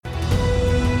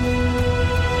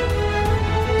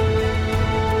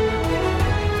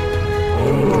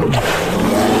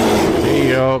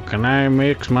can I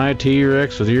mix my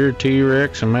T-Rex with your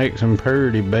T-Rex and make some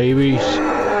purdy babies?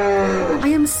 I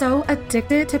am so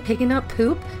addicted to picking up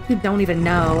poop, you don't even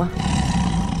know.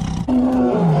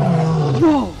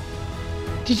 Whoa!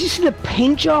 Did you see the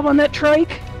paint job on that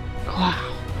trike?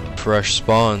 Wow. Fresh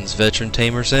spawns, veteran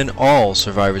tamers, and all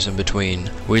survivors in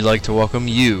between. We'd like to welcome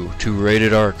you to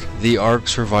Rated Ark, the Ark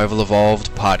Survival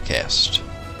Evolved podcast.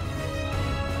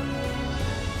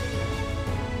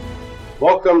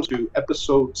 Welcome to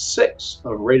episode 6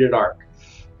 of Rated Ark,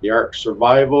 the Ark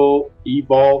Survival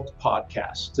Evolved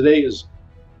podcast. Today is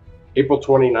April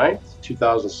 29th,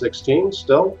 2016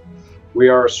 still. We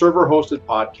are a server-hosted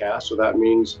podcast, so that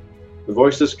means the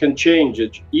voices can change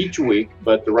each week,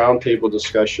 but the roundtable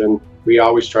discussion, we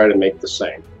always try to make the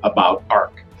same about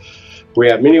Ark. We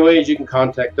have many ways you can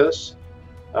contact us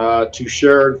to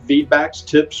share feedbacks,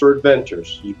 tips, or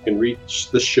adventures. You can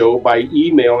reach the show by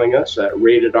emailing us at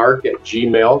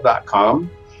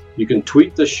ratedark@gmail.com. You can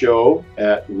tweet the show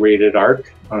at ratedark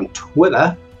on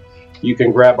Twitter. You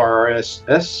can grab our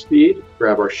RSS feed,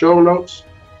 grab our show notes,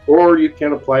 or you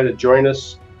can apply to join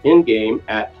us in-game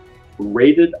at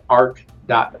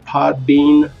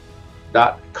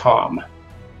ratedark.podbean.com.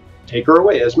 Take her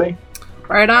away, Esme.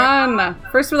 Right on.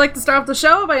 First, we'd like to start off the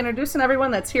show by introducing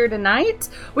everyone that's here tonight.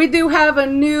 We do have a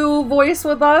new voice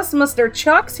with us, Mr.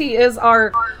 Chucks. He is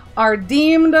our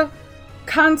deemed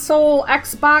console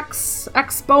Xbox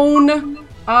Xbone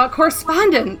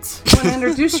correspondent. You want to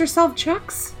introduce yourself,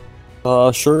 Chucks?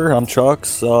 Sure. I'm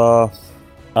Chucks.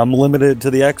 I'm limited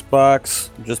to the Xbox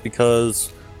just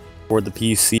because for the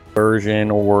PC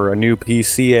version or a new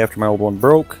PC after my old one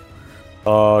broke.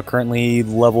 Currently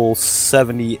level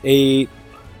 78.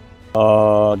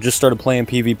 Just started playing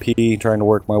PvP, trying to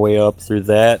work my way up through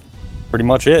that. Pretty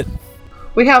much it.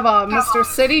 We have Mr.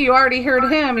 City. You already heard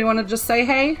him. You want to just say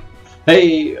hey?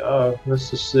 Hey,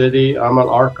 Mr. City. I'm an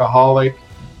Arkaholic,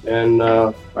 and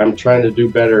I'm trying to do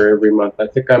better every month. I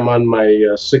think I'm on my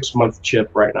 6-month chip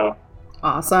right now.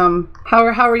 Awesome. How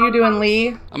are you doing,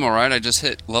 Lee? I'm alright, I just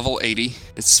hit level 80.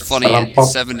 It's funny, at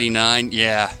 79,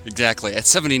 yeah, exactly. At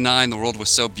 79, the world was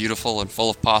so beautiful and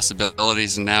full of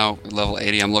possibilities, and now at level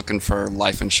 80, I'm looking for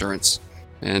life insurance.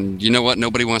 And you know what?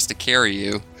 Nobody wants to carry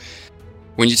you.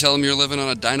 When you tell them you're living on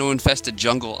a dino-infested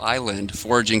jungle island,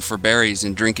 foraging for berries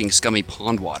and drinking scummy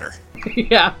pond water.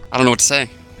 Yeah. I don't know what to say.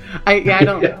 I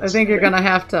think you're gonna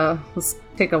have to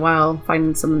take a while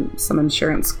finding some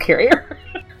insurance carrier.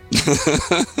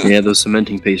 Yeah, those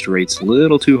cementing paste rates a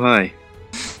little too high.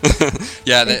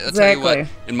 Yeah, Exactly. I'll tell you what,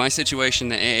 in my situation,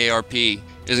 the AARP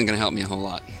isn't going to help me a whole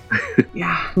lot.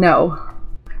 Yeah, no.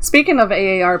 Speaking of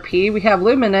AARP, we have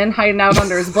Luminen hiding out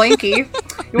under his blankie.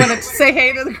 You want to say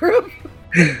hey to the group?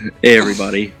 Hey,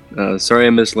 everybody. Sorry I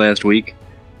missed last week.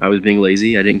 I was being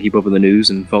lazy. I didn't keep up with the news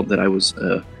and felt that I would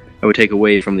take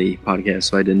away from the podcast,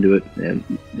 so I didn't do it. And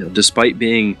despite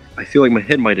being, I feel like my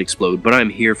head might explode, but I'm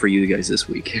here for you guys this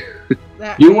week.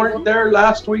 You weren't there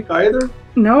last week either?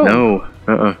 No.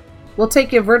 No. We'll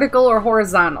take you vertical or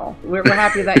horizontal. We're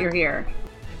happy that you're here.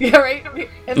 Yeah, right?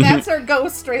 And that's our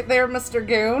ghost right there, Mr.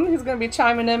 Goon. He's going to be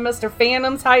chiming in. Mr.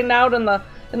 Phantom's hiding out in the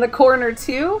corner,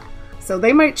 too. So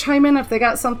they might chime in if they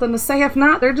got something to say. If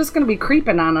not, they're just going to be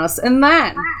creeping on us. And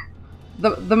then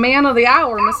the man of the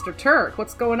hour, Mr. Turk.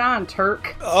 What's going on,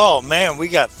 Turk? Oh, man, we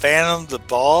got Phantom, the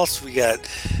boss. We got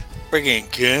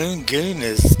friggin' Goon. Goon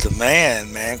is the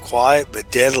man. Quiet but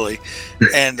deadly.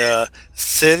 And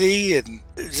City, and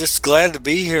just glad to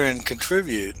be here and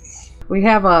contribute. We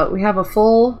have a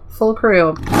full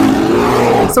crew.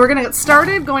 So we're gonna get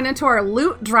started going into our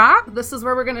loot drop. This is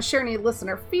where we're gonna share any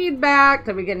listener feedback.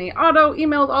 Did we get any auto,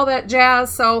 emailed, all that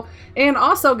jazz? So, and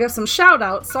also give some shout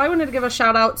outs. So I wanted to give a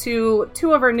shout out to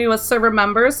 2 of our newest server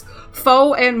members,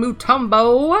 Foe and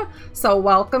Mutombo. So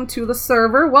welcome to the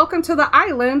server. Welcome to the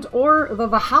island or the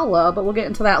Valhalla, but we'll get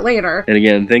into that later. And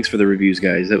again, thanks for the reviews,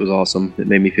 guys. That was awesome. It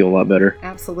made me feel a lot better.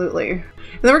 Absolutely. And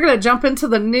then we're going to jump into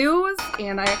the news,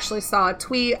 and I actually saw a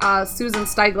tweet. Susan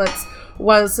Steiglitz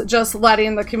was just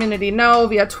letting the community know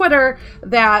via Twitter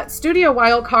that Studio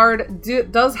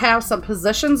Wildcard does have some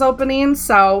positions opening,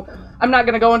 so I'm not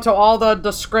going to go into all the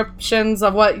descriptions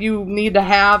of what you need to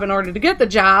have in order to get the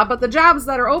job, but the jobs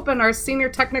that are open are senior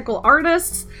technical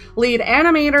artists, lead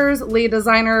animators, lead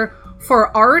designer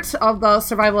for art of the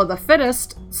Survival of the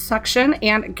Fittest section,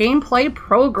 and gameplay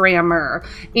programmer.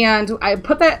 And I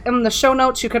put that in the show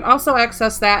notes. You can also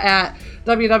access that at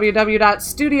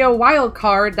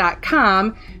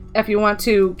www.studiowildcard.com. if you want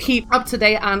to keep up to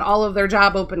date on all of their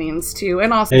job openings too.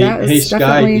 And also, Hey,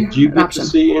 Sky, did you get to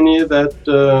see any of that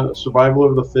Survival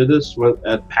of the Fittest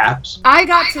at PAX? I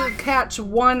got to catch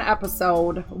one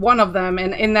episode, one of them,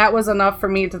 and that was enough for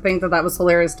me to think that was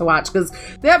hilarious to watch, because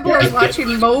that blows watching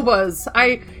MOBAs.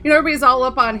 Everybody's all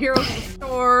up on Heroes of the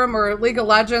Storm or League of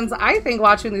Legends. I think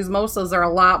watching these MOBAs are a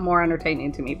lot more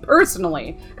entertaining to me,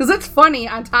 personally, because it's funny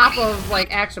on top of,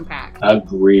 like, action-packed.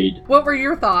 Agreed. What were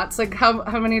your thoughts? Like,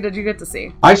 how many did you get to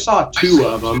see? I saw 2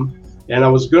 of them, and I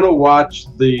was going to watch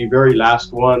the very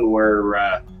last one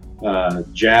where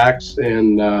Jax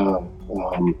and the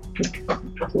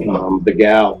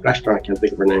gal, gosh darn, I can't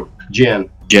think of her name, Jen.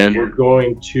 We're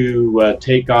going to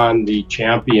take on the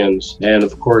champions, and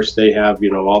of course they have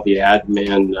all the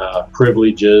admin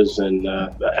privileges, and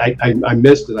I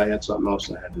missed it. I had something else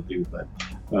I had to do, but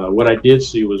what I did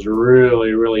see was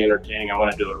really, really entertaining. I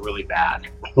want to do it really bad.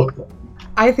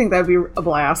 I think that'd be a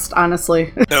blast,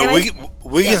 honestly. No,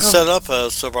 we can set up a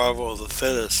Survival of the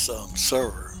Fittest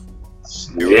server.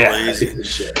 Really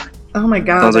easy. Oh my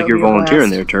God! Sounds like you're volunteering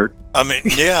there, Turk. I mean,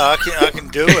 yeah, I can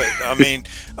do it. I mean,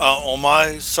 on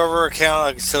my server account,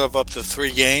 I can set up to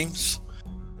 3 games,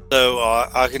 so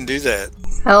I can do that.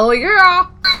 Hell yeah!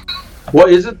 Well,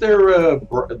 isn't there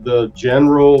the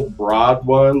general broad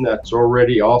one that's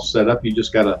already all set up? You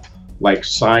just gotta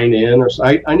sign in, or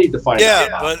I need to find out.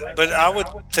 Yeah, but I would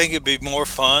think it'd be more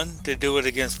fun to do it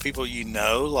against people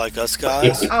like us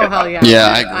guys. Oh hell yeah! Yeah,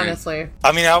 I agree. Honestly,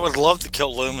 I mean, I would love to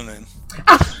kill Luminen.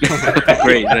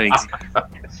 Great, thanks.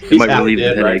 He might relieve the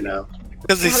headache right now.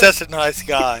 Because he's such a nice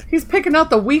guy. He's picking out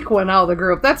the weak one out of the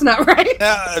group. That's not right.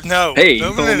 No. Hey,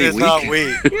 Luminen is not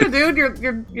weak. Yeah,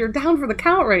 dude, you're down for the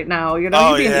count right now. You'd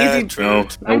be an easy. True.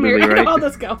 I know how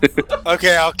this goes.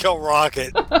 Okay, I'll kill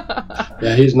Rocket.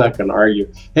 Yeah, he's not going to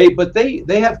argue. Hey, but they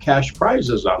have cash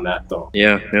prizes on that though.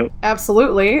 Yeah. Yep.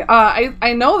 Absolutely.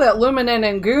 I know that Luminen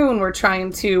and Goon were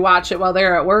trying to watch it while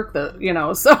they're at work.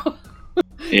 So.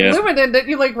 Yeah. Luminen, did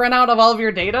you run out of all of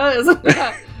your data? Isn't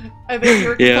that? I think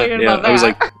you're complaining about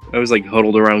that. I was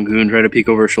huddled around Goon trying to peek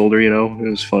over his shoulder. It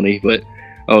was funny, but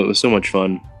it was so much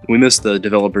fun. We missed the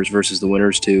developers versus the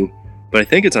winners too, but I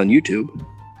think it's on YouTube.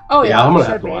 Oh yeah, I'm gonna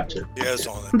have to watch it. Yeah, it's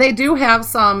on it. They do have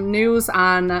some news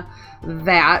on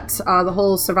that. The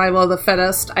whole Survival of the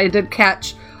Fittest. I did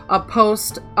catch a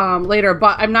post later,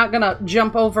 but I'm not gonna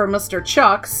jump over Mr.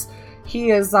 Chucks. He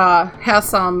has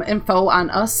some info on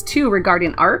us too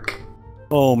regarding ARK.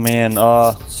 Oh man,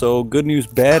 so good news,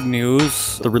 bad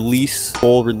news. The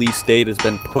full release date has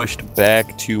been pushed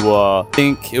back to, I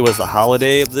think it was the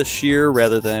holiday of this year,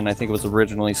 rather than, I think it was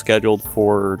originally scheduled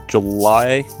for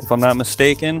July, if I'm not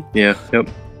mistaken. Yeah, yep.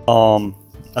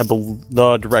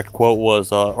 The direct quote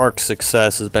was, ARK's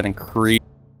success has been increased.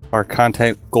 Our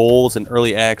content goals and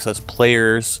early access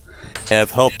players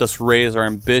have helped us raise our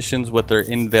ambitions with their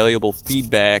invaluable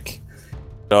feedback.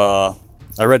 I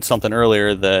read something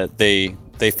earlier that they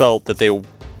felt that they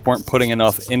weren't putting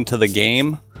enough into the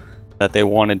game, that they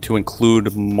wanted to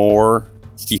include more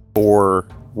before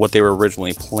what they were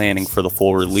originally planning for the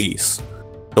full release.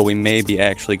 So we may be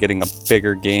actually getting a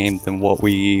bigger game than what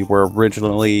we were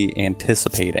originally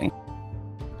anticipating.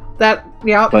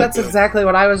 That's exactly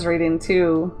what I was reading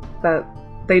too, that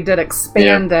they did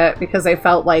expand it because they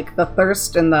felt like the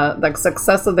thirst and the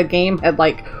success of the game had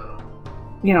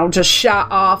just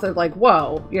shot off. They're like,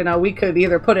 whoa, we could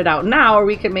either put it out now or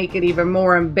we could make it even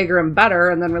more and bigger and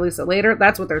better and then release it later.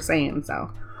 That's what they're saying.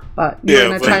 So, but you're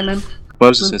going to chime in? Well, I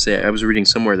was just going to say, I was reading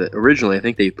somewhere that originally I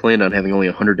think they planned on having only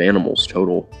 100 animals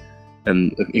total,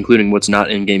 and including what's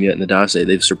not in game yet in the dossier,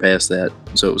 they've surpassed that.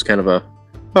 So it was kind of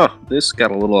this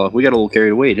got a little, we got a little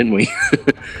carried away, didn't we?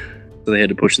 So they had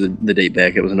to push the date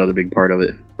back. It was another big part of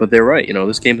it. But they're right.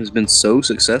 This game has been so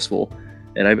successful,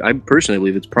 and I personally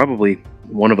believe it's probably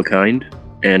one of a kind,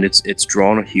 and it's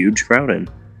drawn a huge crowd in.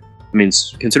 I mean,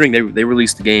 considering they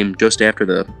released the game just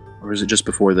after or was it just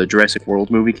before the Jurassic World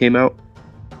movie came out?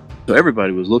 So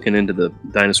everybody was looking into the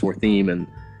dinosaur theme, and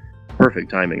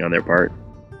perfect timing on their part.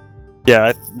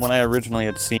 Yeah, when I originally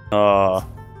had seen the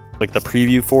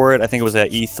preview for it, I think it was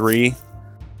at E3.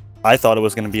 I thought it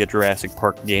was going to be a Jurassic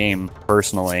Park game,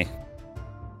 personally.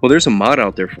 Well, there's a mod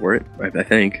out there for it, I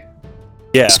think.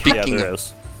 Yeah, there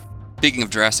is. Speaking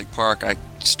of Jurassic Park, I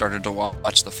started to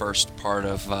watch the first part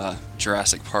of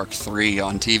Jurassic Park 3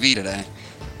 on TV today.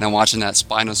 Now, watching that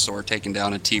Spinosaur taking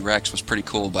down a T-Rex was pretty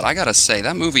cool, but I gotta say,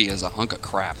 that movie is a hunk of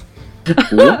crap.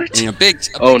 What? Big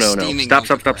no.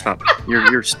 Stop.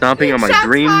 You're stomping on my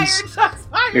dreams.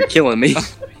 You're killing me.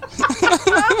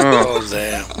 Oh,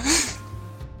 damn.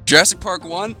 Jurassic Park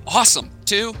 1, awesome.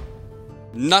 2,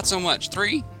 not so much.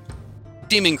 3,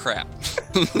 steaming crap.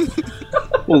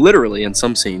 Well, literally in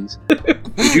some scenes.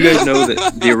 Did you guys know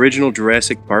that the original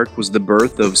Jurassic Park was the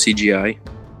birth of CGI?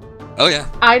 Oh yeah.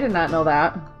 I did not know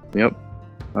that. Yep.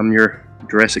 I'm your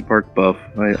Jurassic Park buff.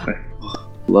 I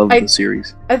love the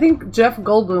series. I think Jeff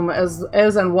Goldblum is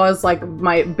and was like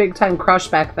my big time crush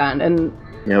back then, and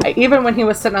even when he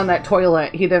was sitting on that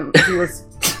toilet, he was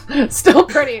still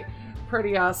pretty.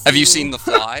 Have you seen The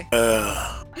Fly?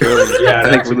 Really? Yeah, I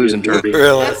think we're losing Turkey.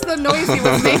 Really? That's the noise he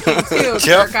was making too.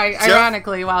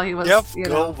 Ironically, while he was,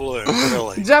 Goldblum,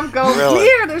 really. Jeff Goldblum. Really?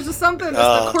 Weird. There's just something,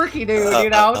 just a quirky dude, taking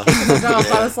a dump.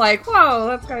 I was like, whoa,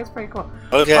 that guy's pretty cool.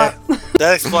 Okay,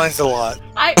 that explains a lot.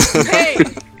 Hey,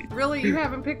 really, you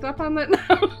haven't picked up on that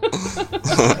now?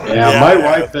 Yeah, my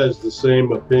wife has the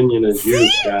same opinion as you,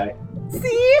 Sky.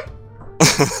 See?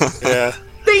 Yeah.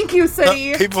 Thank you,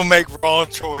 City. People make wrong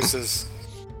choices.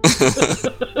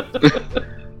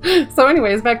 So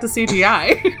anyways, back to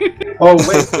CGI. Oh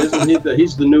wait, isn't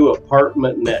he's the new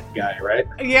apartment net guy, right?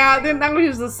 Yeah, then that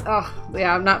was just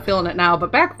I'm not feeling it now,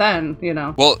 but back then,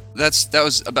 Well, that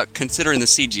was about considering the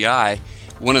CGI.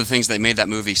 One of the things that made that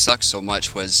movie suck so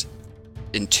much was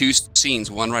in two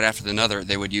scenes, one right after another,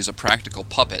 they would use a practical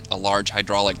puppet, a large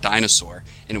hydraulic dinosaur,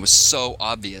 and it was so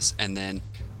obvious, and then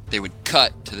they would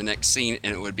cut to the next scene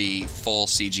and it would be full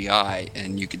CGI,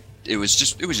 and it was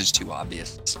just too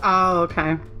obvious. Oh,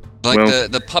 okay.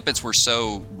 Like the puppets were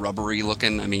so rubbery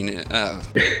looking. I mean,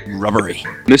 rubbery.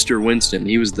 Mr. Winston,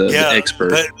 he was the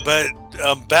expert. But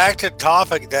back to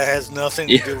topic that has nothing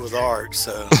to do with art.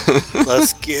 So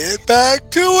let's get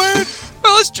back to it.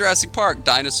 Well, it's Jurassic Park,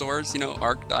 dinosaurs.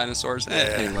 Ark dinosaurs.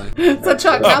 Anyway. So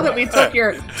Chuck, now that we took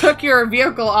your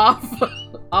vehicle off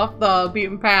the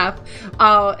beaten path,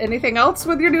 anything else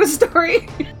with your news story?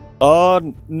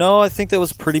 No, I think that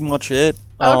was pretty much it.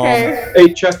 Okay.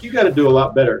 Hey, Chuck, you got to do a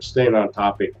lot better at staying on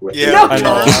topic with it. Yeah, I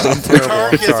know. I'm terrible.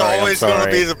 Turk is always going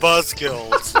to be the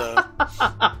buzzkill. So.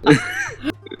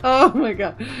 Oh my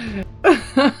god.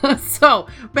 So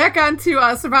back on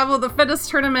to Survival of the Fittest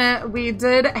tournament.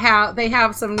 They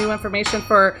have some new information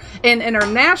for an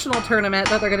international tournament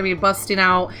that they're going to be busting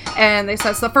out, and they said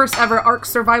it's the first ever ARK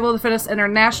Survival of the Fittest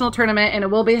international tournament, and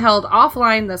it will be held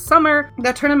offline this summer.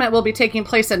 The tournament will be taking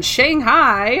place in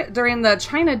Shanghai during the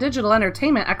China Digital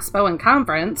Entertainment Expo and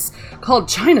Conference called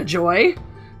China Joy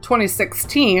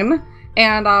 2016,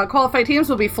 and qualified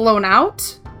teams will be flown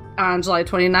out on July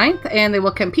 29th, and they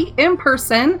will compete in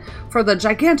person for the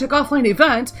gigantic offline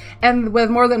event, and with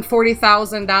more than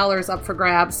 $40,000 up for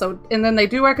grabs. And then they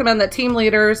do recommend that team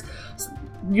leaders,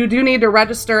 you do need to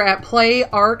register at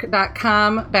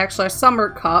playark.com/Summer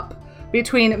Cup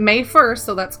between May 1st,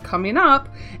 so that's coming up,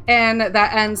 and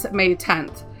that ends May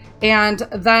 10th. And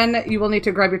then you will need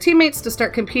to grab your teammates to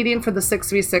start competing for the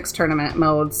 6v6 tournament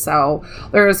mode. So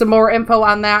there's more info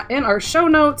on that in our show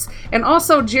notes. And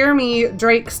also Jeremy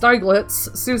Drake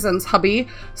Steiglitz, Susan's hubby,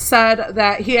 said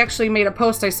that he actually made a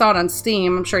post. I saw it on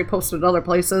Steam. I'm sure he posted it other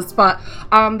places. But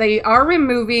they are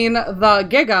removing the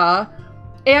Giga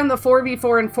and the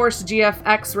 4v4 Enforced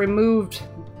GFX removed.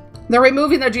 They're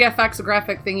removing the GFX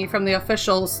graphic thingy from the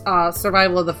official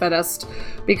Survival of the Fittest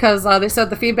because they said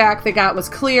the feedback they got was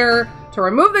clear to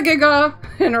remove the Giga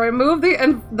and remove the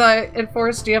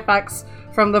Enforced GFX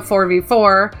from the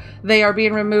 4v4. They are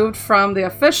being removed from the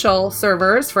official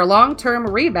servers for long-term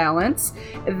rebalance.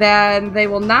 Then they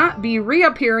will not be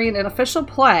reappearing in official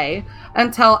play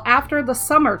until after the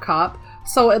Summer Cup.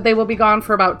 So they will be gone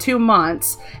for about 2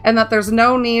 months, and that there's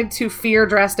no need to fear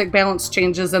drastic balance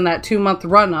changes in that 2-month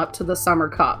run-up to the Summer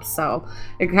Cup. So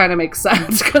it kind of makes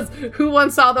sense, because who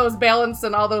wants all those balance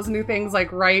and all those new things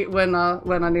like right when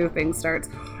a new thing starts?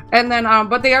 And then,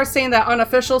 but they are saying that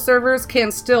unofficial servers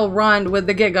can still run with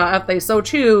the Giga if they so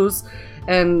choose.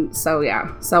 And so,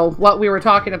 yeah. So what we were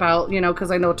talking about,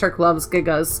 because I know Turk loves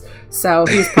Gigas, so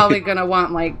he's probably going to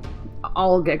want, like,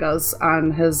 all Gigas on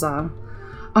his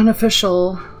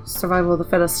unofficial Survival of the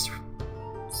Fittest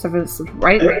service,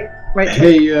 right?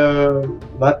 Hey,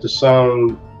 not to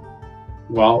sound,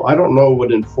 well, I don't know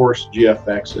what Enforced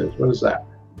GFX is. What is that?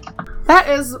 That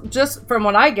is, just from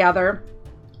what I gather,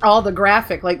 all the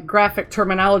graphic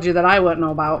terminology that I wouldn't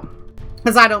know about,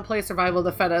 because I don't play Survival of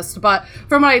the Fittest. But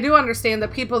from what I do understand, the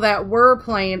people that were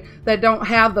playing that don't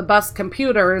have the best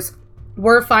computers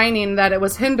were finding that it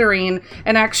was hindering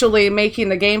and actually making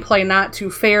the gameplay not too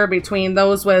fair between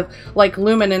those with like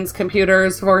Luminance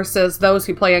computers versus those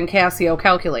who play on Casio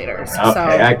calculators. Okay, so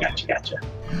I gotcha.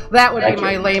 That would be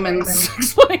my layman's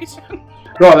explanation.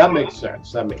 No, that makes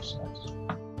sense.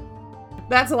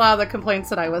 That's a lot of the complaints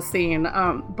that I was seeing.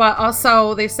 But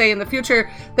also, they say in the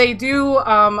future, they do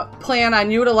plan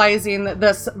on utilizing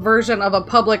this version of a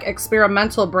public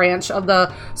experimental branch of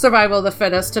the Survival of the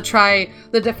Fittest to try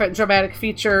the different dramatic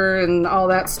feature and all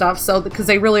that stuff. So, because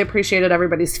they really appreciated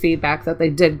everybody's feedback that they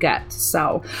did get.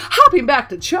 So, hopping back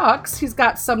to Chuck's, he's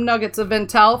got some nuggets of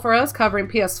intel for us covering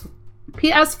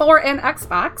PS4 and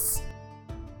Xbox.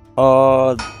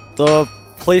 The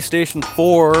PlayStation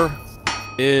 4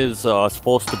 is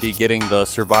supposed to be getting the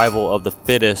Survival of the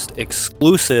Fittest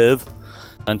exclusive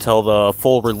until the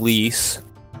full release.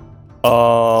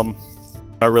 Not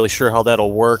really sure how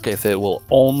that'll work, if it will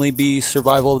only be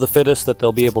Survival of the Fittest that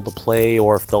they'll be able to play,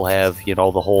 or if they'll have, the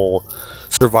whole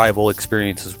survival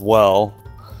experience as well.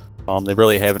 They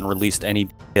really haven't released any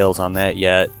details on that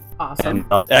yet. Awesome.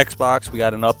 And Xbox, we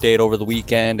got an update over the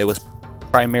weekend. It was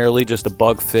primarily just a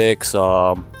bug fix.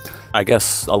 I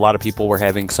guess a lot of people were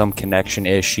having some connection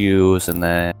issues, and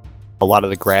then a lot of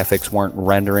the graphics weren't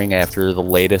rendering after the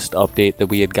latest update that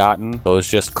we had gotten. So it was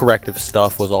just corrective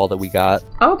stuff was all that we got.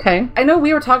 Okay. I know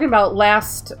we were talking about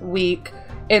last week,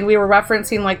 and we were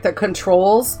referencing like the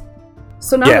controls.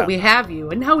 So now that we have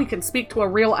you, and now we can speak to a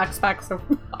real Xbox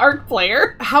Arc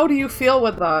player, how do you feel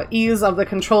with the ease of the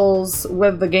controls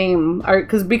with the game?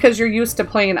 Because you're used to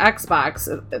playing Xbox,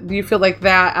 do you feel like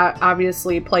that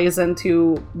obviously plays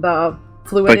into the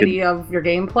fluidity of your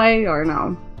gameplay, or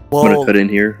no? Well, I'm going to cut in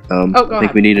here. Go I think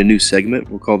ahead. we need a new segment.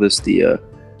 We'll call this the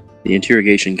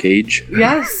interrogation cage.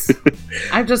 Yes.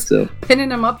 I'm just So.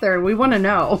 pinning him up there, and we want to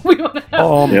know. We want to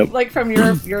know, Yep. like, from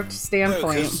your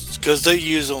standpoint. Because they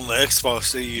use on the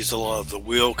Xbox, they use a lot of the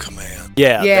wheel command.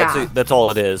 Yeah. That's all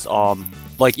it is.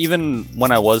 Like, even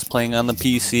when I was playing on the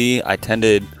PC, I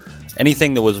tended,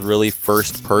 anything that was really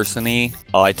first-person-y,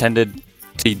 I tended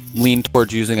to lean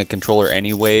towards using a controller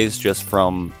anyways, just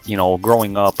from,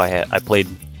 growing up, I played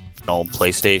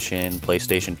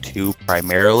PlayStation 2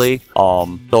 primarily.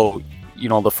 So,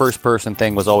 the first person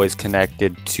thing was always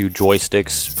connected to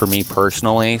joysticks for me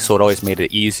personally, so it always made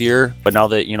it easier. But now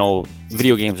that,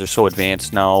 video games are so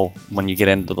advanced now, when you get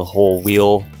into the whole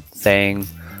wheel thing,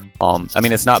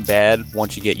 it's not bad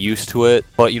once you get used to it.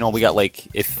 But, we got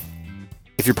if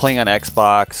you're playing on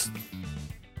Xbox,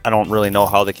 I don't really know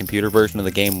how the computer version of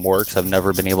the game works. I've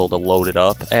never been able to load it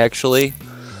up, actually.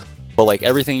 But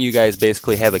everything you guys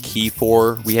basically have a key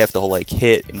for, we have to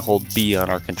hit and hold B on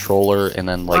our controller and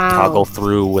then toggle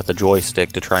through with a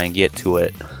joystick to try and get to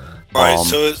it. Right,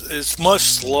 so it's much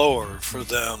slower for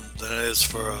them than it is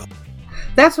for us.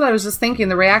 That's what I was just thinking.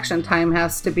 The reaction time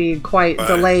has to be quite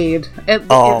delayed,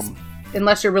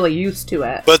 unless you're really used to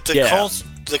it. But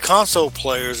the console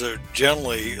players are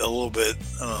generally a little bit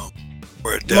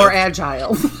more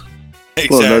agile.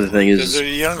 Exactly. Well, another thing is, because they're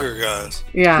younger guys.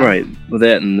 Yeah. Right. With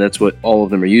that, and that's what all of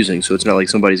them are using. So it's not like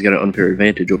somebody's got an unfair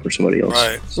advantage over somebody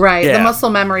else. Right. Yeah. The muscle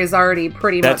memory is already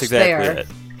pretty That's much exactly there. it.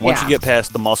 Once you get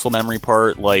past the muscle memory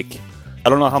part, I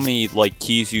don't know how many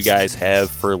keys you guys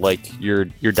have for your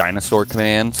dinosaur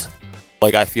commands.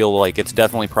 I feel like it's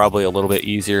definitely probably a little bit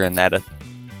easier in that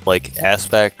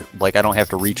aspect. I don't have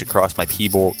to reach across my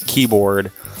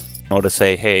keyboard to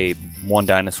say, hey, one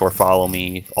dinosaur follow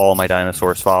me, all my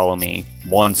dinosaurs follow me,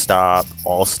 one stop,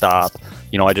 all stop.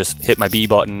 I just hit my B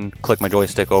button, click my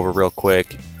joystick over real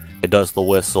quick, it does the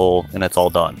whistle, and it's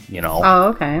all done, Oh,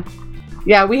 okay.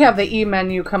 Yeah, we have the E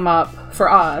menu come up for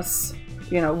us,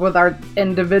 with our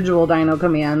individual dino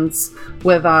commands,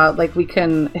 with, we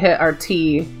can hit our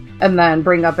T and then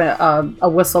bring up a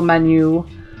whistle menu,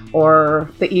 or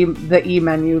the E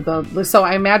menu. So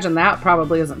I imagine that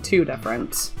probably isn't too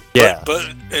different. Yeah. But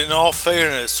in all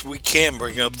fairness, we can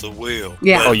bring up the wheel.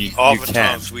 Yeah. Oh, you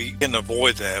oftentimes can. we can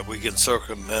avoid that. We can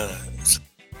circumvent it.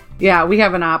 Yeah, we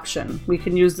have an option. We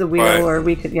can use the wheel, or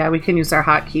we can use our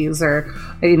hotkeys or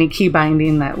any key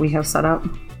binding that we have set up.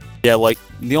 Yeah,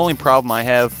 the only problem I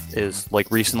have is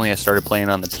recently I started playing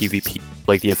on the PvP,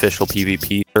 the official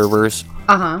PvP servers.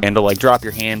 And to drop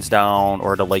your hands down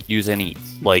or to use any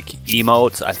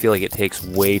emotes, I feel like it takes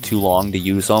way too long to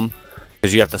use them.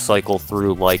 Because you have to cycle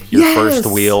through your first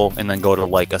wheel and then go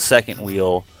to a second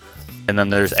wheel, and then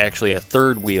there's actually a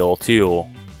third wheel too,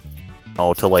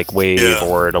 to wave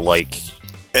or to And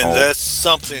that's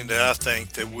something that I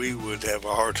think that we would have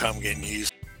a hard time getting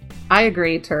used to. I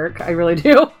agree, Turk. I really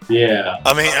do. Yeah.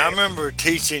 I remember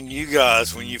teaching you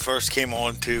guys when you first came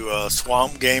on to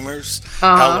Swamp Gamers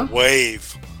how to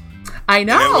wave. I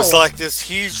know. And it was like this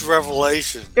huge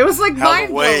revelation. It was how mind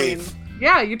to blowing. wave.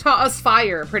 Yeah, you taught us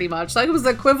fire, pretty much. It was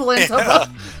equivalent of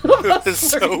It was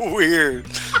so weird.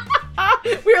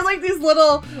 We were like these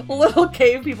little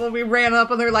cave people. We ran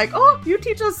up and they're like, "Oh, you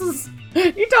taught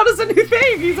us a new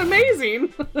thing. He's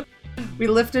amazing." we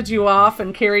lifted you off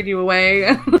and carried you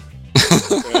away.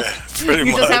 Pretty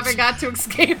You much. just haven't got to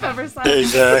escape ever since.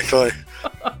 Exactly.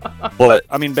 But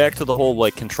I mean, back to the whole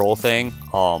like control thing.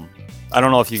 I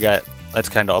don't know if you got. That's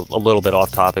kind of a little bit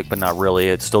off topic, but not really.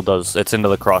 It still does. It's into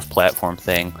the cross-platform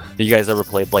thing. Have you guys ever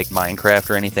played like Minecraft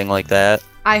or anything like that?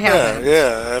 I haven't.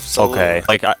 Yeah, absolutely. Okay.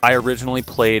 Like I originally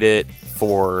played it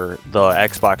for the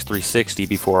Xbox 360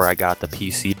 before I got the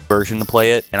PC version to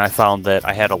play it, and I found that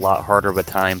I had a lot harder of a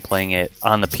time playing it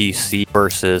on the PC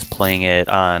versus playing it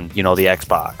on, the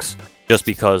Xbox, just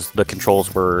because the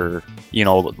controls were, a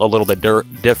little bit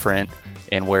different,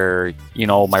 and where,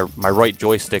 my right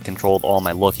joystick controlled all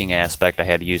my looking aspect, I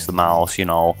had to use the mouse, and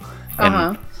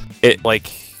it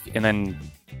and then,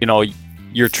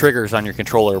 your triggers on your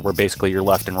controller were basically your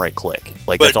left and right click.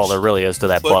 That's all there really is to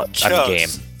that button on the game.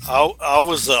 I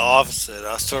was the opposite.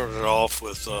 I started off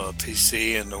with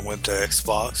PC and then went to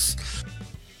Xbox.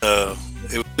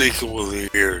 It was equally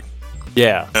weird.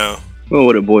 Yeah. Well,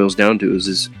 what it boils down to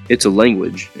is it's a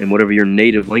language, and whatever your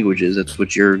native language is, that's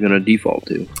what you're going to default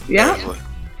to. Yeah.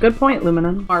 Good point,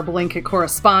 Luminen. Our blanket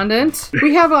correspondent.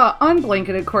 We have a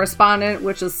unblanketed correspondent,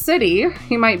 which is City.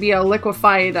 He might be a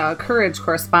liquefied courage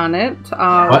correspondent.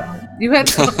 What? You had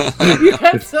some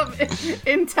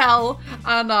intel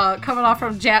on coming off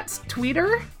from Jat's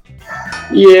tweeter.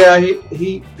 Yeah,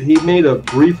 he made a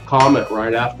brief comment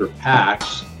right after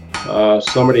PAX.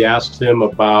 Somebody asked him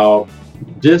about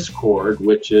Discord,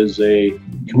 which is a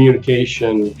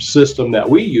communication system that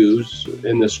we use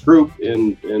in this group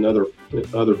in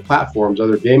other platforms,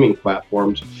 other gaming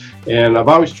platforms, and I've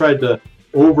always tried to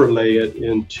overlay it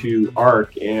into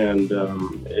Arc, and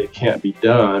it can't be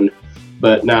done.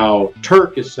 But now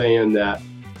Turk is saying that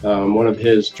one of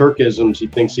his Turkisms, he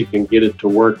thinks he can get it to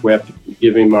work. We have to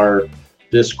give him our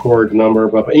Discord number.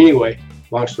 But anyway,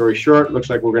 long story short, looks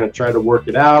like we're going to try to work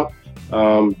it out.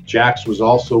 Jax was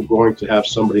also going to have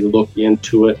somebody look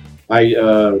into it. I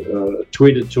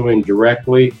tweeted to him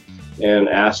directly and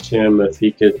asked him if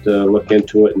he could look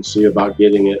into it and see about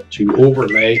getting it to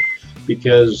overlay,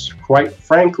 because quite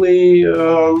frankly,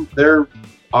 their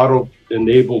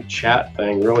auto-enabled chat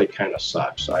thing really kind of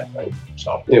sucks, I think.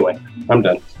 So anyway, I'm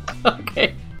done.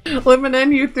 Okay.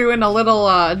 Liminin, you threw in a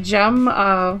little gem.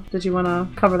 Did you want to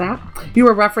cover that? You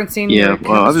were referencing Yeah,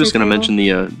 well, I was just going to mention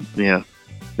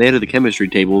they added the chemistry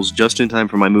tables just in time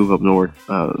for my move up north.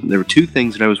 There were two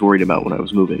things that I was worried about when I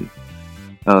was moving.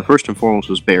 First and foremost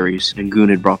was berries, and Goon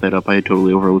had brought that up. I had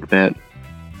totally overlooked that.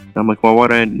 And I'm like, well, why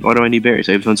do I need berries?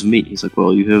 I have tons of meat. He's like,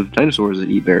 well, you have dinosaurs that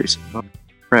eat berries. Oh,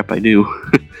 crap, I do.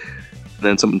 And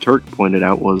then something Turk pointed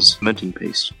out was cementing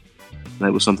paste. And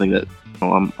that was something that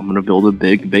I'm going to build a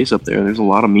big base up there. There's a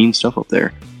lot of mean stuff up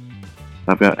there.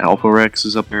 I've got Alpha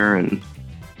Rexes up there, and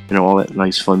all that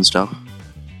nice fun stuff.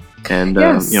 And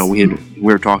Yes. we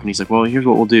were talking. He's like, well, here's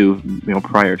what we'll do.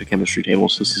 Prior to chemistry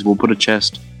tables, so he says we'll put a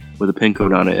chest with a pin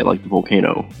code on it, like the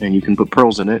volcano, and you can put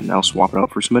pearls in it, and I'll swap it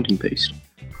out for cementing paste.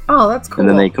 Oh, that's cool. And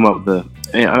then they come up with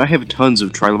I have tons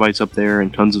of trilobites up there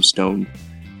and tons of stone,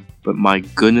 but my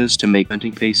goodness, to make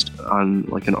cementing paste on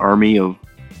like an army of,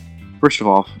 first of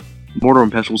all, mortar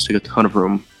and pestles take a ton of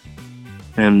room,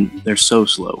 and they're so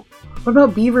slow. What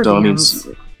about beaver dams?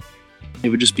 It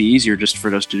would just be easier just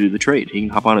for us to do the trade. He can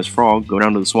hop on his frog, go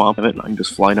down to the swamp, and I can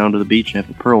just fly down to the beach and have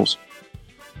the pearls.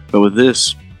 But with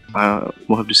this,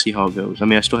 we'll have to see how it goes. I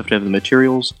mean, I still have to have the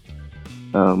materials,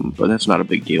 but that's not a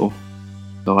big deal.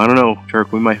 So I don't know,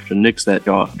 Turk, we might have to nix that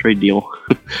trade deal.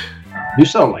 You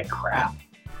sound like crap.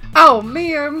 Oh,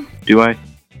 man. Do I?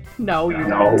 No, you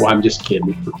No, don't. I'm just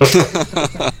kidding.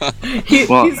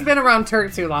 He's been around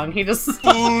Turk too long. He just...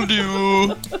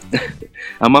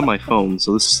 I'm on my phone,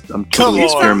 so I'm totally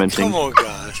experimenting. Come on,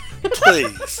 guys.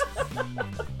 Please.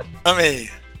 I mean,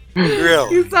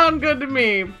 really. You sound good to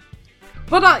me.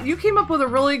 But you came up with a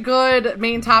really good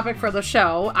main topic for the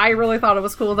show. I really thought it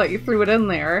was cool that you threw it in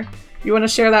there. You want to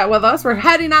share that with us? We're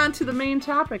heading on to the main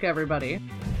topic, everybody.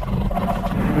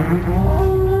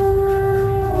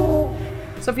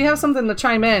 So if you have something to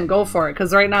chime in, go for it.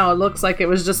 Because right now it looks like it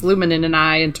was just Luminin and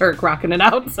I and Turk rocking it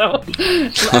out. So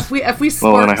if we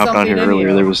well, when I hopped on here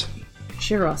earlier, there was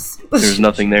cheer us. There was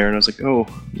nothing there, and I was like, oh.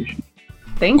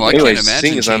 Thank you. Well, I Anyways, can't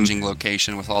seeing imagine as changing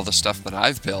location with all the stuff that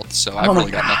I've built, so I've Oh my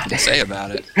really got nothing to say about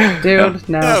it. Dude,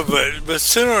 no. Yeah, but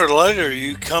sooner or later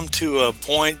you come to a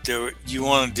point that you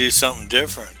want to do something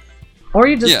different. Or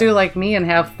you just Yeah. do like me and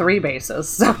have 3 bases.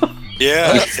 So.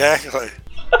 Yeah, exactly.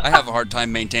 I have a hard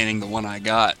time maintaining the one I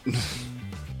got.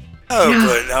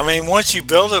 Oh, but I mean, once you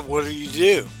build it, what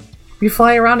do? You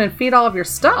fly around and feed all of your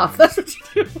stuff. That's what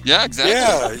you do. Yeah,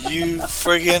 exactly. Yeah, you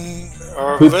friggin'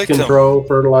 are a Poop victim. control,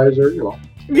 fertilizer,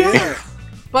 Yeah.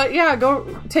 But yeah,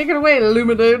 go take it away,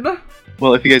 Luminid.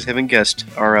 Well, if you guys haven't guessed,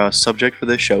 our subject for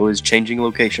this show is changing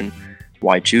location.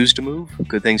 Why choose to move?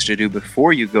 Good things to do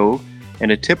before you go,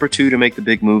 and a tip or two to make the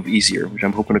big move easier, which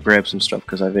I'm hoping to grab some stuff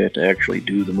because I've had to actually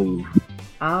do the move.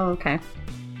 Oh, okay.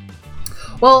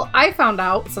 Well, I found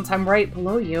out, since I'm right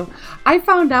below you, I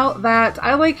found out that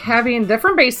I like having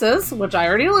different bases, which I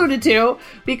already alluded to,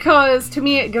 because to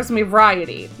me it gives me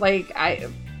variety. Like,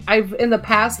 I've in the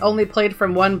past only played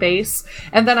from one base,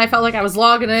 and then I felt like I was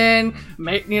logging in,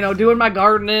 doing my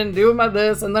gardening, doing my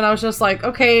this, and then I was just like,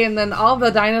 okay, and then all the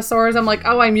dinosaurs, I'm like,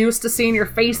 oh, I'm used to seeing your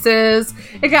faces.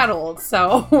 It got old,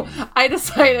 so I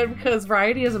decided, because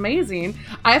variety is amazing,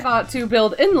 I thought to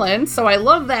build inland, so I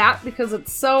love that, because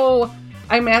it's so...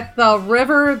 I'm at the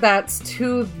river that's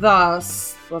to the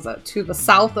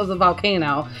south of the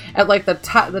volcano, at like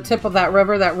the tip of that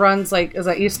river that runs like, is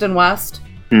that east and west?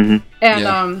 Mm-hmm.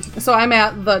 And so I'm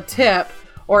at the tip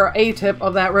or a tip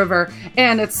of that river,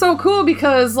 and it's so cool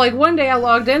because like one day I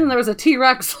logged in and there was a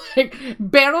T-Rex like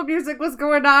battle music was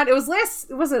going on. It was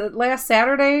last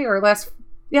Saturday or last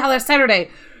Saturday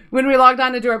when we logged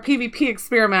on to do our PvP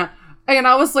experiment, and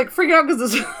I was like freaking out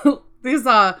because these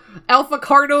alpha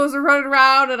cardos are running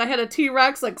around, and I had a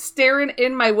T-Rex like staring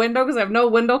in my window because I have no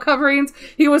window coverings.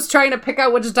 He was trying to pick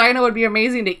out which dino would be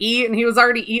amazing to eat, and he was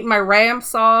already eating my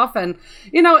ramps off, and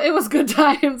it was good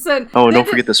times. And don't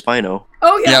forget the Spino.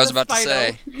 Oh yeah, I was about to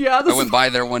say. Yeah, I went by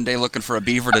there one day looking for a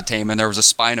beaver to tame, and there was a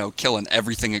Spino killing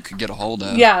everything it could get a hold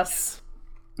of. Yes.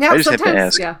 Yeah, I just have to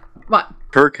ask. Yeah. What?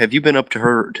 Kirk, have you been up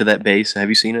to that base? Have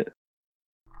you seen it?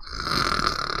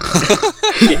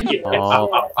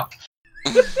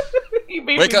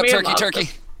 Wake up, turkey.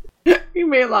 He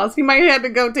may have lost. He might have to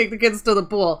go take the kids to the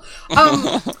pool.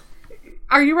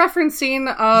 Are you referencing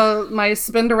my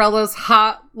Spinderella's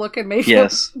hot looking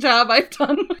makeup job I've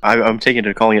done? I'm taking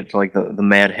to calling it like the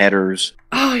Mad Hatters.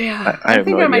 Oh yeah, I have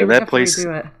think no I idea. might That place.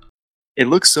 Do it. It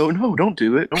looks so. No, don't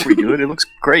do it. Don't redo it. It looks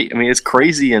great. I mean, it's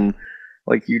crazy and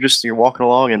like you're walking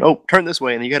along and turn this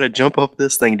way and you got to jump up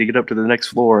this thing to get up to the next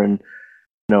floor and.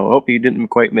 No, you didn't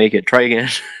quite make it. Try again.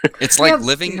 It's like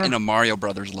living in a Mario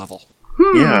Brothers level.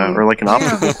 Yeah, or like an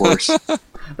obstacle course.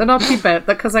 Then I'll keep it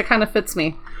because that kind of fits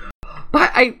me.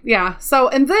 But so,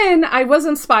 and then I was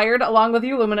inspired along with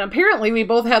you, Lumina. Apparently we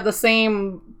both had the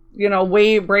same,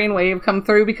 brainwave come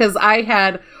through because I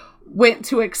had went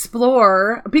to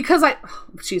explore because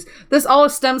this all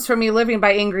stems from me living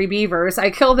by angry beavers.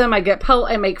 I kill them, I get pelt,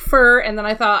 I make fur, and then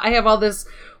I thought I have all this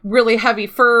really heavy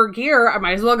fur gear, I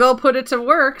might as well go put it to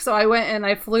work. So I went and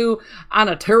I flew on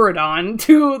a pterodon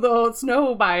to the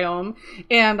snow biome,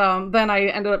 and then I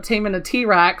ended up taming a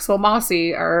T-Rex. Well,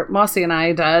 Mossy and I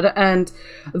did, and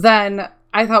then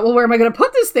I thought, well, where am I going to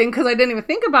put this thing? Because I didn't even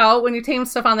think about when you tame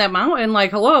stuff on that mountain, like,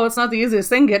 hello, it's not the easiest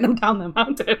thing getting them down the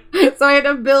mountain. So I had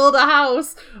to build a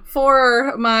house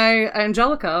for my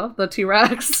Angelica, the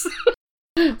T-Rex.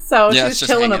 So yeah, she's it's just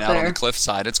chilling hanging up out there on the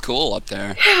cliffside. It's cool up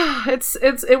there. Yeah,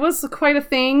 it was quite a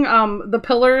thing. The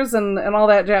pillars and all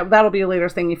that jazz, that'll be a later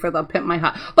thingy for the Pimp My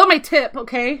Hut. But my tip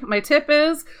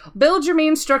is build your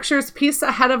main structures piece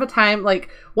ahead of a time, like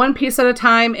one piece at a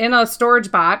time in a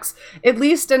storage box, at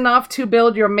least enough to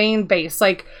build your main base.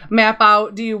 Like map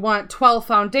out, do you want 12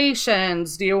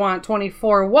 foundations? Do you want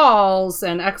 24 walls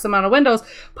and X amount of windows?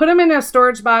 Put them in a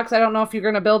storage box. I don't know if you're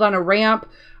going to build on a ramp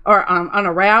or on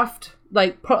a raft.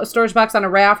 Like put a storage box on a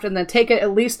raft and then take it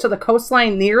at least to the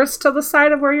coastline nearest to the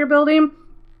side of where you're building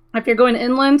if you're going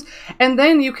inland, and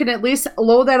then you can at least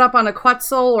load that up on a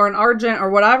Quetzal or an Argent or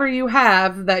whatever you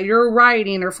have that you're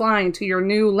riding or flying to your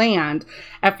new land,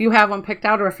 if you have one picked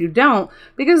out or if you don't,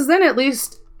 because then at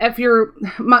least if you're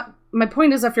my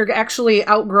point is if you're actually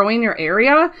outgrowing your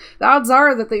area, the odds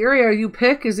are that the area you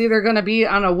pick is either going to be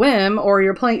on a whim or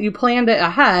you planned it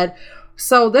ahead.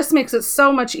 So this makes it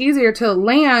so much easier to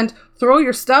land, throw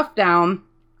your stuff down.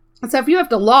 So if you have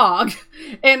to log,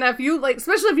 and if you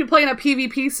especially if you play in a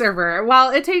PvP server,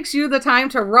 while it takes you the time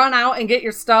to run out and get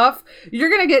your stuff, you're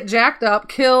going to get jacked up,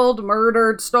 killed,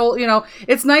 murdered, stole,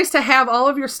 it's nice to have all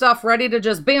of your stuff ready to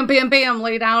just bam, bam, bam,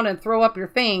 lay down and throw up your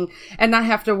thing and not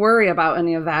have to worry about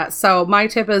any of that. So my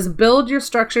tip is build your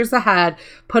structures ahead,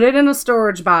 put it in a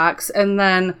storage box, and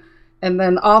then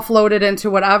offload it into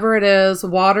whatever it is,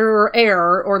 water or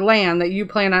air or land that you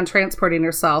plan on transporting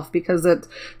yourself, because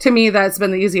to me, that's been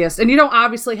the easiest. And you don't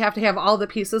obviously have to have all the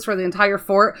pieces for the entire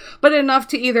fort, but enough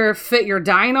to either fit your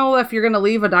dino if you're going to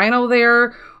leave a dino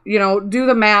there, do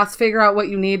the math, figure out what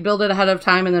you need, build it ahead of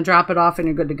time, and then drop it off and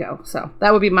you're good to go. So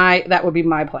that would be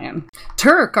my plan.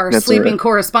 Turk, our sleeping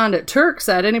correspondent, Turk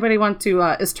said, anybody want to,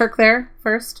 is Turk there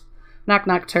first? Knock,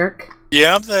 knock, Turk.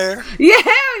 Yeah, I'm there. Yeah,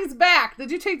 he's back.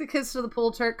 Did you take the kids to the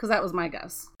pool, Turk? Because that was my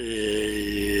guess.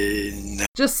 No.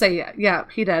 Just say yeah. Yeah,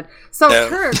 he did. So, No.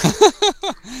 Turk,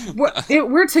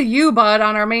 we're to you, bud,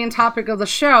 on our main topic of the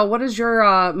show. What is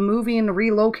your moving,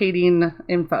 relocating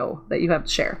info that you have to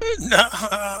share? No,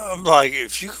 I'm like,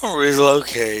 if you're gonna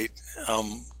relocate,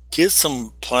 get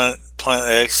some plant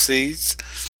X seeds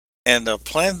and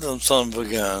plant them some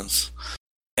guns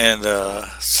and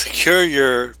secure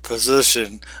your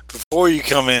position before you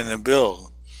come in and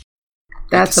build.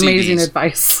 That's amazing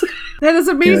advice. That is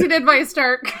amazing advice,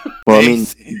 Turk. Well, I mean,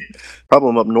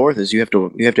 problem up north is you have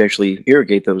to actually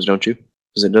irrigate those, don't you?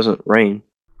 Because it doesn't rain.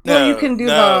 Well, you can do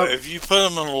if you put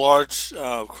them in a large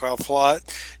crop plot,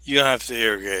 you don't have to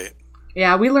irrigate.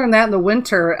 Yeah, we learned that in the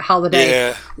winter holiday.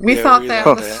 Yeah, we thought that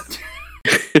was...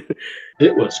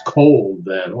 It was cold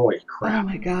then. Holy crap. Oh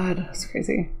my god, that's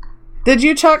crazy. Did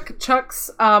you, Chucks,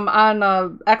 on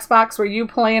Xbox, were you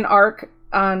playing Ark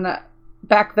on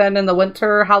back then in the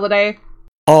winter holiday?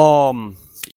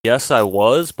 Yes, I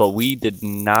was, but we did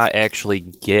not actually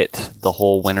get the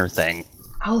whole winter thing.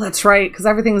 Oh, that's right, because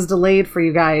everything's delayed for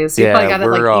you guys. You probably got it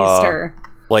like Easter.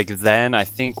 Like then, I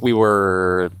think we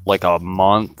were like a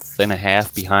month and a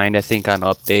half behind, I think, on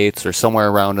updates or somewhere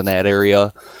around in that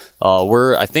area.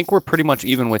 I think we're pretty much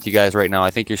even with you guys right now. I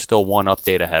think you're still one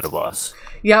update ahead of us.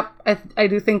 Yep, I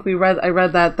do think I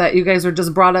read that you guys are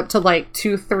just brought up to like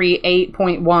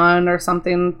 238.1 or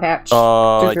something patch.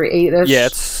 238ish. Yeah,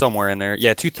 it's somewhere in there.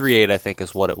 Yeah, 238 I think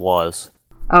is what it was.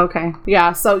 Okay.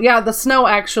 Yeah, so yeah, the snow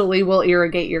actually will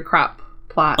irrigate your crop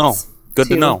plots. Oh, good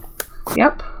to know.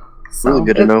 Yep. So really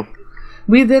good to know.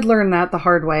 We did learn that the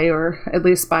hard way, or at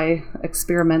least by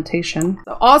experimentation.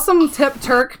 So awesome tip,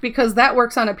 Turk, because that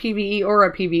works on a PvE or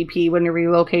a PvP when you're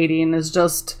relocating, is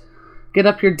just get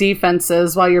up your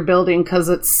defenses while you're building, because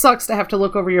it sucks to have to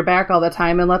look over your back all the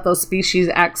time and let those species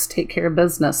X take care of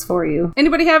business for you.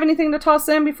 Anybody have anything to toss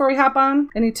in before we hop on?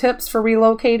 Any tips for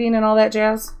relocating and all that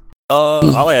jazz?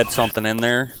 I'll add something in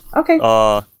there. Okay.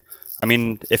 I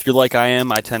mean, if you're like I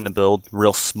am, I tend to build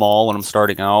real small when I'm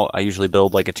starting out. I usually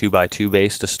build like a 2x2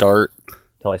 base to start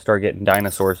until I start getting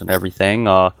dinosaurs and everything.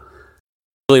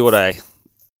 Really what I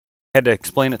had to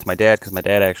explain it to my dad, because my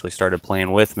dad actually started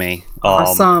playing with me.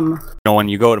 Awesome. You know, when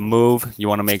you go to move, you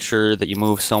want to make sure that you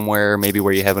move somewhere maybe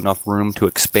where you have enough room to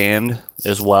expand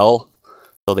as well,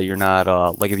 so that you're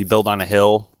not, like if you build on a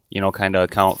hill, you know, kind of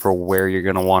account for where you're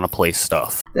going to want to place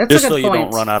stuff. That's just a good so you point.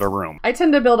 don't run out of room. I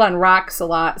tend to build on rocks a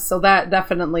lot, so that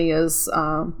definitely is,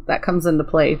 that comes into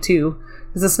play too.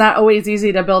 Because it's not always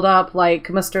easy to build up, like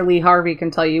Mr. Lee Harvey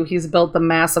can tell you. He's built the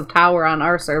massive tower on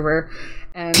our server.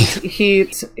 And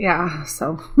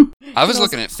so. I was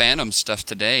looking at Phantom stuff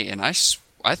today, and I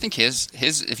think his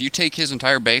if you take his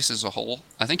entire base as a whole,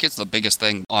 I think it's the biggest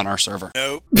thing on our server.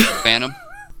 Nope. Phantom?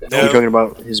 You're talking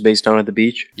about his base down at the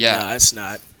beach? Yeah. No, it's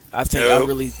not. I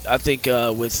think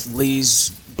with Lee's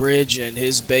bridge and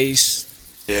his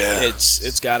base,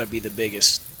 it's got to be the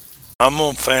biggest. I'm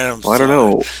on Phantom's I don't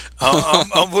know.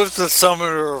 I'm with the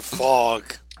Summoner of Fog.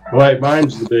 Right,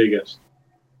 mine's the biggest.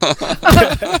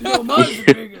 No, mine's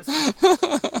the biggest.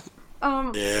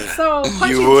 So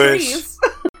punching trees.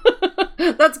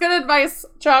 That's good advice,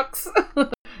 Chucks.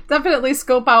 Definitely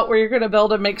scope out where you're going to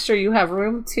build and make sure you have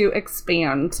room to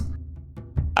expand.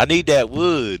 I need that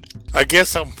wood. I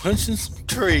guess I'm punching some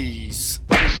trees.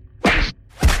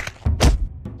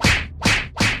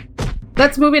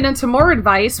 Let's move into more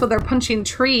advice with our punching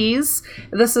trees.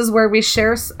 This is where we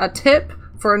share a tip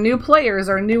for new players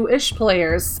or new-ish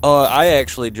players. I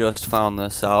actually just found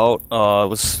this out.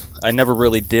 I never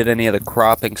really did any of the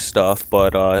cropping stuff,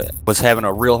 but was having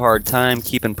a real hard time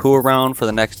keeping poo around for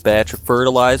the next batch of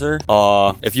fertilizer.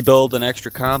 If you build an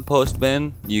extra compost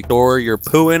bin, you store your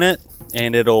poo in it,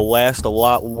 and it'll last a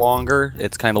lot longer.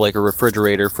 It's kind of like a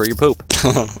refrigerator for your poop.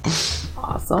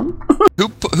 Awesome. Who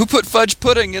put fudge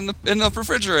pudding in the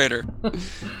refrigerator?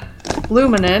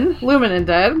 Luminen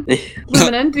did.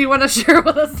 Luminen, do you want to share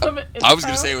with us some info? I was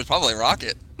going to say it was probably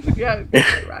Rocket. Yeah,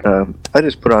 I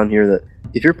just put on here that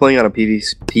if you're playing on a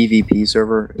PvP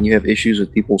server and you have issues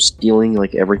with people stealing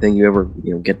like everything you ever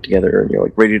get together and you're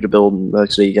like ready to build and the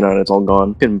next day you get on it's all gone,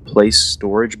 you can place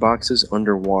storage boxes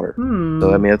underwater.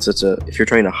 So I mean if you're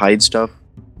trying to hide stuff,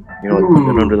 like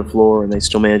putting it under the floor and they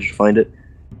still manage to find it,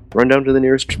 run down to the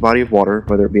nearest body of water,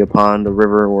 whether it be a pond, a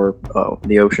river, or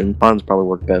the ocean. Ponds probably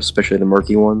work best, especially the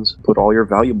murky ones. Put all your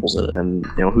valuables in it, and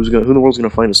who in the world's gonna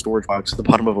find a storage box at the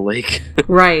bottom of a lake?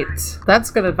 Right,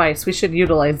 that's good advice. We should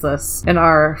utilize this in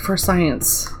our For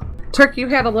Science. Turk, you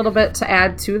had a little bit to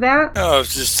add to that? No, I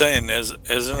was just saying, as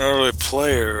an early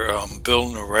player,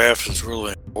 building a raft is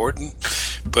really important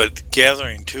but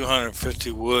gathering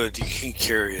 250 wood, you can't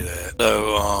carry that.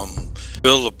 So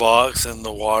build a box in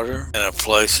the water and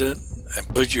place it and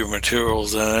put your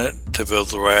materials in it to build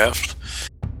the raft.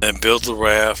 And build the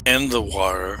raft in the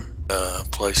water,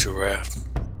 place your raft.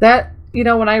 That,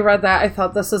 when I read that, I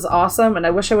thought this is awesome, and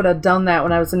I wish I would have done that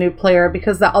when I was a new player,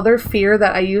 because the other fear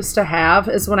that I used to have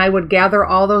is when I would gather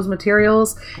all those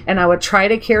materials and I would try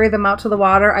to carry them out to the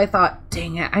water, I thought,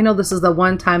 dang it, I know this is the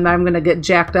one time that I'm going to get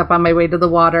jacked up on my way to the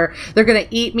water. They're going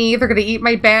to eat me, they're going to eat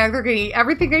my bag, they're going to eat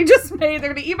everything I just made,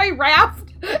 they're going to eat my raft.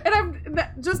 And I'm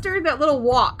just during that little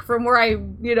walk from where I,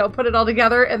 put it all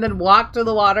together and then walk to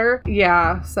the water.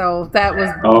 Yeah, so that was...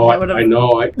 Oh, I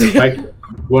know.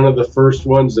 One of the first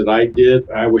ones that I did,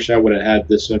 I wish I would have had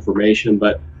this information,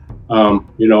 but,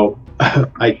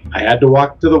 I had to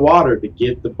walk to the water to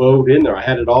get the boat in there. I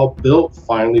had it all built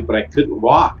finally, but I couldn't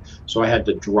walk. So I had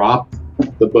to drop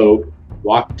the boat,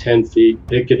 walk 10 feet,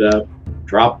 pick it up,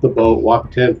 drop the boat,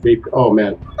 walk 10 feet. Oh,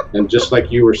 man. And just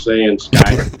like you were saying,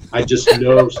 Sky, I just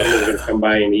know someone's going to come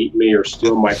by and eat me or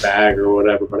steal my bag or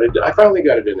whatever. But I finally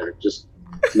got it in there. Just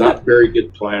not very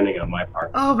good planning on my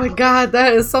part. Oh, my God.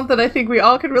 That is something I think we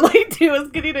all can relate to, is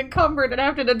getting encumbered and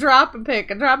having to drop and pick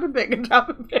and drop and pick and drop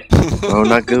and pick. Oh,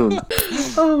 not Goon.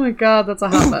 Oh, my God. That's a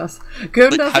hot mess.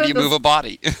 Goon doesn't... How do you move a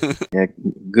body? Yeah,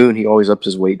 Goon, he always ups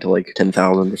his weight to like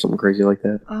 10,000 or something crazy like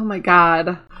that. Oh, my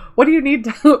God. What do you need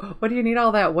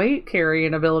all that weight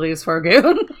carrying abilities for,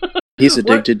 Goon? He's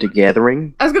addicted to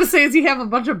gathering. I was going to say, does he have a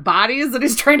bunch of bodies that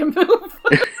he's trying to move?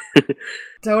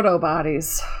 Dodo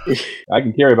bodies. I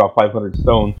can carry about 500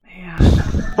 stone. Yeah.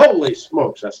 Holy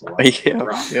smokes, that's a lot.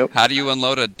 Yeah. Yep. How do you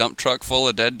unload a dump truck full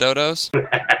of dead dodos?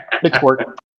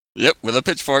 Pitchfork. Yep, with a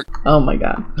pitchfork. Oh my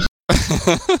God.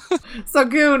 So,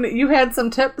 Goon, you had some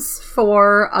tips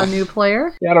for a new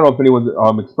player? Yeah, I don't know if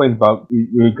anyone explains about,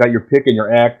 you've got your pick and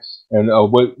your axe, and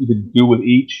what you can do with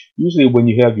each. Usually when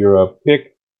you have your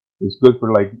pick, it's good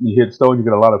for, like, you hit stone, you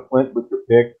get a lot of flint with your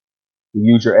pick.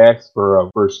 You use your axe for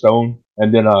stone.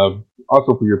 And then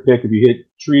also for your pick, if you hit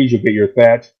trees, you'll get your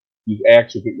thatch. Use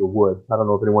axe, you'll get your wood. I don't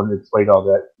know if anyone explained all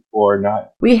that before or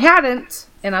not. We hadn't,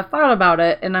 and I thought about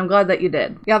it, and I'm glad that you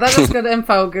did. Yeah, that is good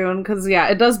info, Goon, because, yeah,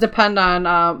 it does depend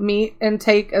on meat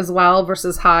intake as well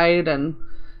versus hide and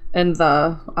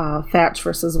the thatch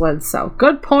versus wood. So,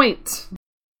 good point.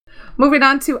 Moving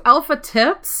on to Alpha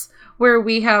Tips, where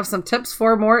we have some tips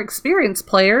for more experienced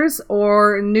players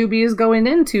or newbies going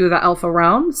into the Alpha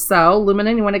realm. So,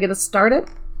 Luminen, you want to get us started?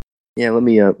 Yeah, let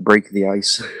me break the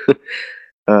ice.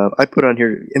 I put on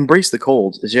here, Embrace the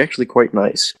Cold is actually quite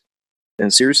nice.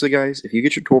 And seriously, guys, if you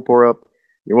get your torpor up,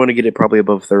 you want to get it probably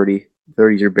above 30.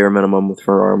 30 is your bare minimum with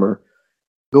fur armor.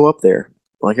 Go up there.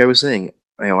 Like I was saying,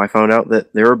 I found out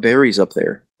that there are berries up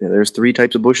there. There's 3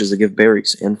 types of bushes that give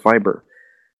berries and fiber.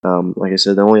 Like I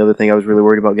said, the only other thing I was really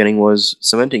worried about getting was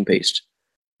cementing paste.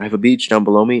 I have a beach down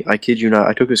below me. I kid you not,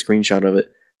 I took a screenshot of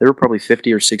it. There were probably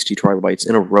 50 or 60 trilobites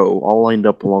in a row, all lined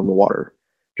up along the water.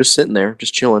 Just sitting there,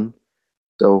 just chilling.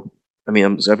 So, I mean,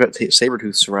 I've got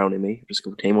saber-tooths surrounding me. Just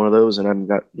go tame one of those, and I've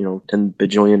got, 10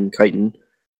 bajillion chitin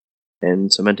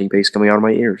and cementing paste coming out of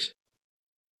my ears.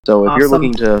 So if you're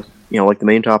looking to, like the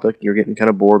main topic, you're getting kind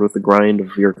of bored with the grind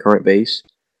of your current base,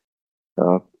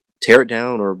 tear it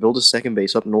down or build a second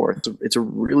base up north. It's a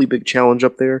really big challenge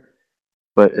up there,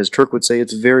 but as Turk would say,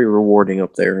 it's very rewarding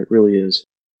up there. It really is.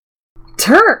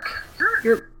 Turk,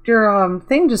 your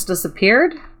thing just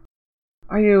disappeared.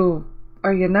 Are you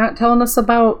not telling us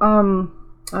about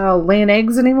laying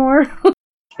eggs anymore?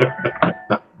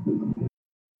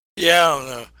 Yeah, I don't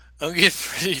know. I'm getting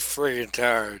pretty freaking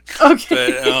tired.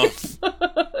 Okay.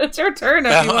 But, it's your turn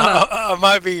if you want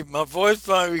to. My voice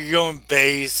might be going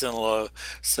bass and low.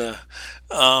 So,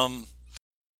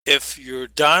 if your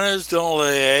dinos don't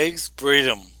lay eggs, breed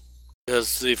them.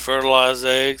 Because the fertilized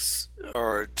eggs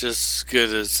are just as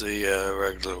good as the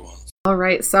regular ones. All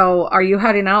right. So, are you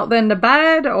heading out then to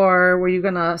bed, or were you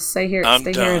gonna stay here? I'm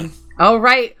done. All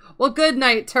right. Well, good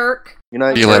night, Turk. Good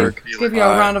night, Turk. Give you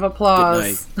a round of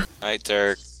applause. Good night,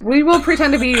 Turk. We will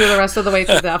pretend to be you the rest of the way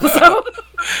through the episode.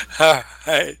 All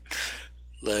right.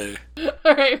 Later.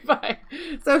 All right, bye.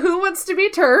 So who wants to be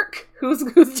Turk? Who's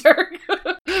Turk?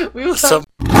 We will Some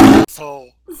soul.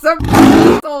 Some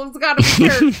soul's gotta be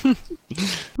Turk.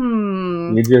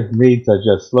 You just need to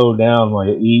just slow down while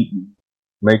you eat and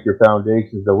make your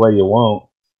foundations the way you want.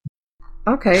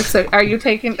 Okay, so are you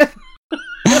taking...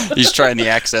 He's trying the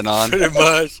accent on. Pretty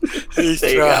much. He's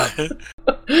trying.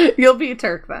 You'll be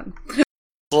Turk then.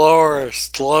 Slower,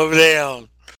 slow down.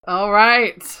 All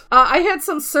right. I had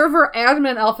some server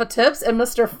admin alpha tips, and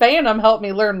Mr. Phantom helped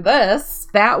me learn this.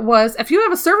 That was, if you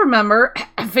have a server member,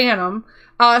 Phantom,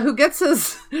 who gets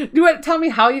his... Do you want to tell me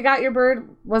how you got your bird?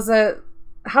 Was it...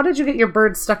 How did you get your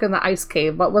bird stuck in the ice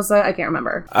cave? What was it? I can't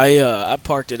remember. I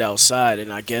parked it outside,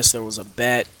 and I guess there was a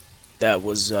bat that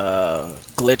was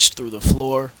glitched through the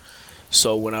floor.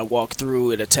 So when I walked through,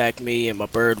 it attacked me, and my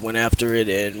bird went after it,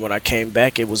 and when I came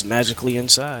back, it was magically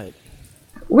inside.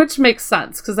 Which makes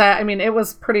sense, because it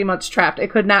was pretty much trapped. It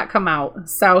could not come out.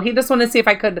 So he just wanted to see if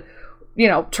I could,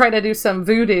 try to do some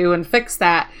voodoo and fix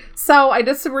that. So I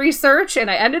did some research, and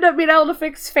I ended up being able to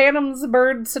fix Phantom's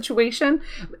bird situation.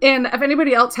 And if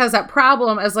anybody else has that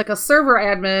problem as like a server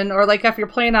admin, or like if you're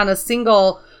playing on a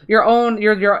single, your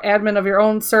admin of your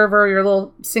own server, your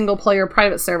little single player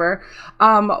private server,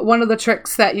 one of the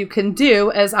tricks that you can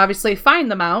do is obviously find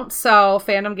the mount. So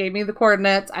Phantom gave me the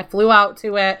coordinates. I flew out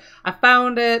to it. I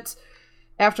found it.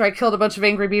 After I killed a bunch of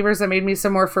angry beavers, I made me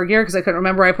some more fur gear because I couldn't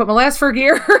remember where I put my last fur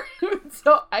gear.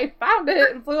 So I found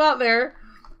it and flew out there,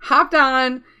 hopped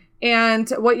on, and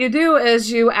what you do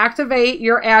is you activate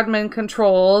your admin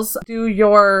controls, do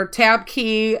your tab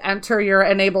key, enter your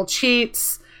enable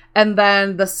cheats, and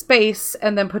then the space,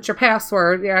 and then put your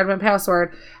password, your admin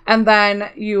password, and then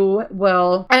you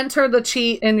will enter the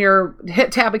cheat in your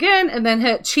hit tab again, and then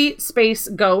hit cheat space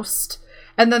ghost.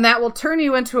 And then that will turn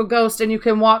you into a ghost, and you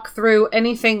can walk through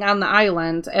anything on the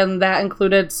island, and that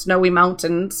included snowy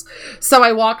mountains. So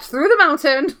I walked through the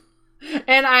mountain,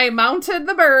 and I mounted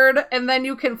the bird, and then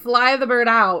you can fly the bird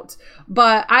out.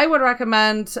 But I would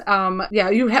recommend,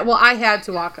 I had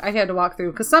to walk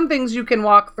through, because some things you can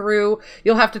walk through.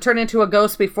 You'll have to turn into a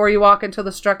ghost before you walk into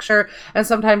the structure, and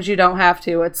sometimes you don't have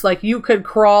to. It's like you could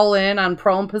crawl in on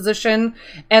prone position,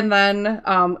 and then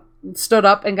stood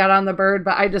up and got on the bird,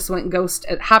 but I just went ghost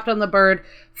and hopped on the bird,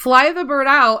 fly the bird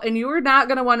out, and you are not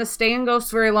going to want to stay in ghost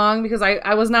very long, because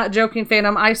I was not joking,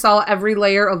 Phantom. I saw every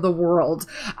layer of the world.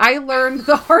 I learned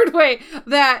the hard way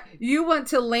that you want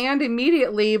to land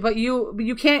immediately, but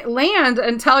you can't land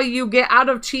until you get out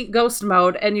of cheat ghost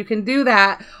mode, and you can do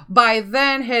that by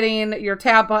then hitting your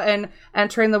tab button,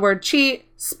 entering the word cheat,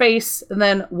 space, and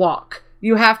then walk.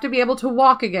 You have to be able to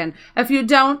walk again. If you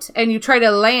don't, and you try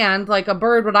to land like a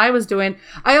bird, what I was doing,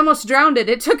 I almost drowned it.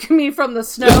 It took me from the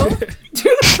snow to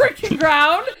the freaking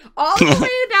ground, all the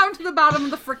way down to the bottom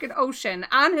of the freaking ocean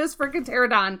on his freaking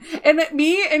pterodon. And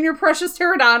me and your precious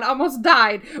pterodon almost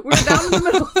died. We were down in the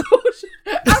middle of the ocean.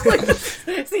 I was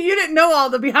like, see, you didn't know all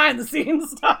the behind the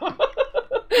scenes stuff.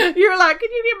 You were like,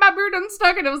 can you get my bird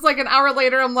unstuck? And it was like an hour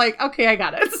later, I'm like, okay, I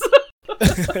got it.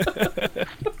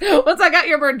 Once I got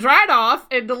your bird dried off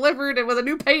and delivered it with a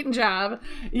new paint job,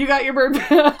 you got your bird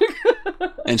back.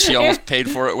 And she almost paid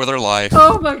for it with her life.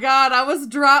 Oh my god, I was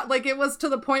like, it was to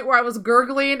the point where I was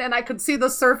gurgling and I could see the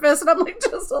surface, and I'm like,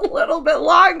 just a little bit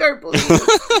longer, please.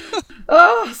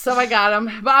 Oh, so I got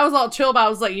him. But I was all chill about it. I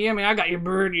was like, yeah, man, I got your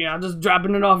bird. Yeah, I'm just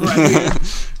dropping it off right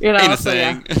here. Ain't a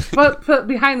thing. Yeah. But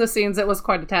behind the scenes, it was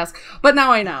quite a task. But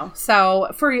now I know.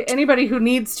 So for anybody who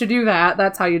needs to do that,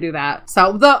 that's how you do that.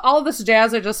 So all this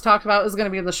jazz I just talked about is going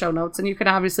to be in the show notes, and you can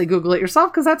obviously Google it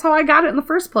yourself, because that's how I got it in the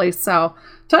first place. So,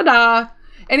 ta-da!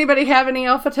 Anybody have any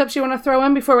alpha tips you want to throw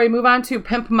in before we move on to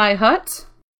Pimp My Hut?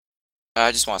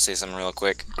 I just want to say something real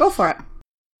quick. Go for it.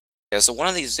 Yeah, so one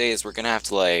of these days we're gonna have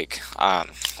to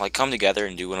come together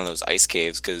and do one of those ice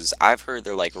caves, because I've heard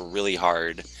they're really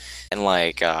hard. And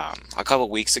a couple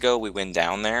weeks ago we went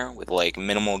down there with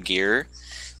minimal gear,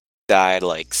 died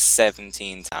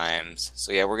 17 times.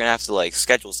 So yeah, we're gonna have to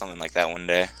schedule something like that one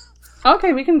day.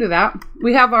 Okay, we can do that.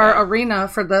 We have our arena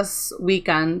for this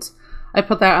weekend. I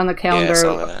put that on the calendar, yeah, I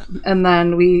saw that. And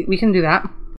then we can do that.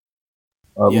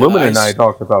 Lumen and I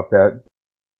talked about that,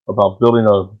 about building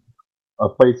a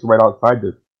place right outside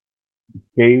the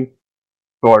cave,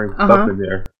 storing stuff in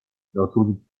there. So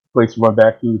we place to run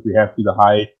back to if we have to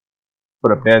hide,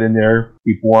 put a bed in there,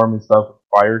 keep warm and stuff,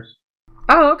 fires.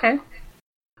 Oh, okay.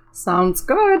 Sounds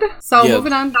good. So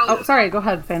moving on. Oh, sorry. Go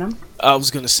ahead, Phantom. I was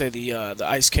gonna say the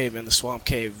ice cave and the swamp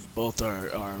cave both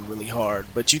are really hard,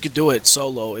 but you could do it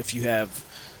solo if you have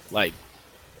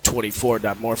 24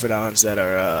 Dimorphodons that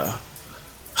are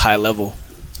high level.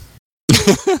 You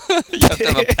have to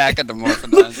have a pack of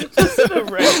Dimorphodons.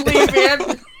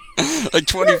 Man.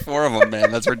 24 of them,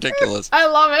 man. That's ridiculous. I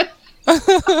love it.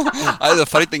 The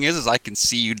funny thing is I can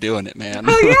see you doing it, man.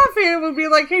 Oh yeah, Phantom would be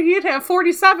like, hey, you'd have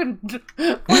 47 of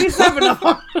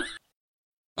them.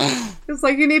 It's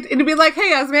like it'd be like,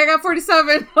 hey, Esme, I got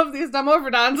 47 of these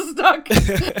Dimorphodons stuck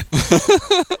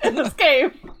in this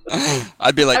cave.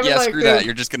 I'd be like, screw that.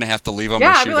 You're just gonna have to leave them.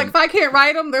 Yeah, I'd be like, if I can't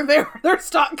ride them, they're there. They're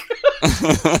stuck.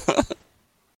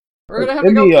 We're gonna have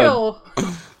to go kill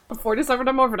 47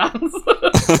 Dimorphodons.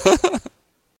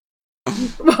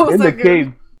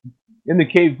 In the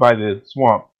cave by the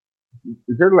swamp,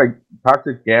 is there like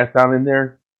toxic gas down in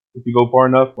there if you go far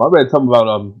enough? Well, I read something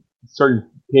about certain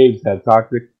caves have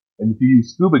toxic, and if you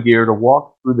use scuba gear to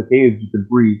walk through the caves, you can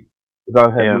breathe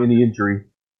without having any injury.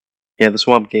 Yeah, the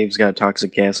swamp cave's got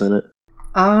toxic gas in it.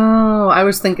 Oh, I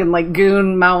was thinking like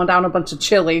Goon mowing down a bunch of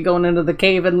chili going into the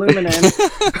cave in Luminen.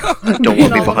 Don't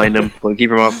want me behind him. We'll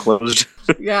keep your mouth closed.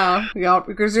 yeah,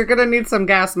 because you're gonna need some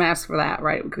gas masks for that,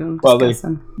 right, Goon? Well, they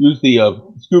use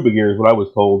the scuba gear is what I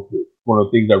was told. One of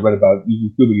the things I read about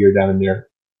using scuba gear down in there,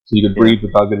 so you can breathe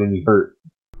without getting any hurt.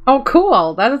 Oh,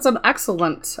 cool! That is an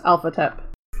excellent alpha tip.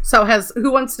 So,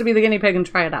 who wants to be the guinea pig and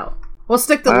try it out? We'll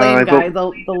stick the lame guy.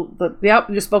 Yep,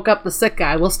 you spoke up. The sick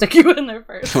guy. We'll stick you in there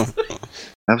first.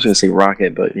 I was gonna say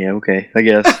Rocket, but yeah, okay, I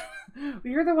guess.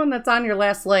 You're the one that's on your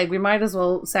last leg. We might as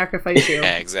well sacrifice you.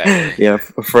 Yeah, exactly. Yeah,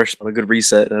 a good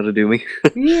reset. That'll do me.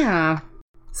 Yeah.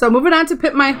 So moving on to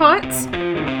Pit My Hut.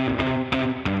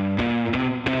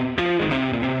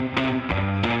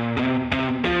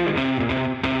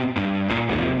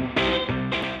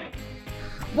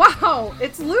 Wow,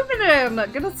 it's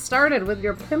Luminen! Get us started with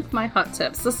your Pimp My Hut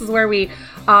tips. This is where we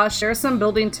share some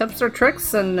building tips or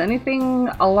tricks and anything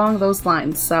along those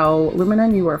lines. So,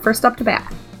 Luminen, you were first up to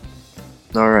bat.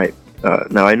 Alright.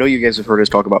 Now, I know you guys have heard us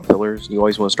talk about pillars. You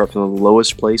always want to start from the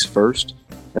lowest place first,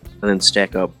 and then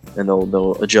stack up, and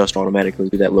they'll adjust automatically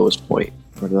to that lowest point,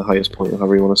 or to the highest point,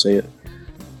 however you want to say it.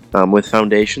 With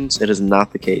foundations, it is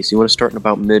not the case. You want to start in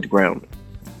about mid-ground.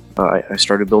 I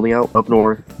started building out up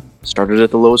north. Started at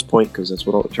the lowest point, because that's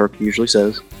what Turk usually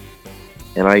says.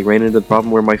 And I ran into the problem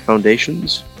where my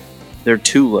foundations, they're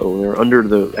too low. They're under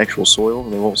the actual soil,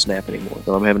 and they won't snap anymore.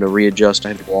 So I'm having to readjust. I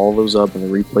have to pull all those up and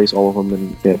then replace all of them.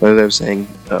 And yeah, as I was saying,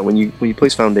 when you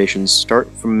place foundations, start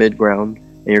from mid-ground,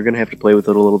 and you're going to have to play with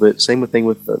it a little bit. Same thing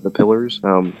with the pillars.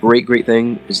 Great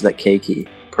thing is that K key.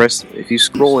 If you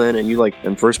scroll in and you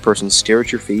in first person, stare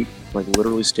at your feet,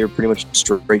 literally stare pretty much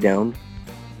straight down,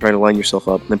 trying to line yourself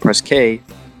up, and then press K.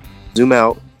 Zoom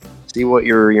out, see what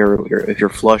if you're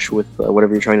flush with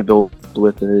whatever you're trying to build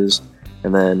with is,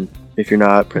 and then if you're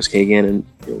not, press K again, and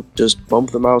just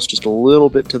bump the mouse just a little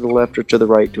bit to the left or to the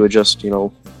right to adjust,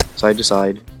 side to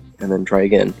side, and then try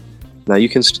again. Now you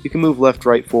can move left,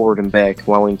 right, forward, and back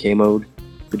while in K mode,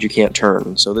 but you can't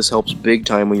turn. So this helps big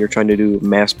time when you're trying to do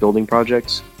mass building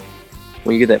projects.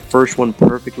 When you get that first one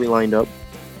perfectly lined up,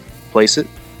 place it.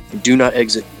 Do not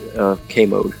exit K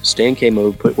mode. Stay in K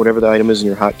mode, put whatever the item is in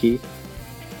your hotkey,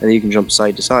 and then you can jump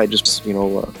side to side. Just,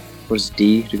 what is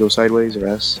D to go sideways, or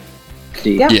S?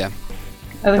 D. Yeah. Yeah.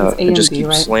 I think it's A and just D, keep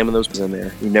right? slamming those in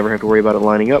there. You never have to worry about it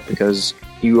lining up because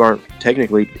you aren't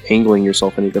technically angling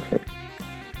yourself any different.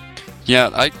 Yeah,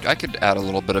 I could add a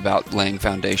little bit about laying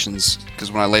foundations,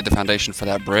 because when I laid the foundation for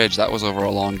that bridge, that was over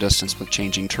a long distance with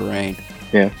changing terrain.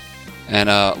 Yeah.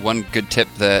 And one good tip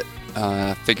that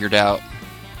figured out,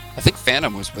 I think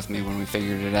Phantom was with me when we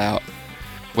figured it out,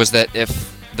 was that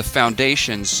if the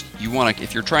foundations,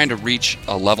 if you're trying to reach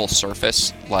a level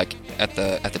surface, like at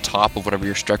the top of whatever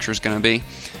your structure is going to be,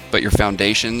 but your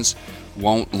foundations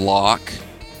won't lock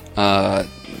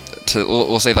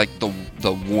we'll say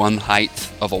the one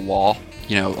height of a wall,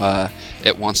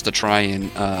 it wants to try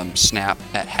and snap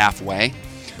at halfway.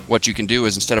 What you can do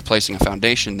is, instead of placing a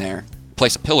foundation there,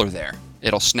 place a pillar there.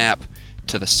 It'll snap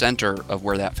to the center of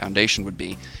where that foundation would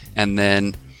be, and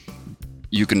then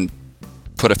you can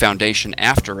put a foundation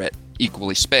after it,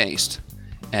 equally spaced,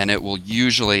 and it will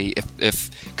usually,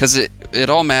 because it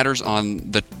all matters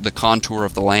on the contour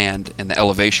of the land and the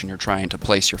elevation you're trying to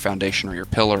place your foundation or your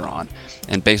pillar on.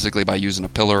 And basically, by using a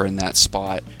pillar in that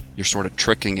spot, you're sort of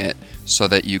tricking it so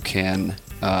that you can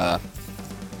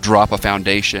drop a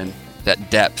foundation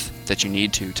that depth that you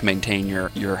need to maintain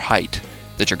your height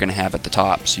that you're going to have at the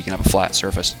top, so you can have a flat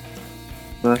surface.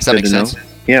 Well, does that make sense?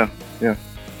 Yeah.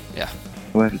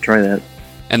 I'll have to try that.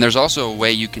 And there's also a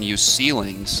way you can use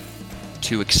ceilings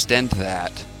to extend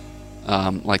that,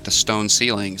 like the stone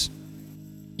ceilings.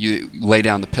 You lay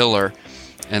down the pillar,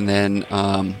 and then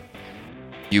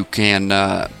you can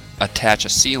attach a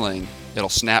ceiling. It'll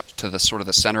snap to the sort of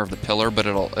the center of the pillar, but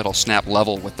it'll snap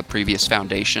level with the previous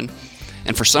foundation.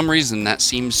 And for some reason, that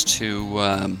seems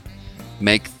to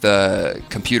make the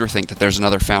computer think that there's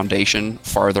another foundation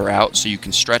farther out, so you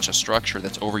can stretch a structure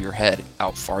that's over your head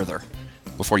out farther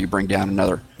before you bring down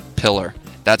another pillar.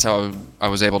 That's how I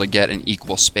was able to get an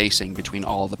equal spacing between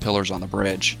all of the pillars on the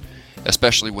bridge,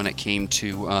 especially when it came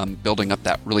to building up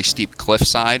that really steep cliff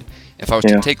side. If I was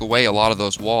to take away a lot of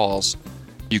those walls,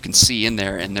 you can see in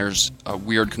there, and there's a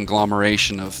weird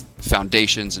conglomeration of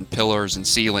foundations and pillars and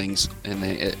ceilings, and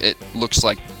it looks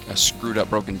like a screwed up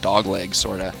broken dog leg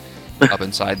sort of up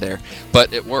inside there.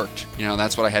 But it worked.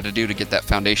 That's what I had to do to get that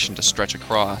foundation to stretch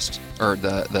across, or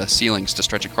the ceilings to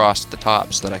stretch across the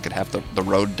top, so that I could have the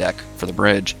road deck for the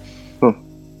bridge.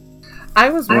 I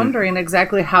was wondering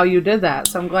exactly how you did that,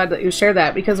 so I'm glad that you shared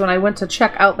that, because when I went to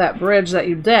check out that bridge that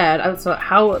you did, I was like,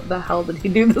 how the hell did he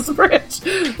do this bridge?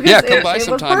 Yeah, come by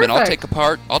sometime and I'll take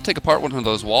apart one of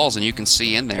those walls and you can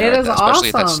see in there. It is especially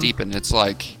at that awesome. steep,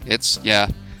 and yeah.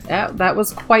 Yeah, that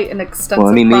was quite an extensive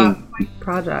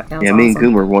project. That was me and awesome.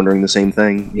 Goon were wondering the same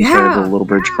thing. You Yeah. had a little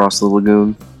bridge across the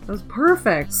lagoon. It was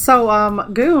perfect. So,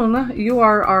 Goon, you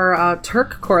are our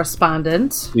Turk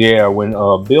correspondent. Yeah, when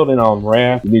building on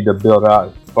raft, you need to build out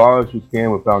as far as you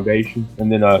can with foundations,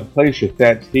 and then place your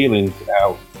thatched ceilings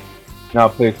out. Now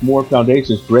place more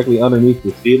foundations directly underneath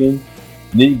the ceiling,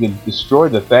 and then you can destroy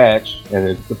the thatch,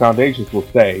 and the foundations will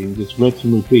stay, and just rinse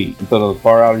and repeat until as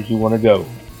far out as you want to go.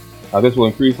 Now this will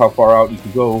increase how far out you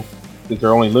can go, since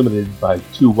they're only limited by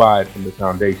 2 wide from the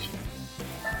foundation.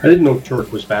 I didn't know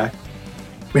Turk was back.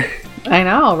 I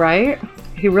know, right?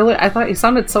 I thought he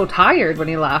sounded so tired when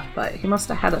he left, but he must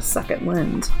have had a second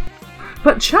wind.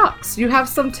 But Chucks, you have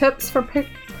some tips for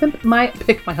Pimp My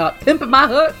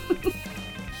Hut?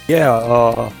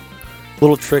 Yeah,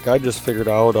 little trick I just figured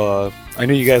out. I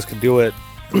knew you guys could do it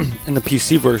in the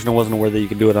PC version. I wasn't aware that you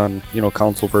could do it on,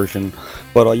 console version.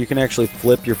 But you can actually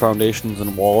flip your foundations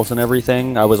and walls and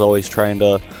everything. I was always trying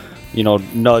to,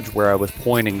 nudge where I was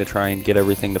pointing to try and get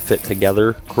everything to fit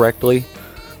together correctly.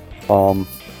 You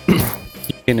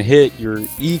can hit your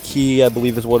E key, I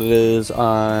believe is what it is,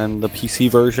 on the PC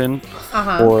version,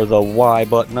 or the Y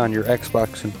button on your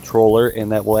Xbox controller,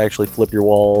 and that will actually flip your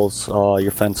walls,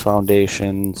 your fence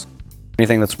foundations,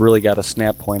 anything that's really got a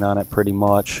snap point on it, pretty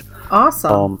much.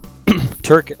 Awesome.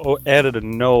 Turk added a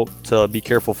note to be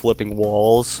careful flipping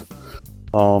walls.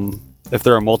 If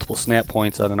there are multiple snap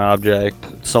points on an object,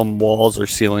 some walls or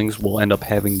ceilings will end up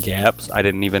having gaps. I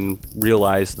didn't even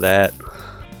realize that.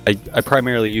 I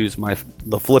primarily use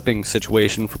the flipping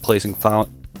situation for placing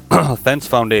fence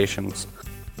foundations.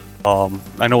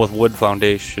 I know with wood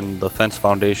foundation, the fence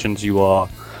foundations,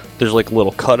 there's like a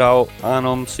little cutout on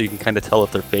them, so you can kind of tell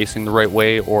if they're facing the right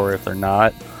way or if they're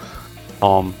not.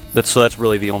 That's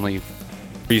really the only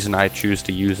reason I choose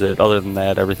to use it. Other than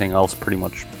that, everything else pretty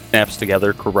much snaps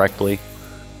together correctly.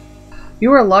 You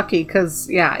were lucky, because,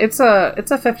 it's a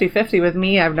 50-50 with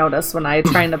me, I've noticed. When I'm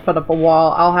trying to put up a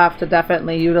wall, I'll have to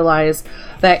definitely utilize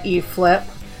that E flip.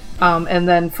 And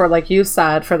then for, like you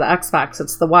said, for the Xbox,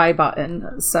 it's the Y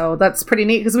button. So that's pretty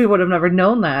neat, because we would have never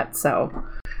known that. So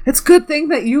it's a good thing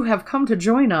that you have come to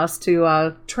join us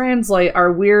to translate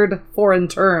our weird foreign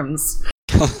terms.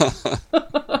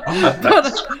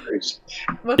 That's crazy.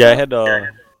 I had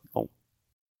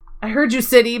I heard you,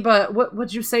 City, but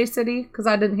what'd you say, City? Because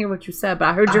I didn't hear what you said, but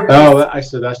I heard your Oh, I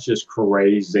said that's just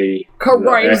crazy.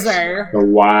 Crazy. The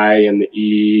Y and the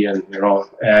E and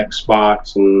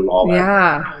Xbox and all that.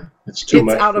 Yeah, it's too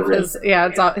much. Out of his. Yeah,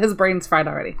 it's out. His brain's fried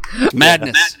already.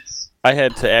 Madness. I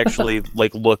had to actually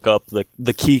look up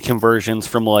the key conversions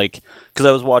from because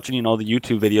I was watching the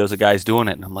YouTube videos of guys doing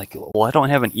it, and I'm like, well, I don't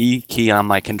have an E key on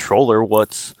my controller.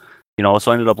 What's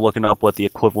so I ended up looking up what the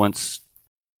equivalents.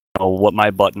 What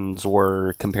my buttons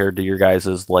were compared to your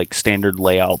guys' standard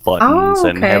layout buttons,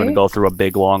 and having to go through a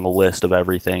big long list of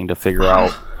everything to figure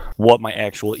out what my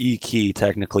actual E key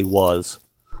technically was.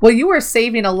 Well, you are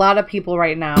saving a lot of people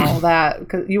right now.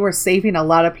 Cause you are saving a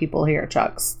lot of people here,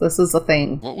 Chucks. This is the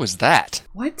thing. What was that?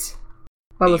 What?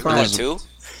 What was that? Too?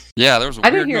 Yeah, there was a I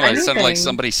weird didn't hear noise. It sounded like anything.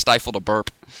 somebody stifled a burp.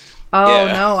 Oh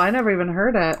Yeah. no, I never even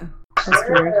heard it. That's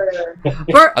weird.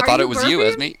 I thought it was you,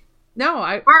 Esme. No,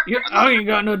 I ain't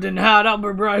got nothing to hide. I'll be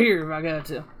right here if I got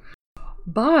to.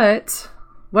 But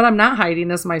what I'm not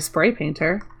hiding is my spray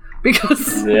painter.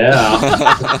 Because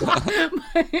I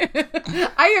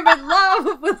am in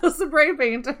love with the spray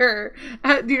painter.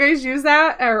 Do you guys use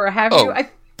that, or have you?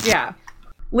 Yeah,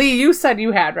 Lee, you said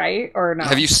you had, right, or no?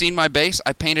 Have you seen my base?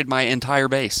 I painted my entire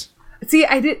base. See,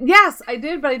 I did. Yes, I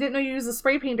did, but I didn't know you used a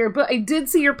spray painter. But I did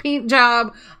see your paint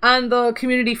job on the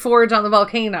community forge on the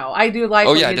volcano. I do like.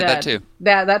 Oh what yeah, you I did that too.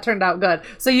 That turned out good.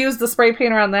 So you used the spray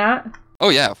painter on that? Oh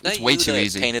yeah, it's No, way you too like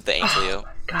easy. Painted the Ankleo.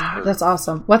 God, that's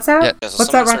awesome. What's that? Yeah. Yeah, so What's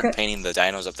someone that, started Rocket? painting the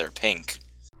dinos up there pink.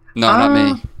 No,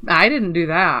 not me. I didn't do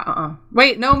that.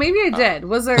 Wait, no, maybe I did.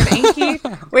 Was there an inky?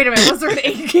 Wait a minute. Was there an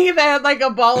inky that had like a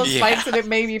ball of spikes and it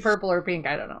may be purple or pink?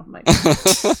 I don't know.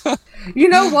 You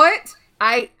know what?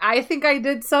 I think I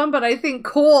did some, but I think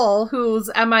Cole, who's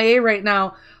MIA right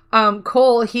now,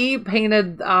 Cole, he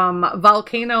painted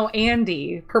Volcano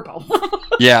Andy purple.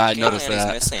 Yeah, I noticed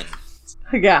that. Missing.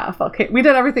 Yeah, we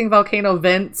did everything Volcano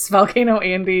Vince, Volcano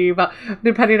Andy,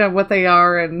 depending on what they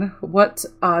are and what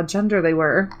gender they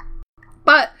were.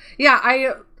 But yeah,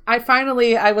 I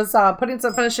finally was putting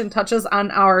some finishing touches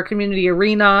on our community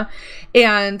arena,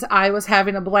 and I was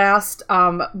having a blast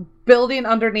building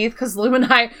underneath because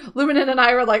Luminen and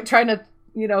I were like trying to,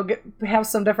 have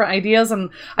some different ideas, and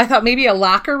I thought maybe a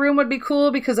locker room would be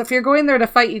cool, because if you're going there to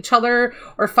fight each other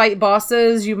or fight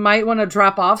bosses, you might want to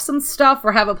drop off some stuff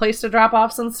or have a place to drop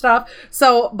off some stuff.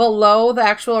 So below the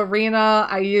actual arena,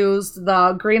 I used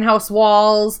the greenhouse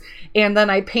walls, and then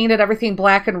I painted everything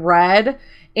black and red.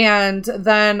 And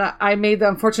then I made the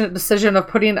unfortunate decision of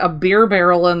putting a beer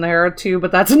barrel in there too,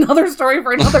 but that's another story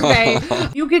for another day.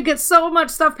 You could get so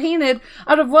much stuff painted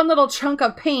out of one little chunk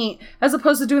of paint as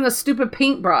opposed to doing a stupid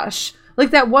paintbrush.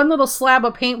 Like that one little slab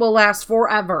of paint will last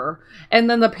forever. And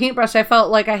then the paintbrush, I felt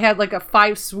like I had like a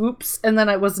 5 swoops and then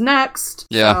it was next.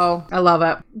 Yeah. So I love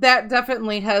it. That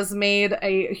definitely has made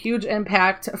a huge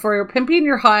impact for pimping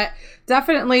your hut.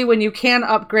 Definitely when you can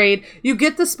upgrade, you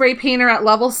get the spray painter at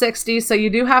level 60, so you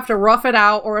do have to rough it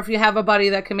out, or if you have a buddy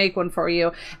that can make one for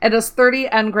you. It is 30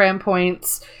 engram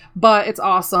points, but it's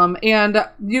awesome. And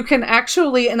you can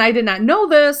actually, and I did not know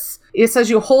this, it says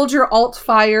you hold your Alt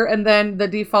fire and then the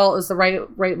default is the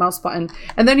right mouse button.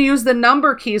 And then you use the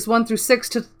number keys 1 through 6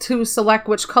 to select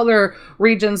which color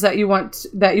regions that you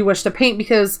wish to paint,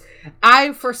 because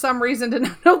I, for some reason, did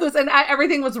not know this, and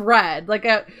everything was red.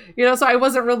 So I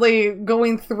wasn't really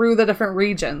going through the different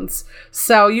regions.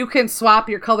 So you can swap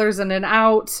your colors in and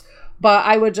out. But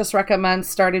I would just recommend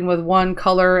starting with one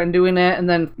color and doing it, and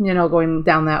then, going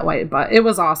down that way. But it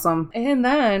was awesome. And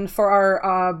then for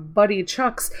our buddy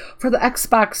Chucks, for the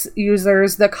Xbox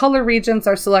users, the color regions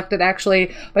are selected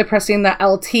actually by pressing the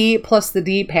LT plus the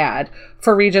D-pad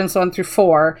for regions 1 through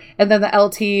 4. And then the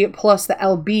LT plus the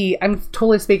LB. I'm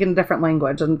totally speaking a different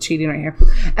language. I'm cheating right here.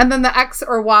 And then the X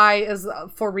or Y is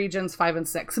for regions 5 and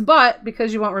 6. But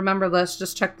because you won't remember this,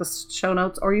 just check the show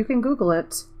notes, or you can Google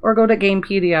it. Or go to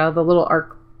Gamepedia, the little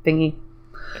ARC thingy.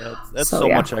 Yeah, that's so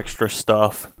much extra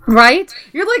stuff. Right?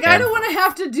 You're like, I don't want to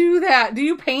have to do that. Do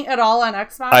you paint at all on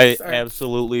Xbox? I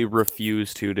absolutely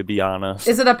refuse to be honest.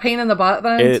 Is it a pain in the butt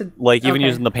then? Even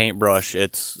using the paintbrush,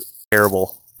 it's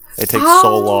terrible. It takes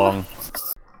so long.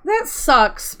 That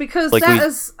sucks, because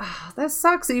that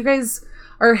sucks that you guys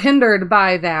are hindered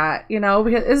by that,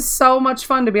 because it's so much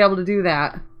fun to be able to do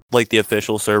that. Like the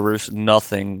official servers,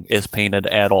 nothing is painted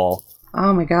at all.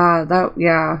 Oh my god,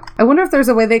 I wonder if there's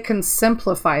a way they can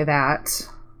simplify that.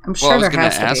 I'm sure there has to be. I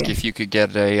was going to ask if you could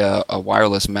get a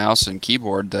wireless mouse and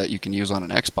keyboard that you can use on an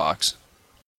Xbox.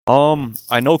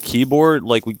 I know keyboard,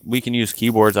 we can use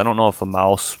keyboards. I don't know if a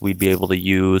mouse we'd be able to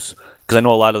use, because I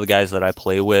know a lot of the guys that I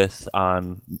play with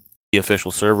on the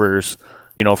official servers,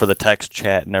 for the text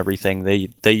chat and everything,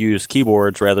 they use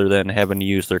keyboards rather than having to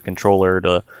use their controller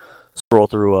to scroll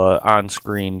through a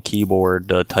on-screen keyboard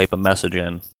to type a message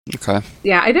in. Okay.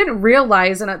 Yeah, I didn't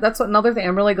realize, and that's another thing.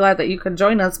 I'm really glad that you could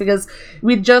join us, because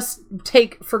we just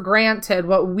take for granted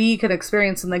what we can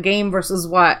experience in the game versus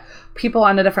what people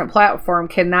on a different platform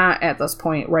cannot at this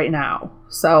point right now.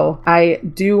 So I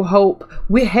do hope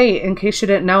in case you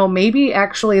didn't know, maybe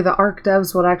actually the ARC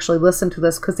devs would actually listen to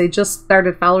this, because they just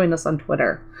started following us on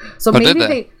Twitter. So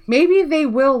maybe they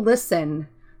will listen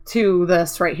to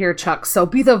this right here, Chuck. So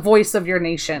be the voice of your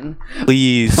nation.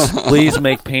 Please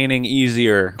make painting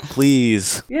easier.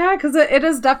 Please. Yeah, because it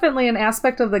is definitely an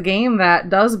aspect of the game that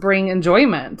does bring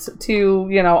enjoyment to,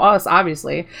 us,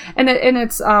 obviously. And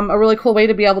it's a really cool way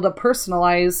to be able to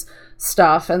personalize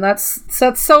stuff. And that's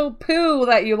so poo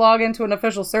that you log into an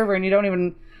official server and you don't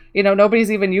even... nobody's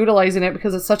even utilizing it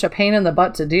because it's such a pain in the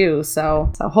butt to do.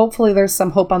 So hopefully there's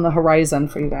some hope on the horizon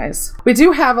for you guys. We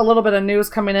do have a little bit of news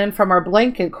coming in from our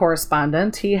blanket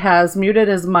correspondent. He has muted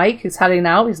his mic. He's heading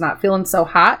out. He's not feeling so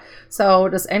hot. So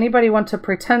does anybody want to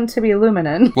pretend to be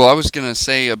Luminen? Well, I was going to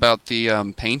say about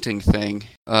the painting thing.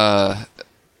 I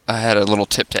had a little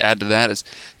tip to add to that is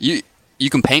you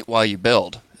can paint while you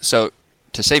build. So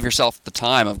to save yourself the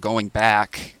time of going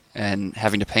back and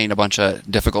having to paint a bunch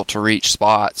of difficult to reach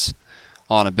spots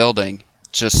on a building,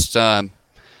 just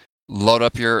load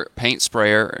up your paint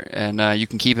sprayer and you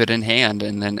can keep it in hand,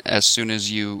 and then as soon as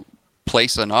you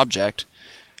place an object,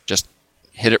 just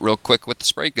hit it real quick with the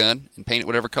spray gun and paint it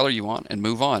whatever color you want and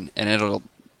move on, and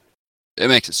it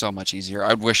makes it so much easier.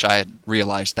 I wish I had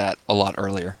realized that a lot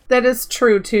earlier. That is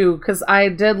true too, because I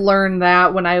did learn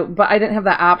that but I didn't have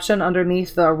that option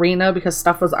underneath the arena because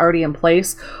stuff was already in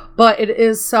place. But it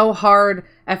is so hard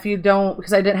if you don't,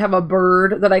 because I didn't have a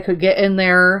bird that I could get in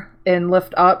there and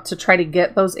lift up to try to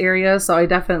get those areas. So I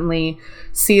definitely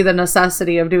see the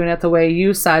necessity of doing it the way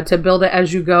you said, to build it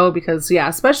as you go, because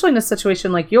especially in a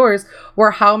situation like yours,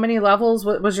 where how many levels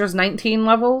was yours? 19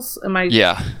 levels?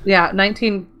 Yeah,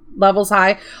 19 levels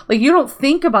high. Like, you don't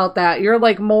think about that. You're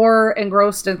like more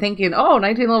engrossed in thinking,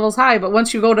 19 levels high, but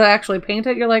once you go to actually paint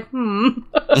it, you're like,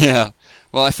 Yeah.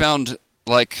 Well, I found,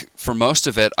 like, for most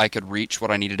of it, I could reach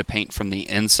what I needed to paint from the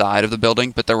inside of the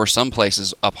building, but there were some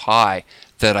places up high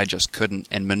that I just couldn't.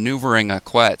 And maneuvering a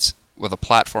Quetz with a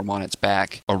platform on its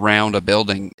back around a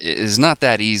building is not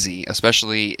that easy,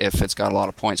 especially if it's got a lot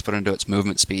of points put into its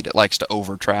movement speed. It likes to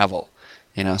over-travel,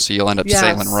 so you'll end up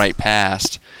sailing right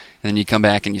past. And then you come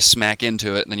back and you smack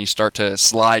into it, and then you start to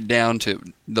slide down to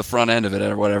the front end of it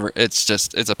or whatever. It's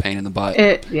a pain in the butt.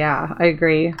 I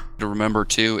agree. To remember,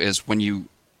 too, is when you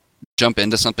jump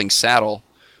into something's saddle,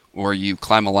 or you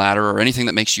climb a ladder, or anything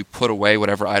that makes you put away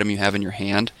whatever item you have in your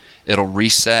hand, it'll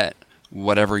reset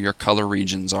whatever your color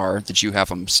regions are that you have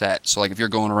them set. So, like, if you're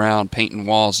going around painting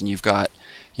walls and you've got,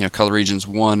 color regions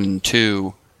 1 and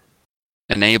 2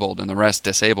 enabled and the rest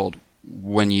disabled,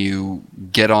 when you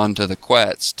get onto the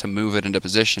Quetz to move it into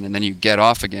position and then you get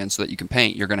off again so that you can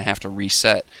paint, you're going to have to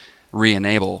reset,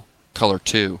 re-enable color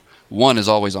 2. 1 is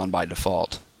always on by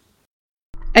default.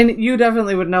 And you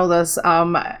definitely would know this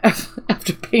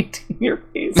after painting your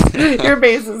base. Your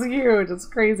base is huge. It's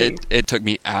crazy. It took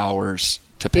me hours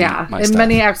to paint my and stuff.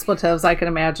 many expletives, I can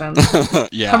imagine.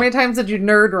 Yeah. How many times did you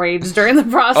nerd rage during the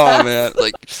process? Oh, man.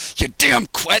 Like, you damn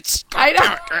Quetz. I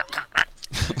know.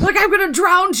 Like, I'm going to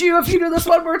drown you if you do this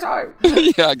one more time.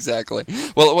 Yeah, exactly.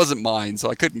 Well, it wasn't mine, so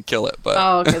I couldn't kill it.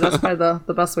 But okay. That's probably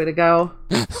the best way to go.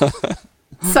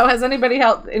 So has anybody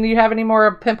helped? And do you have any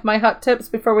more Pimp My Hut tips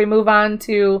before we move on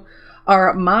to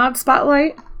our mod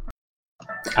spotlight?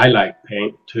 I like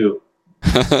paint, too.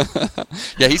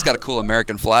 Yeah, he's got a cool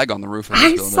American flag on the roof of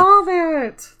his building. I saw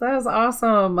that. That is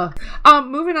awesome.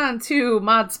 Moving on to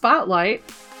mod spotlight.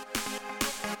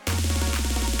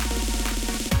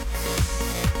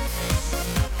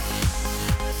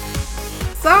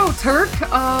 So, Turk,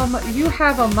 you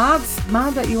have a mod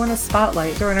that you want to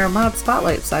spotlight during our mod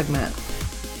spotlight segment.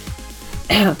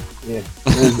 Yeah,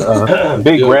 there's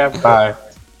Big Raft by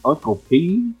Uncle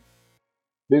P.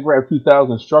 Big Raft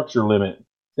 2000 structure limit,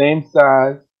 same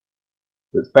size,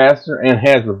 but faster and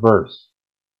has reverse.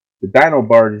 The Dino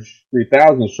Barge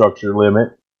 3000 structure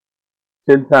limit,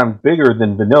 10 times bigger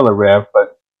than Vanilla Raft,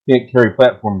 but can't carry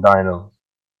platform dinos.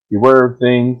 Beware of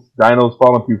things, dinos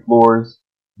falling through floors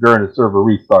during the server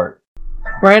restart.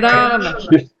 Right on.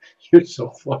 You're so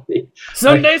funny.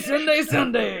 Sunday.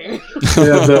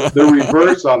 Yeah, the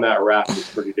reverse on that raft is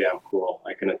pretty damn cool.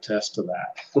 I can attest to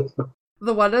that.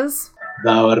 The what is?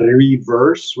 The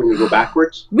reverse, when you go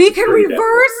backwards. We can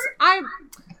reverse? I'm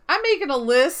making a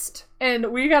list, and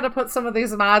we got to put some of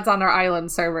these mods on our island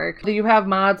server. Do you have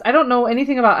mods? I don't know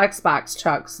anything about Xbox,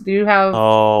 Chucks. Do you have...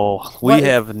 we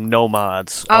have no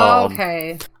mods.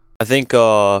 Okay. I think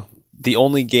the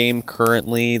only game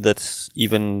currently that's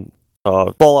even...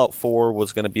 Fallout 4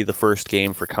 was going to be the first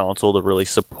game for console to really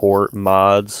support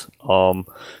mods, and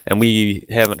we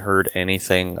haven't heard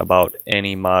anything about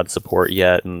any mod support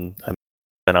yet, and it's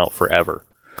been out forever.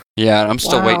 Yeah, I'm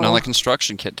still waiting on the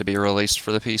construction kit to be released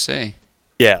for the PC.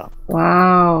 Yeah.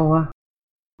 Wow.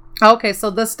 Okay,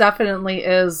 so this definitely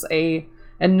is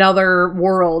another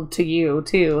world to you,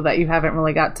 too, that you haven't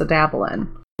really got to dabble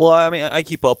in. Well, I mean, I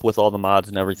keep up with all the mods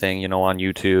and everything, on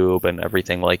YouTube and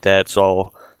everything like that,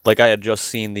 so... Like, I had just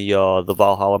seen the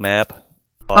Valhalla map.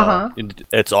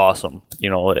 It's awesome.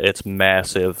 It's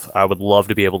massive. I would love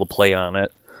to be able to play on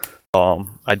it.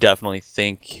 I definitely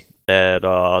think that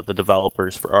the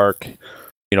developers for Ark,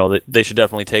 they should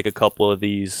definitely take a couple of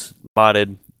these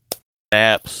modded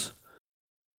maps,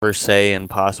 per se,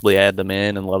 and possibly add them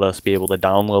in and let us be able to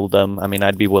download them. I mean,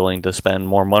 I'd be willing to spend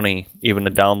more money even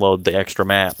to download the extra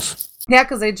maps. Yeah,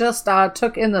 because they just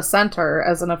took in the center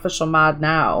as an official mod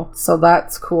now, so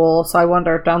that's cool. So I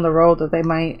wonder if down the road that they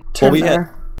might turn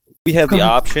we have the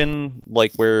option,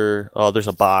 like, where there's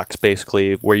a box,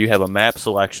 basically, where you have a map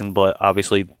selection, but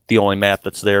obviously the only map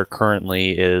that's there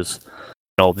currently is,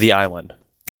 the island.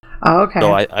 Oh, okay.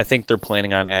 So I think they're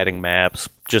planning on adding maps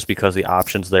just because the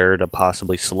option's there to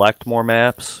possibly select more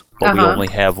maps, but we only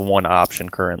have one option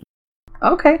currently.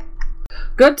 Okay.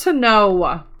 Good to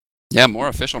know. Yeah, more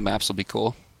official maps will be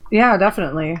cool. Yeah,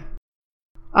 definitely.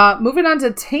 Moving on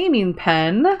to Taming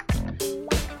Pen.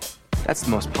 That's the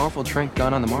most powerful tranq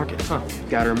gun on the market. Huh.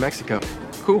 Got her in Mexico.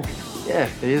 Cool. Yeah,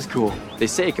 it is cool. They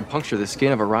say it can puncture the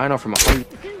skin of a rhino from 100...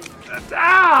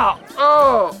 Ow!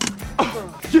 Oh!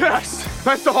 Yes!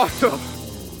 That's awesome!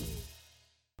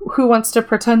 Who wants to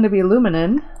pretend to be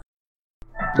Luminen?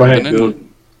 Go ahead, Luminen?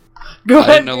 Goon. Go I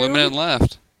ahead. didn't know Luminen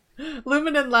left.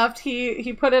 Luminen left.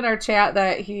 He put in our chat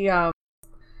that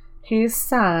he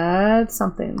said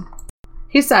something.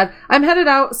 He said, "I'm headed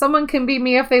out. Someone can be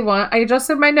me if they want. I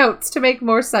adjusted my notes to make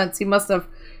more sense." He must have,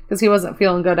 because he wasn't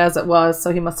feeling good as it was,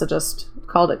 so he must have just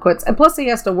called it quits. And plus, he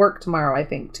has to work tomorrow, I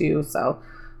think, too. So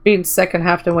being sick and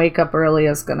have to wake up early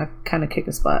is gonna kind of kick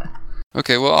his butt.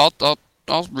 Okay, well,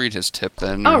 I'll read his tip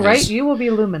then. All right, you will be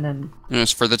Luminen.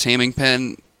 As for the taming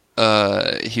pen,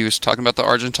 he was talking about the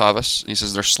Argentavis. He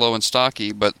says they're slow and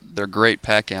stocky, but they're great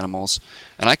pack animals.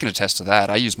 And I can attest to that.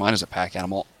 I use mine as a pack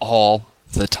animal all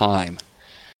the time.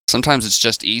 Sometimes it's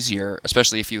just easier,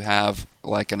 especially if you have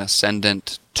like an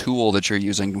ascendant tool that you're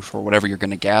using for whatever you're going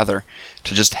to gather,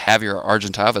 to just have your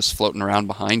Argentavis floating around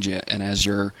behind you. And as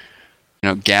you're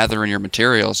gathering your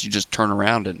materials, you just turn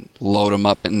around and load them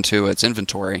up into its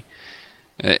inventory.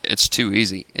 It's too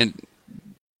easy. And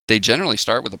they generally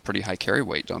start with a pretty high carry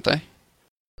weight, don't they?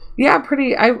 Yeah,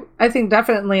 pretty. I think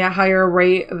definitely a higher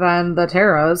rate than the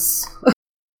Terras.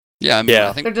 Yeah, I mean,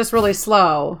 I think They're just really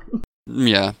slow.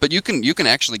 Yeah, but you can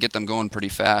actually get them going pretty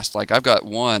fast. Like I've got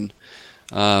one.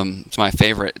 It's my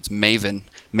favorite. It's Maven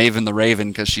the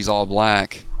Raven, because she's all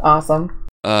black. Awesome.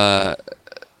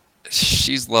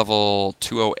 She's level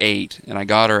 208, and I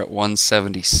got her at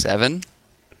 177.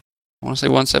 I want to say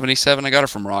 177. I got her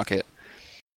from Rocket.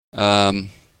 Let's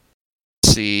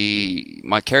see,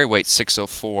 my carry weight's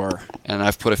 604, and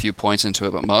I've put a few points into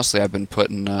it, but mostly I've been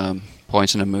putting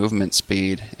points into movement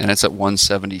speed, and it's at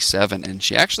 177, and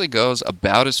she actually goes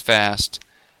about as fast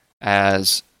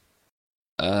as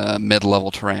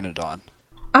mid-level Pteranodon.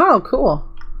 Oh, cool.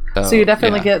 So you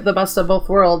definitely yeah. get the best of both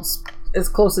worlds as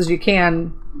close as you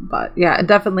can. But yeah, it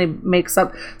definitely makes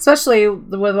up, especially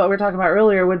with what we were talking about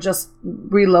earlier, with just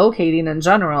relocating in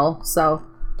general. So.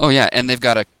 Oh yeah, and they've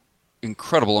got an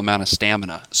incredible amount of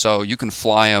stamina. So you can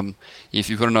fly them, if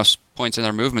you put enough points in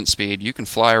their movement speed, you can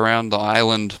fly around the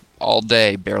island all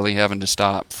day, barely having to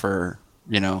stop for,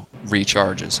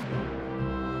 recharges.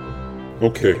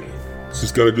 Okay,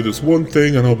 just gotta do this one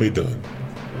thing and I'll be done.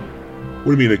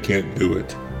 What do you mean I can't do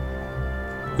it?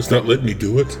 It's not letting me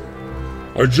do it?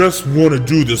 I just want to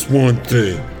do this one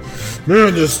thing.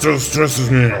 Man, this stuff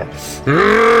stresses me out.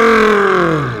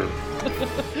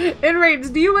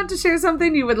 Enraged, do you want to share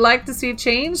something you would like to see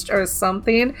changed, or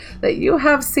something that you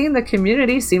have seen the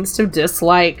community seems to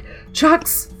dislike?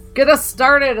 Chucks, get us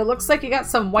started. It looks like you got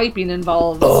some wiping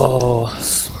involved. Oh,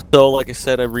 so like I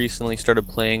said, I recently started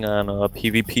playing on a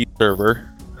PvP server.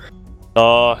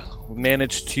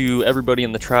 Managed to, everybody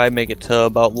in the tribe, make it to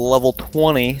about level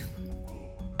 20.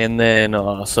 And then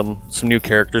some new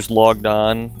characters logged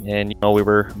on, and we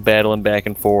were battling back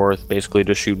and forth, basically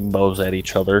just shooting bows at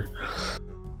each other.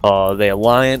 They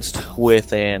allianced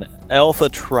with an alpha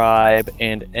tribe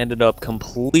and ended up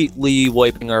completely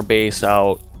wiping our base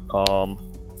out.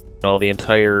 The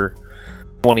entire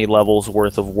 20 levels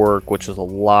worth of work, which is a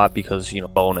lot because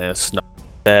bonus, not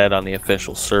bad on the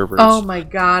official servers. Oh my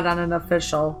god, on an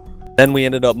official. Then we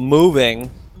ended up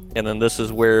moving. And then this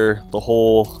is where the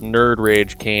whole nerd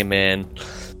rage came in.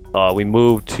 We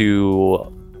moved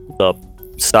to the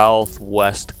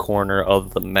southwest corner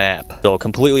of the map. So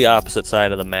completely opposite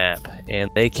side of the map.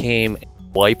 And they came and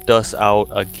wiped us out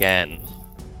again.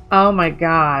 Oh my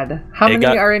god. How many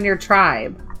are in your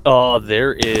tribe?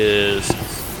 There is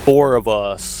 4 of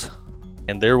us.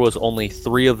 And there was only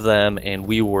 3 of them, and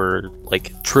we were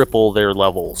like triple their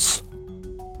levels.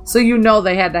 So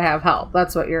they had to have help.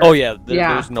 That's what you're. Oh yeah,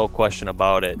 there's no question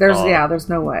about it. There's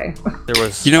no way. There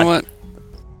was. You know what?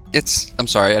 I'm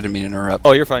sorry, I didn't mean to interrupt.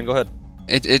 Oh, you're fine. Go ahead.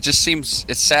 It just seems,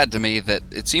 it's sad to me that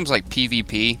it seems like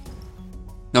PvP,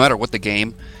 no matter what the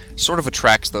game, sort of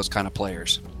attracts those kind of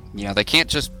players. They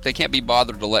can't be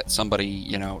bothered to let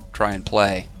somebody try and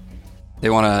play. They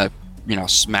want to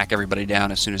smack everybody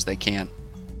down as soon as they can.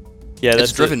 Yeah,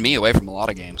 it's driven me away from a lot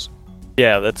of games.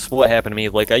 Yeah, that's what happened to me.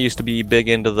 Like, I used to be big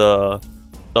into the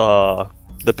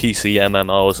PC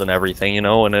MMOs and everything,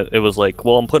 and it was like,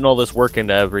 well, I'm putting all this work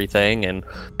into everything, and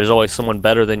there's always someone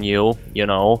better than you,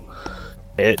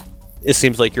 It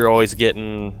seems like you're always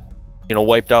getting,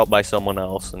 wiped out by someone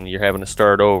else, and you're having to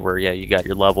start over. Yeah, you got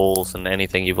your levels and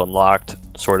anything you've unlocked,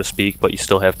 so to speak, but you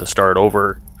still have to start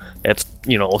over. It's,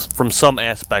 from some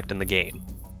aspect in the game.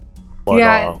 But,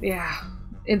 yeah.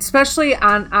 Especially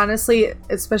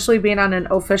especially being on an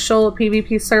official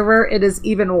PvP server, it is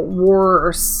even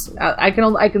worse. I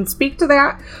can speak to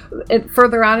that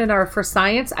further on in our For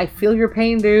Science. I feel your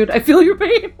pain, dude. I feel your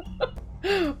pain.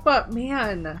 But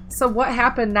man, so what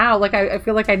happened now? Like, I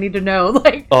feel like I need to know.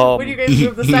 Like, when you guys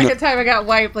moved the second time I got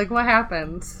wiped, like, what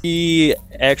happened? He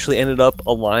actually ended up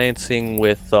alliancing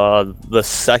with the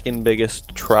second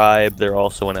biggest tribe. They're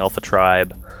also an alpha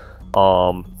tribe.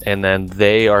 And then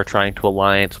they are trying to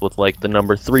alliance with, like, the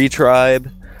number 3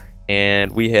 tribe.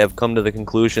 And we have come to the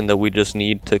conclusion that we just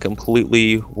need to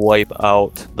completely wipe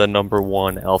out the number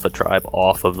 1 alpha tribe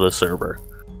off of the server.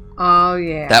 Oh,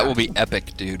 yeah. That will be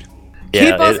epic, dude.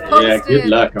 Yeah, Keep us posted. Good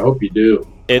luck. I hope you do.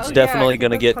 It's definitely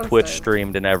going to keep us get posted. Twitch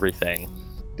streamed and everything.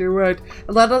 Do it.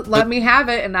 Let me have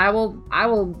it, and I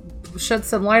will shed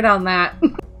some light on that.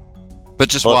 But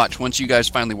just watch. Once you guys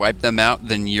finally wipe them out,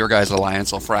 then your guys'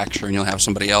 alliance will fracture, and you'll have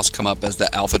somebody else come up as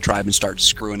the alpha tribe and start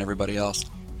screwing everybody else.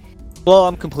 Well,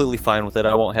 I'm completely fine with it.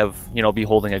 I won't have, be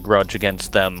holding a grudge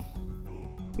against them.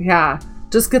 Yeah.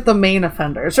 Just get the main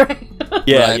offenders, right?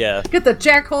 Yeah, yeah. Get the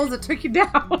jackholes that took you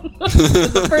down in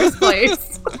the first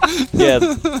place. Yeah,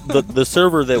 the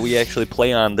server that we actually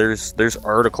play on, there's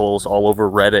articles all over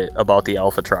Reddit about the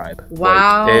Alpha Tribe.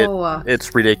 Wow. Like,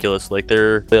 it's ridiculous. Like,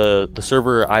 the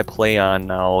server I play on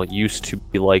now used to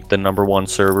be like the number 1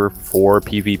 server for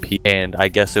PvP, and I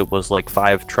guess it was like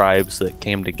 5 tribes that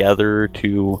came together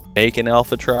to make an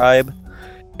Alpha Tribe,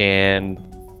 and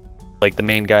like the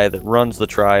main guy that runs the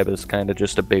tribe is kind of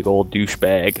just a big old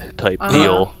douchebag type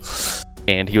deal.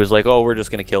 And he was like, oh, we're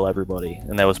just going to kill everybody.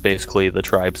 And that was basically the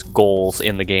tribe's goals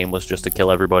in the game, was just to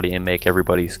kill everybody and make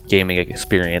everybody's gaming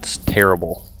experience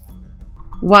terrible.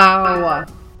 Wow.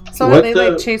 So What they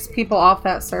like chase people off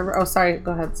that server? Oh, sorry.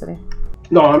 Go ahead, City.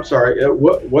 No, I'm sorry.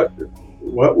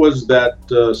 What was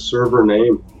that server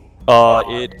name?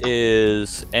 It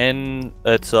is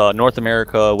it's North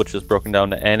America, which is broken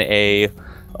down to NA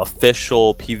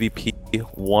official PvP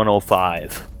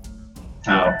 105.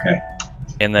 Oh, okay.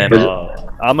 And then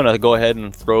I'm gonna go ahead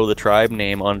and throw the tribe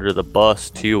name under the bus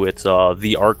too. It's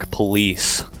the Ark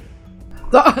Police.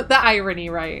 The irony,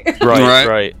 right?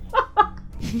 Right.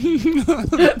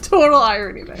 Total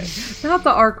irony there. Not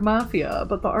the Ark Mafia,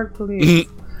 but the Ark Police.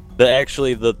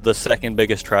 The second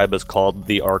biggest tribe is called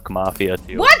the Ark Mafia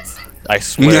too. What? I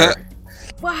swear.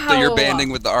 Wow. So you're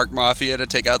banding with the Ark Mafia to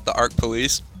take out the Ark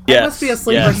Police? That must be a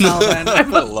sleeper cell then.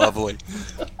 Lovely.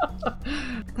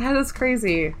 That is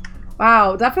crazy.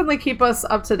 Wow, definitely keep us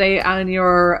up to date on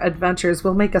your adventures.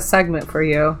 We'll make a segment for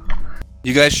you.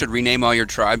 You guys should rename all your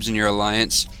tribes in your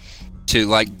alliance to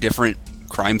like different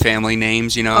crime family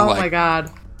names, Oh my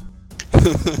god.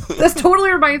 This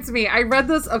totally reminds me. I read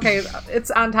this. Okay,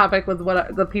 it's on topic with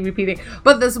what the PvP thing,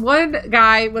 but this one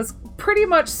guy was pretty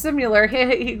much similar.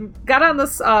 He got on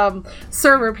this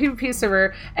server, PvP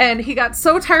server, and he got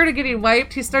so tired of getting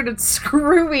wiped, he started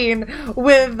screwing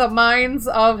with the minds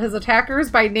of his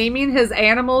attackers by naming his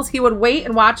animals. He would wait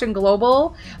and watch in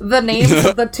global the names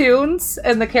of the tunes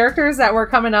and the characters that were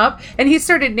coming up, and he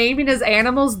started naming his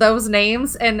animals those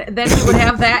names, and then he would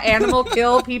have that animal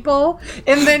kill people,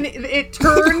 and then it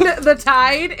turned the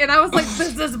tide, and I was like,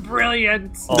 this is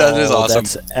brilliant. That is awesome.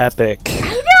 That's epic.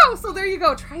 I know, so there you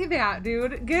go. Try that,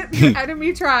 dude. Get your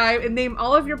enemy tribe and name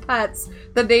all of your pets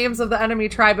the names of the enemy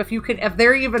tribe if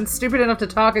they're even stupid enough to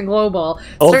talk in global.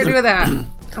 Start doing that.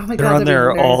 Oh my god. They're on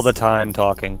there all the time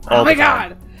talking. Oh my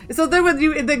god. So then when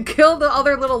you then kill the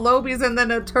other little lobies and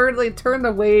then turn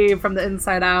the wave from the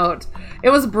inside out. It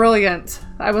was brilliant.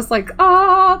 I was like,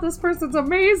 oh, this person's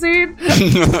amazing.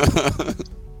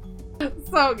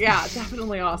 So yeah,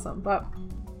 definitely awesome. But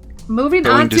moving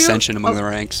on to dissension among the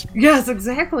ranks. Yes,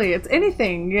 exactly. It's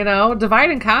anything, divide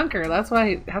and conquer. That's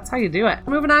how you do it.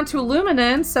 Moving on to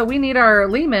Luminen. So we need our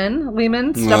Lehman.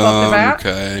 Lehman, step up to bat.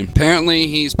 Okay. Apparently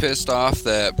he's pissed off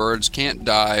that birds can't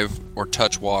dive or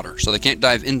touch water. So they can't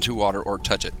dive into water or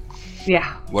touch it.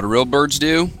 Yeah. What do real birds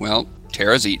do? Well,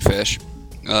 Terras eat fish.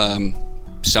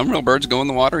 Some real birds go in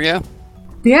the water, yeah.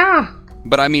 Yeah.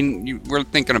 But I mean, we're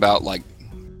thinking about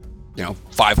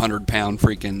 500-pound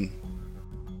freaking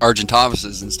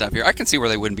Argentavises and stuff here. I can see where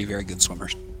they wouldn't be very good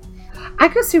swimmers. I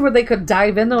could see where they could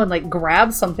dive in though and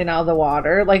grab something out of the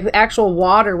water. Like the actual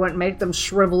water wouldn't make them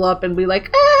shrivel up and be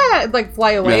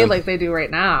fly away like they do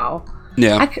right now.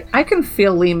 Yeah. I can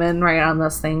feel Lehman right on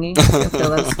this thingy. I can feel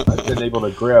this. I've been able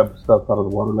to grab stuff out of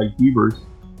the water like beavers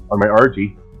on my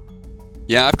Argy.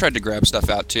 Yeah, I've tried to grab stuff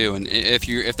out too, and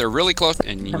if they're really close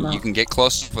and you can get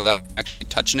close without actually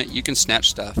touching it, you can snatch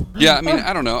stuff. Yeah, I mean,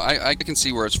 I don't know. I can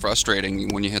see where it's frustrating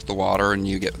when you hit the water and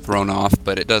you get thrown off,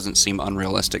 but it doesn't seem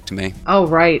unrealistic to me. Oh,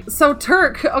 right. So,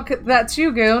 Turk, okay, that's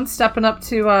you, Goon, stepping up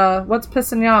to, what's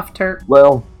pissing you off, Turk?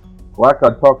 Well, like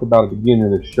I talked about at the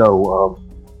beginning of the show,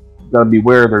 gotta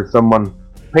beware there's someone,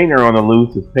 painter on the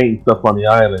loose is painting stuff on the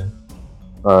island.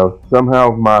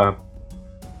 Somehow my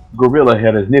gorilla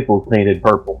had his nipples painted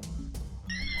purple.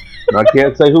 And I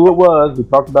can't say who it was. We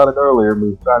talked about it earlier, but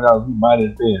we found out who might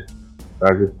have been.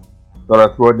 I just thought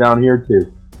I'd throw it down here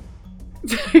too.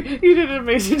 You did an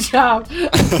amazing job.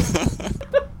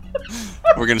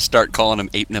 We're gonna start calling them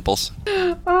ape nipples.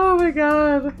 Oh my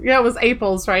god. Yeah, it was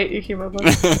Aples, right? You came up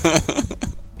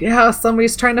with. Yeah,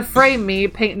 somebody's trying to frame me,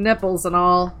 painting nipples and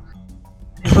all.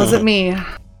 It wasn't me.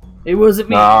 It wasn't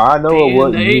me. Nah, I know it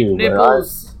wasn't you.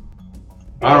 Nipples.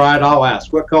 All right, I'll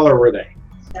ask. What color were they?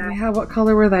 Yeah, what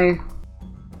color were they?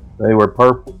 They were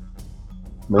purple.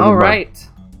 Maybe All right.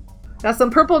 Got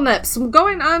some purple nips. I'm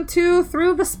going on to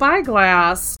Through the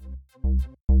Spyglass.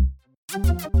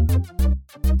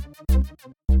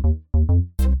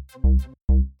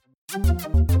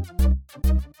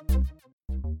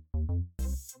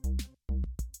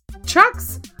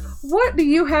 Chucks, what do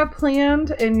you have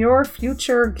planned in your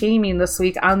future gaming this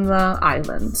week on the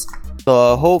island?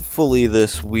 Hopefully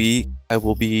this week I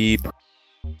will be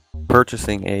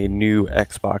purchasing a new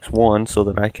Xbox One so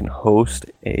that I can host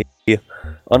a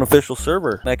unofficial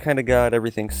server. I kind of got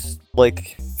everything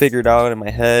figured out in my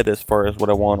head as far as what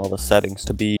I want all the settings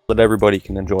to be, so that everybody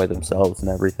can enjoy themselves and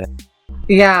everything.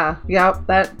 Yeah,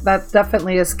 that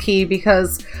definitely is key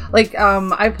because,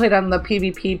 I played on the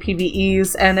PvP,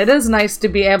 PvEs, and it is nice to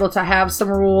be able to have some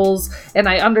rules, and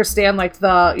I understand,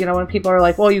 when people are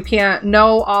like, well, you can't,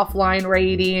 no offline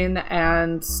raiding,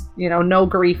 and, no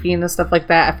griefing and stuff like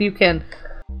that. If you can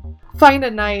find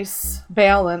a nice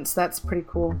balance, that's pretty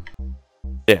cool.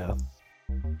 Yeah.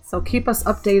 So keep us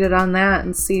updated on that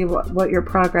and see what your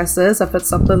progress is, if it's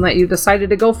something that you decided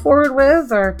to go forward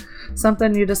with or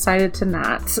something you decided to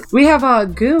not. We have a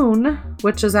Goon,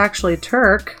 which is actually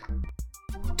Turk.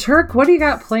 Turk, what do you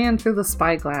got planned through the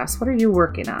Spyglass? What are you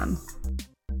working on?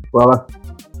 Well,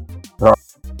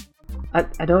 I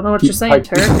don't know what you're saying,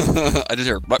 Turk. I just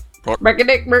hear...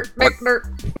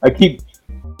 I keep...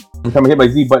 Every time I hit my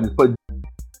Z button, it's putting...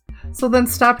 So then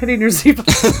stop hitting your Z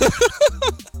button.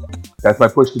 That's my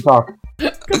push to talk.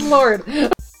 Good lord.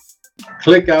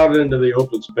 Click out into the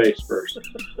open space first.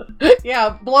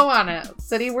 Yeah, blow on it.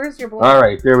 City, where's your blow? All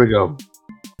right, there we go.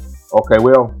 Okay,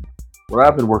 well, what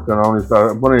I've been working on is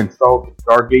I'm going to install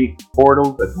Stargate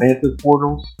portals, Atlantis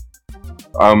portals.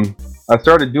 I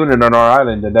started doing it on our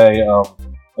island today. I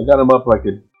got them up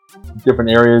in different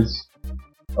areas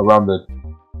around the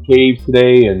caves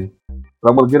today, and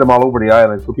I'm going to get them all over the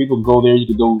island so people can go there. You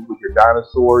can go with your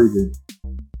dinosaur. You can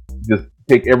just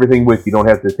take everything with you. You don't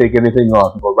have to take anything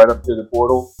off. You go right up to the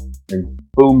portal, and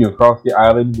boom, you're across the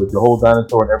island with your whole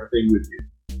dinosaur and everything with you.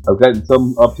 I've gotten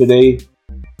some up today.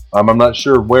 I'm not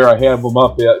sure where I have them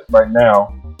up at right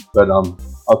now, but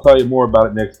I'll tell you more about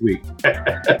it next week.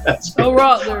 Oh,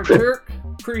 right there, Turk.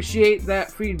 Appreciate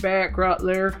that feedback right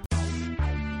there.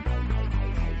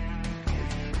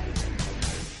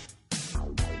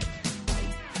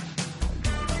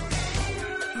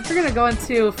 We're going to go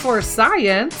into For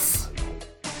Science.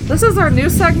 This is our new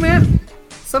segment.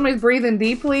 Somebody's breathing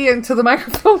deeply into the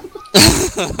microphone.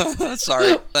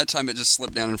 Sorry. That time it just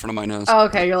slipped down in front of my nose. Oh,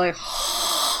 okay, you're like...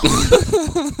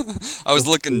 I was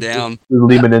looking down.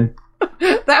 Leaving in.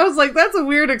 That was that's a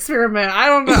weird experiment. I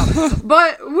don't know.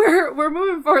 But we're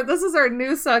moving forward. This is our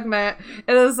new segment.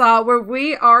 It is where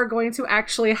we are going to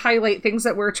actually highlight things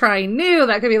that we're trying new.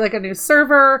 That could be a new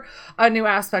server, a new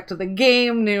aspect of the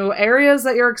game, new areas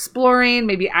that you're exploring,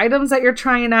 maybe items that you're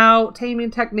trying out,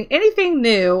 taming technique, anything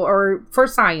new or for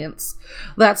science.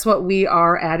 That's what we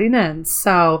are adding in.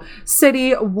 So,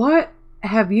 City, what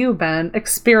have you been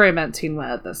experimenting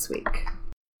with this week?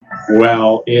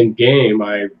 Well, in game,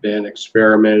 I've been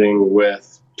experimenting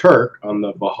with Turk on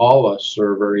the Valhalla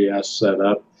server he has set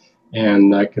up,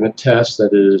 and I can attest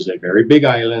that it is a very big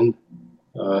island.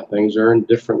 Things are in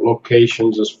different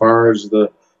locations as far as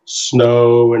the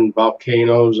snow and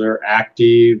volcanoes are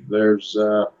active. There's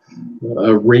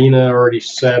arena already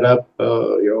set up,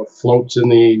 floats in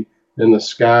the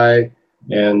sky,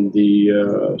 and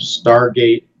the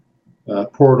Stargate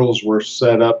portals were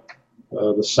set up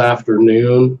this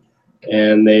afternoon,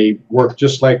 and they work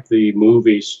just like the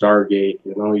movie Stargate.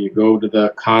 You go to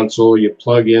the console, you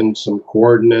plug in some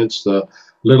coordinates, the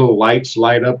little lights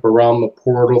light up around the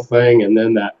portal thing, and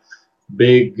then that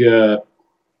big, I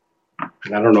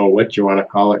don't know what you want to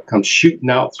call it, comes shooting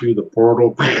out through the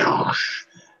portal,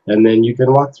 and then you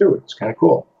can walk through it. It's kind of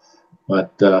cool.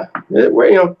 But,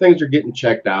 things are getting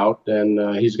checked out,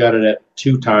 and he's got it at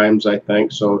 2 times, I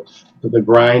think, so the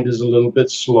grind is a little bit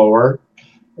slower.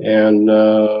 And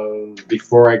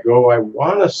before I go, I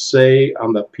want to say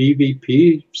on the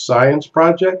PvP science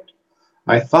project,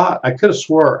 I could have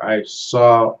swore I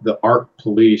saw the ARC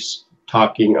police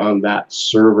talking on that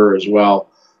server as well.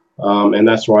 And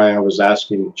that's why I was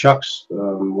asking Chuck's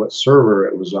what server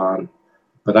it was on.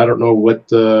 But I don't know what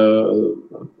the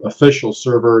official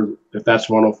server, if that's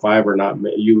 105 or not.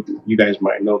 You guys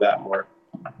might know that more.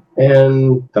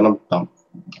 And then I'm done.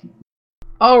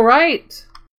 All right.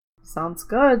 Sounds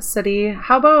good, City.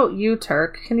 How about you,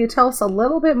 Turk? Can you tell us a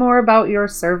little bit more about your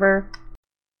server?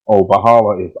 Oh,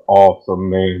 Valhalla is awesome,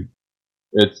 man.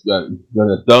 It's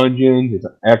the dungeons, it's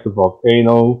an active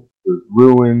volcano, there's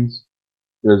ruins,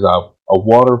 there's a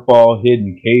waterfall,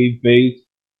 hidden cave base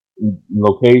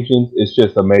locations. It's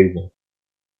just amazing.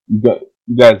 You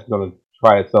guys are gonna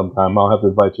try it sometime. I'll have to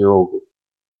invite you over.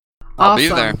 I'll be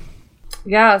there.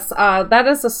 Yes, that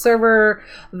is a server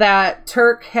that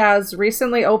Turk has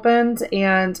recently opened,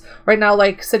 and right now,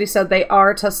 like City said, they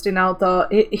are testing out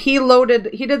he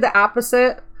did the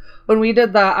opposite. When we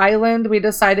did the island, we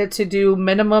decided to do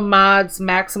minimum mods,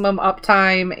 maximum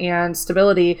uptime, and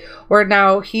stability, where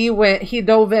now he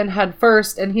dove in head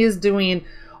first, and he's doing,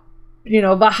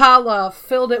 Valhalla,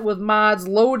 filled it with mods,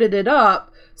 loaded it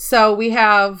up. So we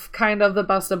have kind of the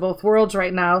best of both worlds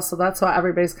right now. So that's what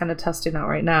everybody's kind of testing out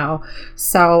right now.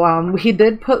 So he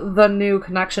did put the new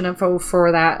connection info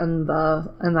for that in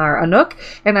our Anouk,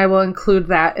 and I will include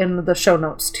that in the show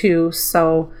notes too.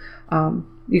 So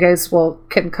you guys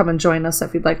can come and join us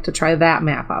if you'd like to try that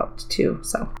map out too.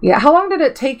 So yeah, how long did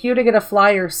it take you to get a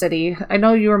flyer, City? I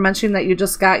know you were mentioning that you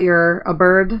just got a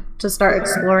bird to start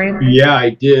exploring. Yeah, I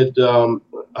did.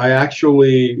 I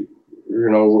actually,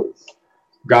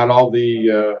 got all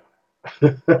the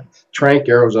trank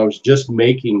arrows I was just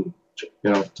making,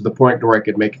 to the point where I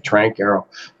could make a trank arrow.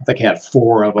 I think I had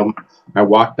 4 of them. I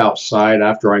walked outside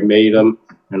after I made them,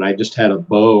 and I just had a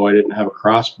bow. I didn't have a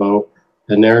crossbow.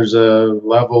 And there's a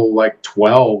level like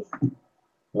 12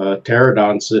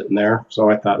 pterodon sitting there. So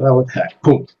I thought, what the heck?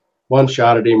 Boom. One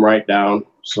shot at him right down.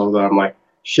 So that I'm like,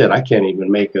 shit, I can't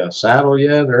even make a saddle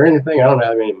yet or anything. I don't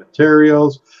have any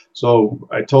materials. So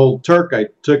I told Turk I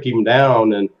took him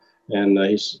down, and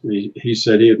he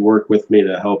said he'd work with me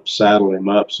to help saddle him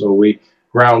up. So we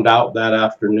ground out that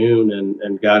afternoon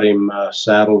and got him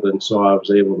saddled, and so I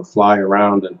was able to fly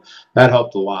around, and that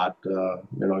helped a lot. I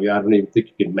don't even think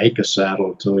you can make a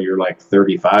saddle until you're like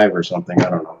 35 or something. I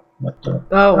don't know. But,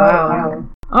 oh, wow.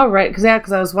 All right,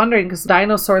 because I was wondering, because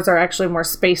dinosaurs are actually more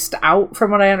spaced out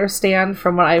from what I understand,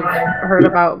 from what I've heard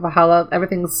about Valhalla.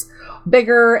 Everything's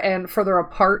bigger and further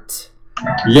apart.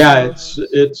 Yeah, it's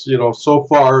so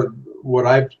far what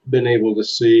I've been able to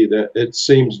see, that it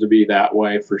seems to be that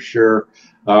way for sure.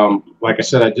 Like I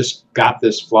said, I just got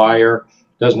this flyer.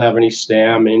 Doesn't have any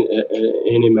stam in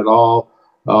him at all.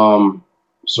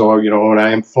 So, when I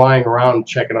am flying around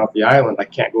checking out the island, I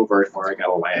can't go very far. I got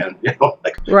to land,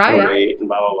 right. And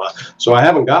blah, blah, blah. So I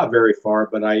haven't got very far,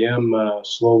 but I am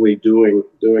slowly doing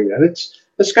that.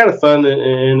 It's kind of fun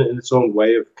in its own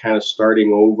way of kind of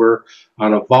starting over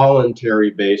on a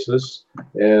voluntary basis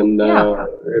and,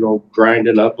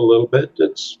 grinding up a little bit.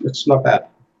 It's not bad.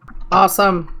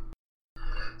 Awesome.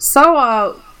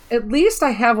 So, at least I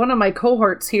have one of my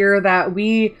cohorts here that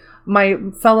my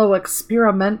fellow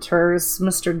experimenters,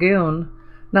 Mr. Goon,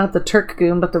 not the Turk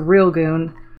Goon, but the real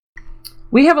Goon.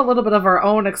 We have a little bit of our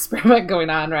own experiment going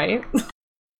on, right?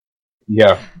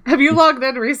 Yeah. Have you logged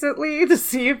in recently to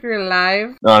see if you're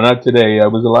alive? No, not today. I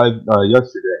was alive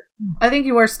yesterday. I think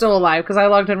you are still alive because I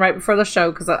logged in right before the show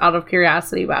because out of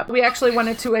curiosity. But we actually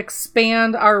wanted to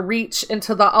expand our reach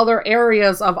into the other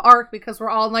areas of ARK because we're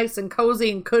all nice and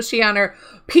cozy and cushy on our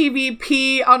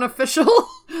PvP unofficial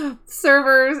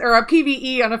servers, or our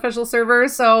PvE unofficial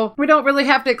servers. So we don't really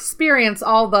have to experience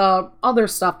all the other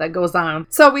stuff that goes on.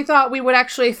 So we thought we would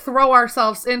actually throw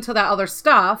ourselves into that other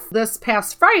stuff this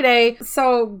past Friday.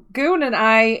 So Goon and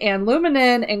I and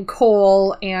Luminen and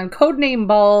Cole and Codename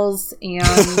Balls and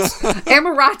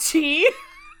Amarachi.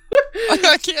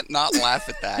 I can't not laugh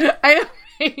at that.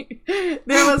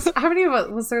 There was, how many of us?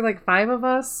 Was there like 5 of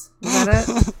us? Was that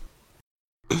it?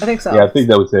 I think so. Yeah, I think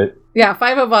that was it. Yeah,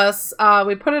 5 of us.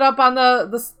 We put it up on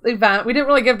this event. We didn't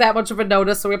really give that much of a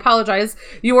notice, so we apologize.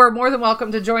 You are more than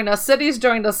welcome to join us. City's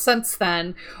joined us since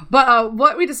then. But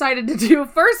what we decided to do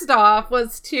first off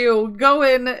was to go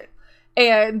in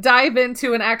and dive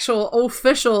into an actual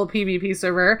official PvP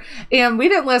server. And we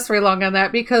didn't last very long on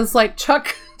that because, like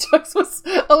Chuck was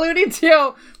alluding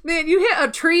to, man, you hit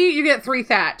a tree, you get 3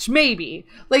 thatch, maybe.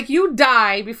 Like, you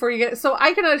die before you get... So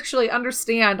I can actually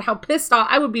understand how pissed off...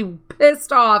 I would be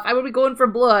pissed off. I would be going for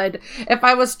blood if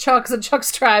I was Chuck's and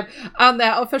Chuck's tribe on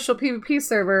that official PvP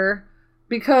server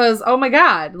because, oh my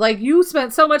god, like, you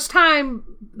spent so much time,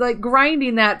 like,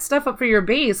 grinding that stuff up for your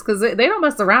base, because they don't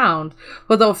mess around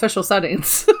with the official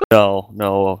settings.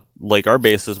 No. Like, our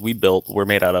bases we built were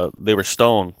made out of, they were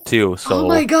stone, too, so... Oh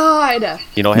my god!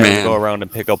 You know, having to go around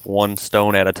and pick up one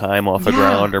stone at a time off the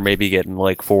ground, or maybe getting,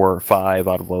 like, 4 or 5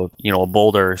 out of a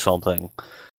boulder or something.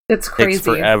 It's crazy. Takes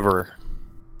forever.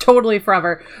 Totally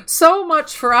forever. So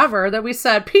much forever that we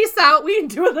said, peace out, we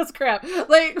ain't doing this crap.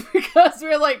 Like, because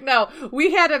we're like, no,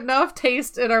 we had enough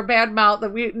taste in our bad mouth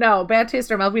that bad taste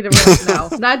in our mouth, we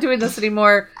didn't not doing this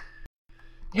anymore.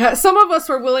 Yeah, some of us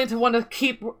were willing to want to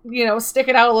keep, stick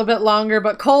it out a little bit longer,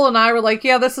 but Cole and I were like,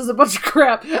 yeah, this is a bunch of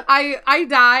crap. I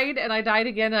died, and I died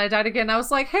again, and I died again. I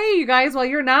was like, hey, you guys, while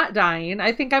you're not dying,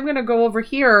 I think I'm going to go over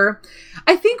here.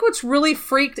 I think what's really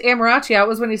freaked Amarachi out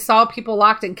was when he saw people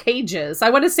locked in cages. I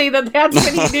want to say that's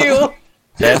when he knew.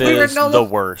 That is the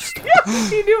worst. Yeah,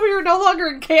 he knew we were no longer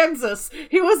in Kansas.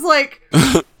 He was like...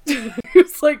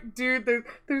 dude,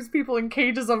 there's people in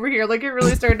cages over here. Like, it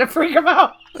really started to freak him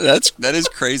out. That is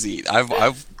crazy.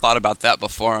 I've thought about that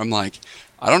before. I'm like,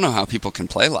 I don't know how people can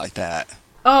play like that.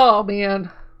 Oh man.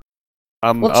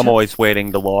 I'm always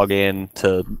waiting to log in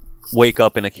to wake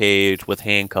up in a cage with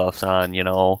handcuffs on.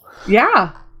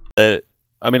 Yeah.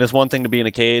 It's one thing to be in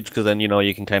a cage because then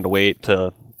you can kind of wait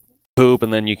to poop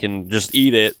and then you can just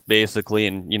eat it basically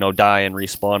and die and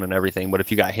respawn and everything. But if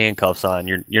you got handcuffs on,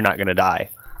 you're not gonna die.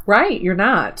 Right, you're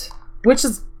not. Which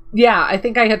is, yeah, I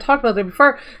think I had talked about that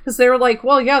before, because they were like,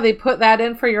 well, yeah, they put that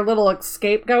in for your little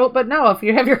scapegoat, but no, if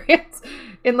you have your hands,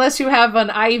 unless you have an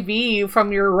IV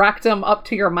from your rectum up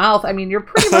to your mouth, you're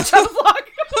pretty much out of luck.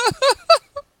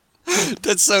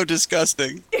 That's so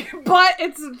disgusting. But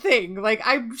it's a thing. Like,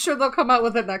 I'm sure they'll come out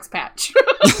with the next patch.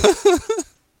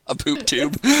 A poop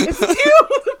tube. It's you!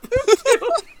 The poop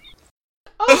tube!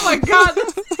 Oh my god!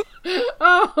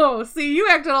 Oh, see, you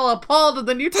acted all appalled and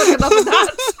then you took another notch.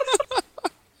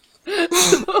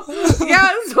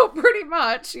 So pretty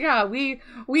much, yeah, we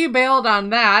bailed on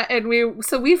that, and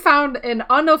we found an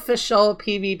unofficial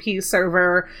PvP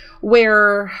server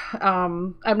where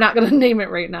I'm not gonna name it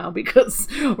right now because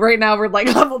right now we're like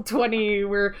level 20.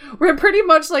 We're pretty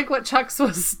much like what Chucks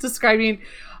was describing.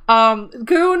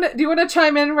 Goon, do you want to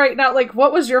chime in right now? Like,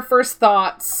 what was your first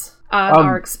thoughts on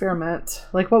our experiment?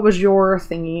 Like, what was your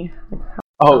thingy?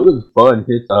 Oh, it was fun.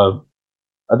 It's I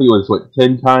think it was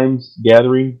 10 times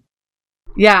gathering.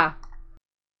 Yeah.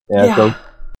 So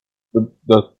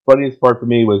the funniest part for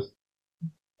me was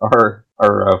our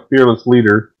fearless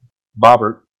leader,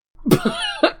 Bobbert,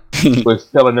 was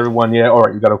telling everyone, yeah, all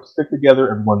right, you got to stick together,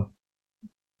 everyone.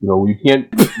 You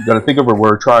got to think of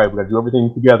we're a tribe. We got to do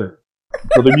everything together.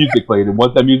 So the music played, and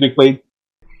once that music played,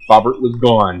 Bobbert was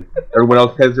gone. Everyone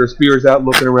else has their spears out,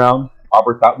 looking around.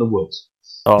 Bobbert's out in the woods.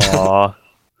 Aww.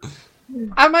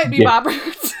 I might be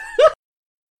Bobbert.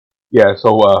 Yeah,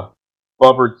 so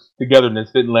Bobbert's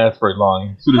togetherness didn't last very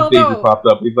long. As soon as Danger popped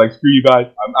up, he's like, screw you guys,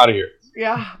 I'm out of here.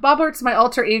 Yeah, Bobbert's my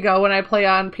alter ego when I play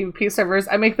on PvP servers.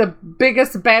 I make the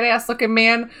biggest badass looking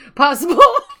man possible,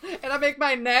 and I make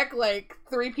my neck like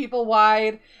 3 people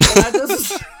wide, and I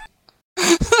just...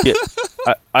 Yeah,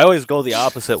 I always go the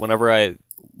opposite whenever I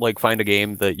find a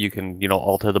game that you can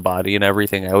alter the body and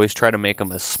everything. I always try to make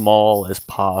them as small as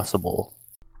possible.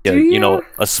 Yeah,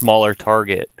 a smaller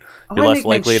target. You're less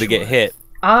likely to get hit.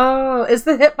 Oh, is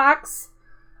the hitbox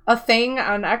a thing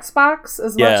on Xbox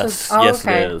as much as? Oh, yes,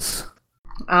 okay. it is.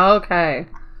 Okay.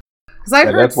 Because I've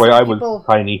heard that's why I was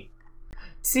tiny.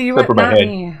 See, you went not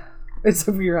me. It's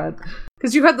over your head.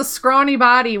 Because you had the scrawny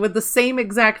body with the same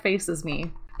exact face as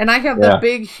me. And I have the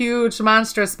big, huge,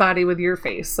 monstrous body with your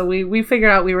face. So we figured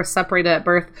out we were separated at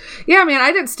birth. Yeah, man,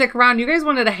 I didn't stick around. You guys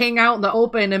wanted to hang out in the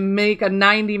open and make a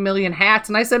 90 million hats.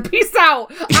 And I said, peace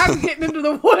out. I'm getting into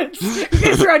the woods. You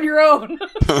guys are on your own.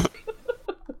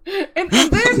 and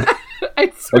then,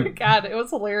 I swear to God, it was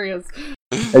hilarious.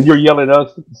 And you're yelling at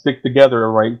us to stick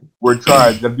together, right? We're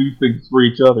tribes that do things for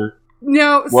each other.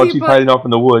 No, while she's hiding off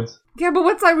in the woods. Yeah, but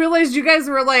once I realized you guys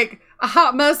were like a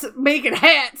hot mess making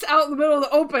hats out in the middle of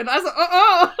the open, I was like,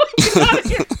 get out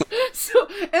of here. So,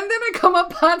 and then I come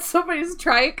up on somebody's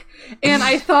trike, and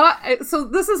I thought, so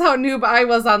this is how noob I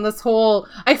was on this whole,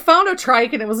 I found a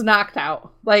trike and it was knocked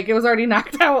out. Like, it was already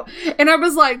knocked out. And I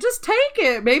was like, just take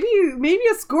it. Maybe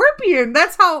a scorpion.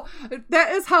 That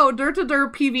is how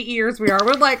dirt-to-dirt PvEers we are.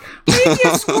 We're like, maybe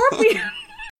a scorpion.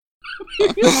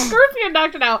 Scorpion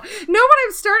knocked it out. No, what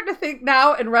I'm starting to think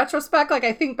now, in retrospect, like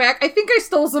I think back, I think I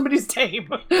stole somebody's tame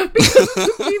because of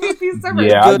the PvP server.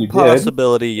 Yeah, good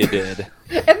possibility you did.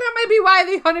 And that might be why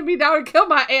they hunted me down and killed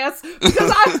my ass,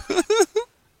 because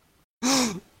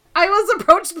I was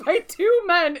approached by 2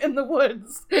 men in the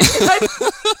woods.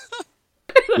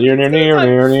 I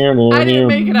didn't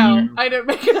make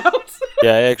it out.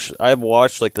 Yeah, I've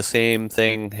watched like the same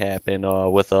thing happen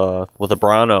with a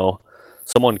Brano.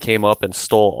 Someone came up and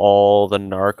stole all the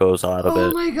narcos out of it.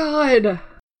 Oh my god.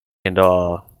 And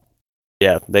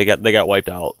yeah, they got wiped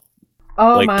out.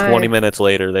 Oh like my. 20 minutes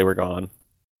later, they were gone.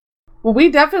 Well,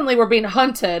 we definitely were being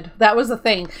hunted. That was the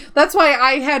thing. That's why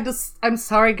I had to. I'm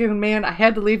sorry, Goon Man. I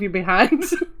had to leave you behind.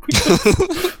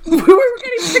 We were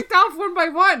getting picked off one by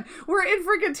one. We're in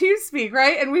freaking TeamSpeak,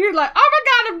 right? And we were like, "Oh my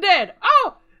god, I'm dead!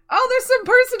 Oh, there's some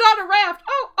person on a raft.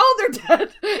 Oh, they're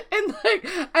dead." And like,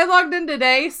 I logged in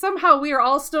today. Somehow we are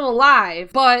all still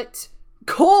alive, but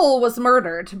Cole was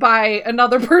murdered by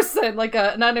another person, like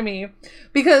an enemy,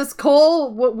 because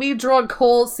Cole. We drug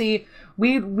Cole. See.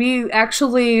 We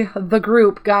actually, the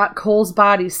group got Cole's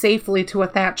body safely to a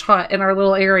thatch hut in our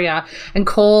little area, and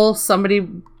somebody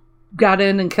got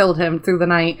in and killed him through the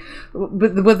night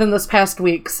within this past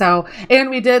week. So, and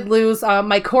we did lose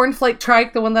my cornflake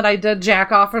trike, the one that I did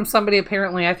jack off from somebody.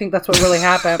 Apparently, I think that's what really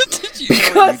happened. You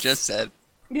know what you just said.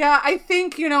 Yeah, I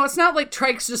think, it's not like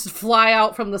trikes just fly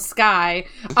out from the sky.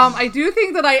 I do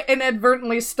think that I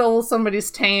inadvertently stole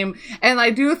somebody's tame, and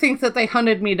I do think that they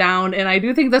hunted me down, and I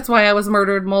do think that's why I was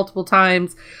murdered multiple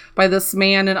times by this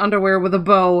man in underwear with a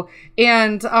bow.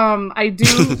 And I do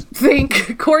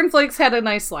think Cornflakes had a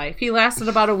nice life. He lasted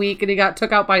about a week, and he got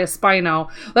took out by a Spino.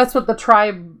 That's what the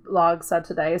tribe log said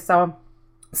today. So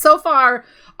far,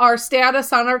 our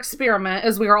status on our experiment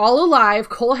is we are all alive.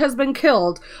 Cole has been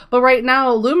killed. But right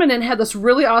now, Luminen had this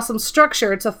really awesome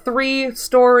structure. It's a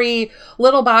 3-story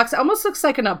little box. It almost looks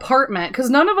like an apartment because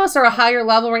none of us are a higher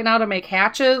level right now to make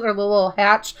hatches or the little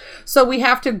hatch. So we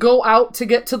have to go out to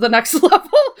get to the next level,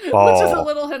 which is a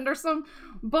little hindersome.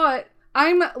 But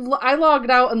I logged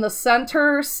out in the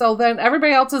center, so then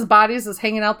everybody else's bodies is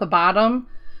hanging out the bottom.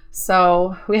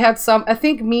 So we had I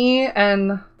think me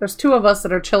and there's 2 of us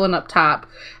that are chilling up top.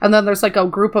 And then there's like a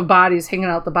group of bodies hanging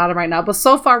out the bottom right now. But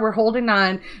so far we're holding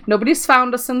on. Nobody's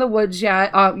found us in the woods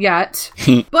yet.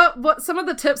 But what some of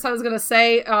the tips I was going to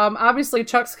say, obviously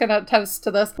Chuck's going to attest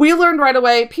to this. We learned right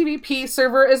away, PvP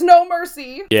server is no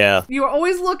mercy. Yeah. You are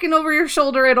always looking over your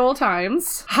shoulder at all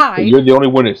times. Hi. You're the only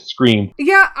one that screamed.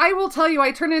 Yeah, I will tell you,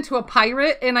 I turn into a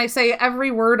pirate and I say every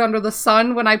word under the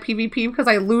sun when I PvP because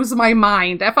I lose my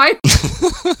mind.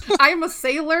 I'm a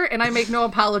sailor and I make no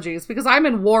apologies because I'm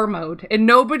in war mode and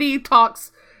nobody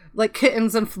talks like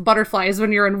kittens and butterflies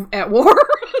when you're at war.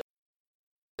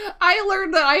 I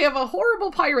learned that I have a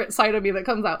horrible pirate side of me that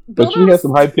comes out. But you have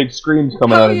some high-pitched screams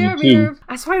coming out of you, too. Man.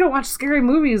 That's why I don't watch scary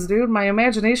movies, dude. My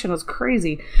imagination is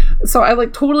crazy. So I,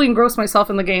 totally engross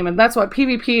myself in the game, and that's what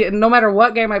PvP, and no matter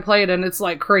what game I play it in, it's,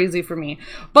 crazy for me.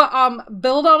 But,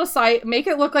 build out a site, make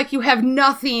it look like you have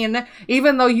nothing,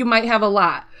 even though you might have a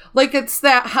lot. Like, it's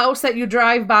that house that you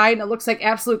drive by, and it looks like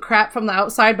absolute crap from the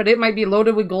outside, but it might be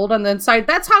loaded with gold on the inside.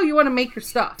 That's how you want to make your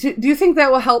stuff. Do you think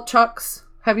that will help, Chucks?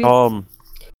 Have you...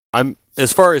 I'm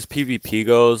as far as PvP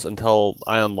goes, until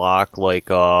I unlock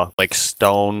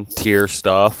stone tier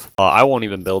stuff, I won't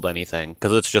even build anything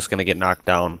because it's just gonna get knocked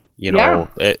down.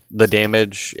 The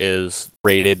damage is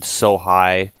rated so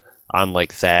high on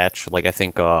thatch. I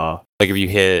think if you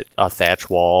hit a thatch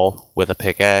wall with a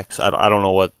pickaxe, I don't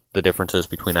know what the difference is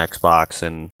between Xbox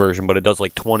and version, but it does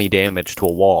 20 damage to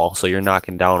a wall. So you're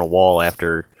knocking down a wall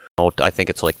after I think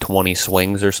it's 20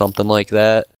 swings or something like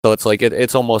that. So it's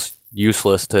it's almost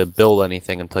useless to build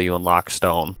anything until you unlock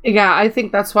stone. Yeah, I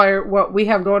think that's why what we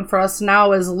have going for us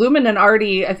now is Lumen and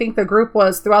Artie, I think the group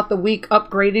was throughout the week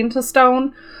upgrading to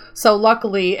stone. So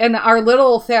luckily, and our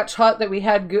little thatch hut that we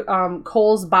had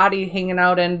Cole's body hanging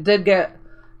out in did get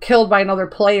killed by another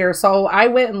player. So I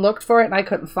went and looked for it and I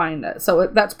couldn't find it. So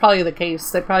that's probably the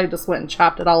case. They probably just went and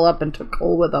chopped it all up and took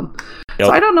Cole with them. Yep.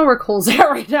 So I don't know where Cole's at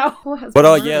right now.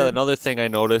 But yeah, another thing I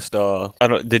noticed,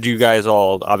 did you guys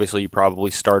all, obviously you probably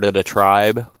started a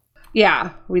tribe? Yeah,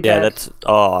 we did. Yeah, that's,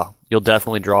 you'll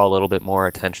definitely draw a little bit more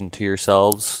attention to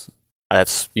yourselves.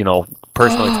 That's,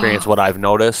 personal experience, what I've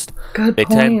noticed. They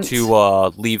tend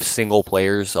to leave single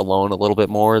players alone a little bit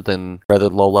more than rather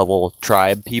low-level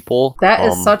tribe people. That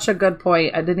is such a good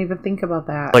point. I didn't even think about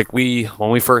that.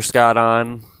 When we first got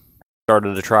on,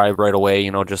 started the tribe right away,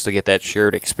 just to get that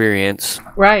shared experience.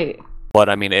 Right. But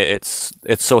I mean, it's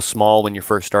so small when you're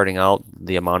first starting out.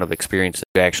 The amount of experience that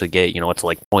you actually get, it's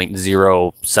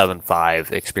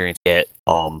 0.075 experience you get.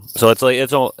 So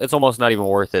it's almost not even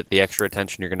worth it. The extra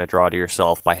attention you're going to draw to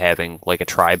yourself by having a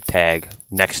tribe tag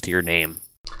next to your name.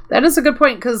 That is a good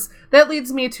point, because that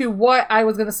leads me to what I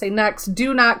was going to say next.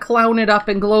 Do not clown it up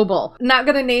in global. Not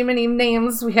going to name any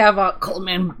names. We have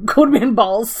Codeman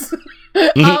Balls.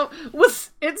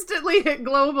 was instantly hit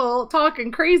global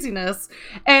talking craziness,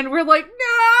 and we're like,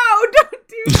 no, don't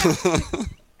do that.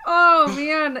 Oh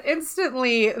man,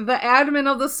 instantly the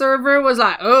admin of the server was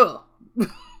like, oh.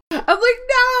 I'm like,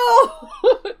 no,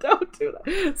 don't do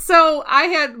that. So I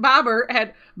had Bobber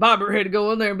had to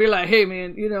go in there and be like, hey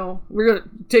man, we're gonna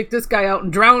take this guy out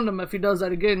and drown him if he does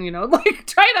that again, like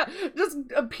try to just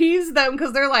appease them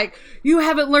because they're like, you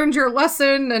haven't learned your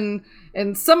lesson,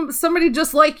 and somebody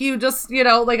just like you just,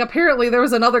 like apparently there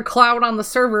was another clown on the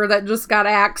server that just got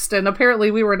axed, and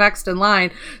apparently we were next in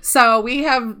line. So we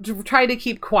have tried to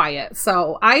keep quiet.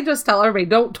 So I just tell everybody,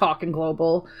 don't talk in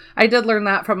global. I did learn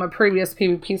that from a previous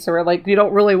PvP server. Like, you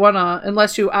don't really want to,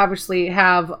 unless you obviously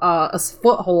have a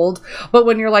foothold. But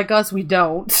when you're like us, we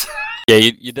don't. Yeah,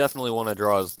 you definitely want to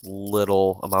draw as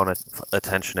little amount of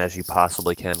attention as you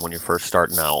possibly can when you're first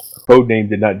starting out. Codename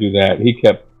did not do that. He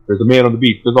kept, there's a man on the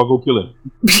beach, let's all go kill him.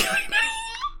 He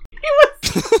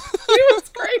was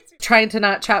crazy. Trying to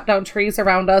not chop down trees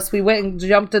around us. We went and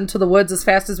jumped into the woods as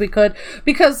fast as we could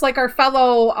because like our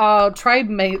fellow tribe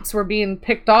mates were being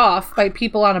picked off by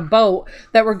people on a boat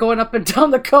that were going up and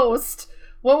down the coast.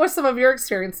 What were some of your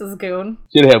experiences, Goon?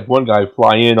 Did have one guy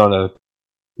fly in on a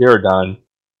Pterodon.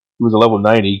 He was a level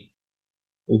 90.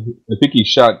 I think he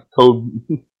shot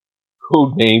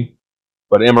Codename,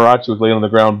 but Amarachi was laying on the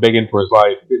ground begging for his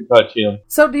life. Didn't touch him.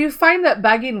 So do you find that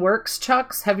begging works,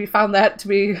 Chucks? Have you found that to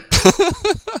be...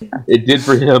 It did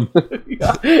for him.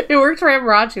 Yeah, it worked for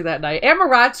Amarachi that night.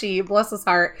 Amarachi, bless his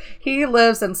heart, he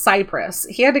lives in Cyprus.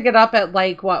 He had to get up at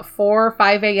 4 or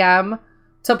 5 a.m.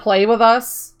 to play with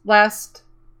us last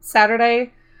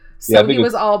Saturday. So he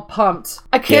was all pumped.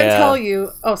 I can't tell you...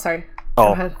 Oh, sorry.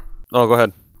 Go ahead. Oh, go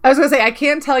ahead. I was going to say, I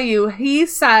can't tell you, he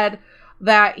said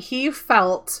that he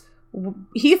thought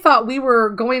we were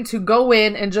going to go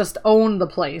in and just own the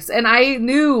place. And I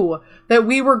knew that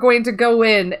we were going to go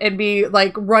in and be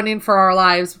running for our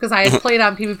lives because I had played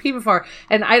on PvP before.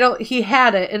 And he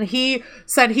had it. And he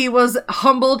said he was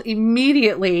humbled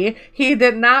immediately. He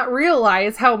did not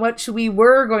realize how much we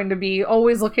were going to be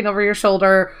always looking over your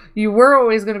shoulder. You were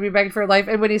always going to be begging for your life.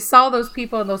 And when he saw those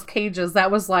people in those cages,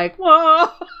 that was like,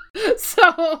 whoa.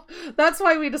 So that's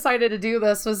why we decided to do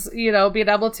this, was being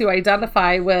able to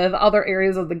identify with other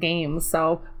areas of the game.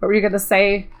 So what were you gonna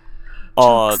say?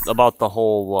 About the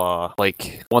whole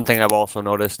one thing I've also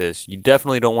noticed is you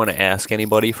definitely don't want to ask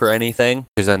anybody for anything,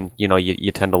 because then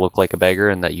you tend to look like a beggar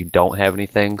and that you don't have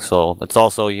anything. So it's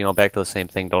also back to the same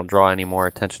thing, don't draw any more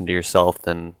attention to yourself.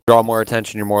 Then draw more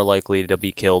attention, you're more likely to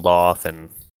be killed off,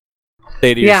 and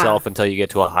stay to yourself until you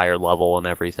get to a higher level and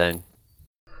everything.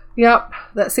 Yep,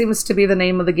 that seems to be the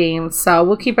name of the game. So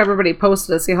we'll keep everybody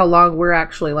posted to see how long we're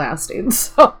actually lasting.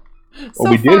 So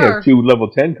we did have 2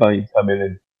 level 10 coins come in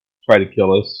and try to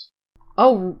kill us.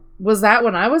 Oh, was that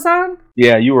when I was on?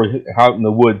 Yeah, you were out in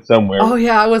the woods somewhere. Oh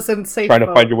yeah, I was in safe trying boat.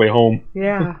 to find your way home.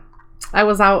 Yeah, I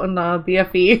was out in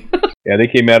BFE. Yeah, they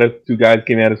came at us. 2 guys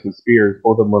came at us with spears.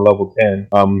 Both of them were level 10.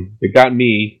 They got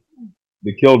me.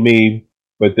 They killed me,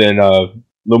 but then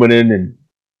Luminen and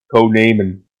Codename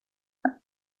and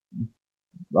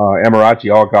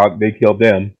Amarachi they killed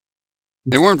them.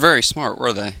 They weren't very smart,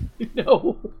 were they?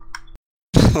 No.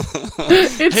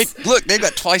 Hey, look, they've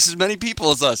got twice as many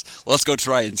people as us. Let's go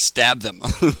try and stab them.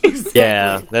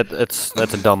 Yeah, that's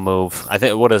a dumb move. I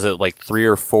think, what is it, 3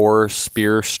 or 4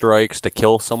 spear strikes to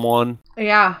kill someone?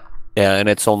 Yeah. Yeah, and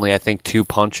it's only, I think, 2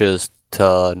 punches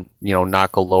to,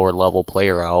 knock a lower level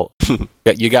player out.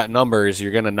 You got numbers,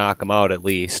 you're gonna knock them out at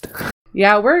least.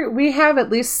 Yeah, we have at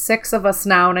least 6 of us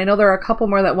now, and I know there are a couple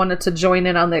more that wanted to join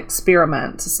in on the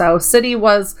experiment. So City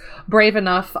was brave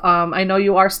enough. I know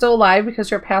you are still alive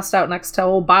because you're passed out next to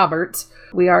old Bobbert.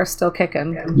 We are still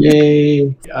kicking.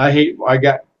 Yay! I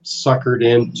got suckered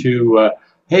into.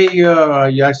 Hey,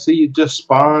 I see you just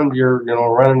spawned. You're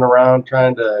running around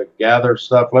trying to gather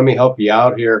stuff. Let me help you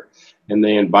out here, and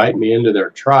they invite me into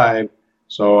their tribe.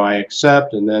 So I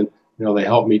accept, and then. They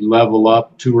help me level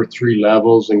up 2 or 3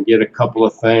 levels and get a couple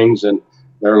of things, and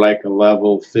they're like a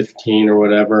level 15 or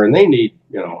whatever, and they need,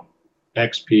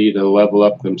 XP to level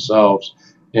up themselves.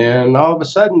 And all of a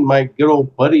sudden, my good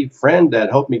old buddy friend that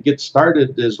helped me get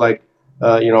started is like,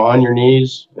 on your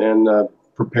knees and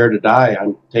prepare to die.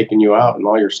 I'm taking you out and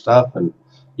all your stuff, and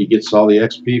he gets all the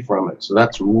XP from it. So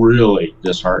that's really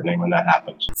disheartening when that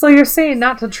happens. So you're saying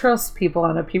not to trust people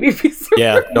on a PvP server?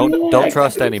 Yeah, don't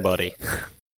trust anybody.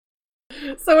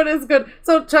 So it is good.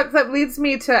 So Chuck, that leads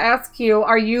me to ask you,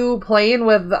 are you playing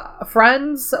with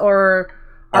friends, or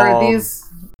are these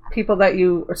people that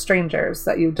you are strangers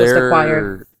that you just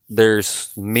acquired?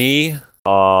 There's me,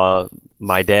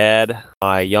 my dad,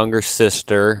 my younger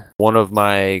sister, one of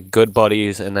my good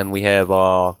buddies, and then we have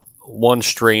one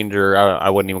stranger. I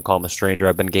wouldn't even call him a stranger.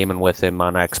 I've been gaming with him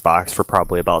on Xbox for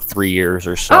probably about 3 years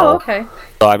or so. Oh, okay.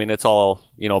 So, I mean, it's all,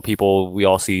 people, we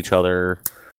all see each other,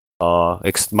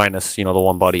 minus, the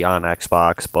one buddy on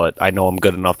Xbox, but I know him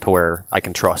good enough to where I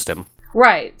can trust him.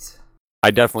 Right. I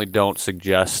definitely don't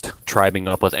suggest tribing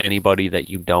up with anybody that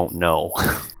you don't know.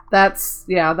 That's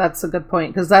a good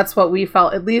point, because that's what we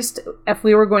felt. At least if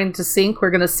we were going to sync,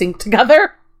 we're going to sync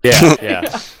together.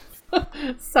 Yeah.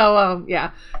 So,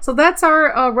 So that's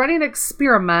our running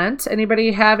experiment.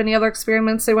 Anybody have any other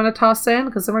experiments they want to toss in?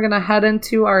 Because then we're going to head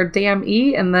into our Damn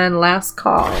E and then last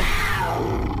call.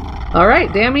 All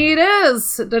right, Damn E it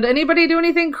is. Did anybody do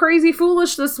anything crazy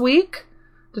foolish this week?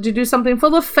 Did you do something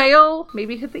full of fail?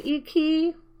 Maybe hit the E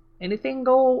key? Anything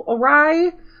go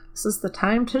awry? This is the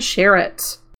time to share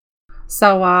it.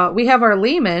 So we have our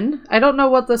Lehman. I don't know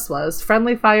what this was.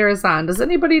 Friendly fire is on. Does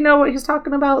anybody know what he's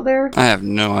talking about there? I have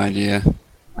no idea.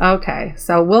 Okay,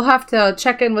 so we'll have to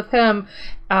check in with him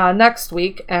next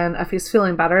week, and if he's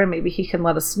feeling better, maybe he can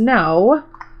let us know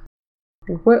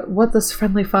what this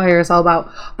friendly fire is all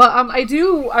about. But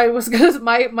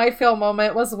my fail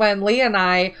moment was when Lee and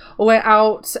I went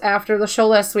out after the show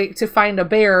last week to find a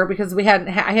bear because I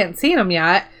hadn't seen him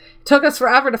yet. It took us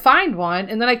forever to find one,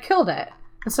 and then I killed it.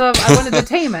 So I wanted to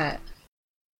tame it.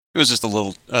 It was just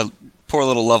a poor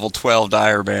little level 12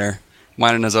 dire bear,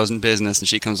 minding his own business, and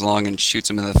she comes along and shoots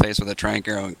him in the face with a trank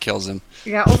arrow and kills him.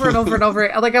 Yeah, over and over and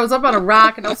over. Like, I was up on a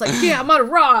rock, and I was like, yeah, I'm on a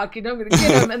rock, I'm going to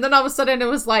get him. And then all of a sudden, it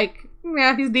was like,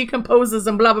 yeah, he decomposes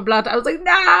and blah, blah, blah. I was like,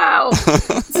 no!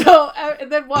 So,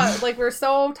 and then what? Like, we're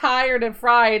so tired and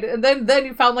fried. And then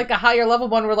you found, like, a higher level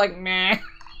one. We're like, meh.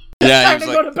 Yeah, time to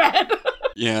go to bed.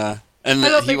 Yeah. And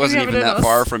he wasn't even that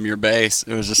far from your base.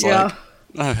 It was just like,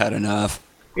 I've had enough.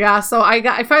 Yeah, so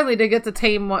I finally did get to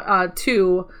tame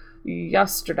 2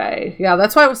 yesterday. Yeah,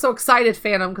 that's why I was so excited,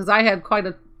 Phantom, because I had quite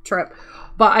a trip.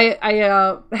 But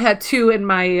I had 2 in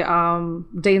my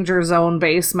danger zone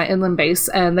base, my inland base,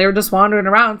 and they were just wandering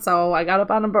around. So I got up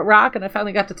on a rock, and I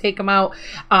finally got to take them out.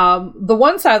 The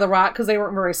one side of the rock, because they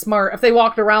weren't very smart. If they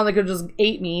walked around, they could just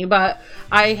ate me. But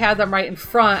I had them right in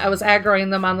front. I was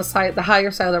aggroing them on the higher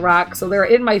side of the rock. So they were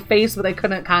in my face, but they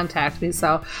couldn't contact me.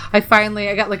 So I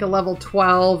got like a level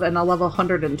 12 and a level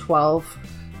 112.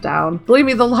 Down. Believe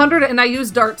me, the 100, and I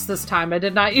used darts this time. I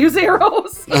did not use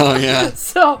arrows. Oh, yeah.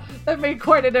 So that made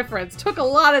quite a difference. Took a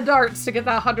lot of darts to get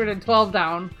that 112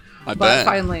 down. I bet. But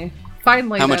finally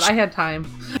I had time.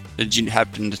 Did you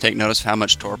happen to take notice of how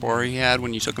much torpor he had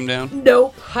when you took him down?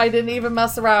 Nope. I didn't even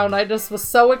mess around. I just was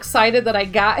so excited that I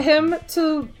got him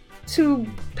to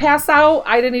pass out.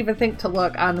 I didn't even think to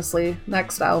look, honestly.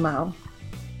 Next, I'll know.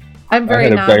 I'm very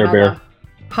bear.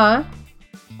 Huh?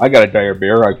 I got a dire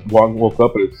bear. I woke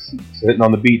up and it's sitting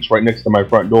on the beach right next to my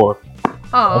front door.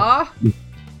 Aw.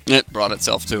 It brought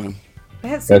itself to him.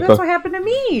 That's what happened to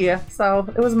me. So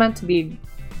it was meant to be.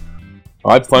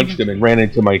 I punched him and ran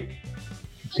into my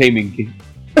taming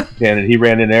can, and he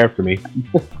ran in after me.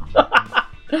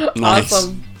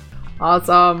 Nice.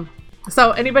 Awesome.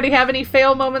 So anybody have any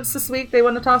fail moments this week they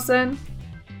want to toss in?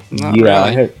 Not really.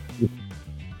 I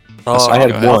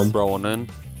had one. Throwing in.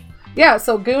 Yeah,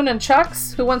 so Goon and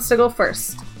Chucks, who wants to go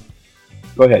first?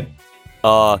 Go ahead.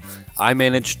 I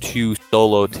managed to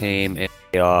solo tame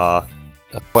a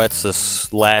quest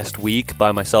this last week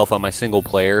by myself on my single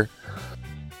player.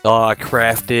 I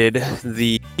crafted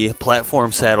the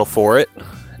platform saddle for it,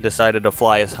 decided to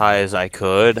fly as high as I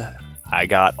could. I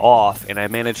got off, and I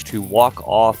managed to walk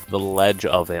off the ledge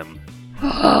of him.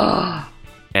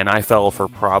 And I fell for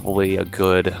probably a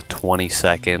good 20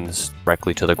 seconds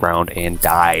directly to the ground and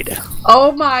died.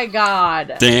 Oh my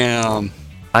god. Damn.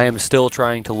 I am still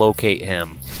trying to locate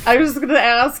him. I was going to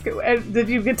ask, did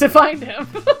you get to find him?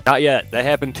 Not yet. That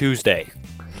happened Tuesday.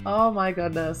 Oh my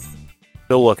goodness.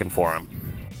 Still looking for him.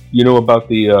 You know about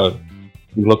the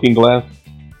looking glass?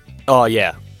 Oh,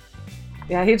 yeah.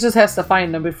 Yeah, he just has to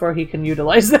find them before he can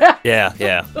utilize that. Yeah.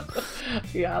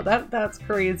 Yeah, that's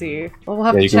crazy. Well, we'll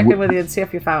have to check in with you and see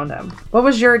if you found him. What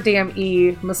was your damn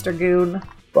E, Mr. Goon?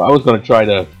 Well, I was going to try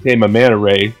to tame a manta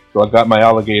ray, so I got my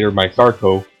alligator, my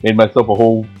Sarco, made myself a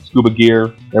whole scuba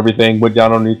gear, everything, went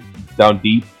down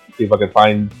deep, see if I could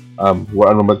find, I'm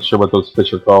not sure what those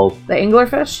fish are called. The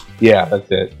anglerfish? Yeah, that's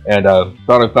it. And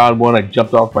thought I found one, I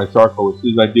jumped off my Sarco. As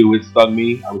soon as I do, it stung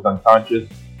me, I was unconscious,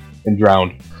 and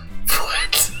drowned.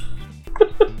 What?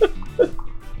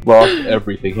 Lost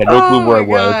everything. Had no clue where I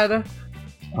was. God.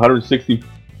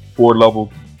 164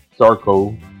 level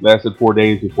Sarco. Lasted 4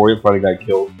 days before it finally got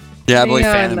killed. Yeah, I believe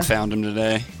Phantom found him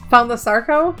today. Found the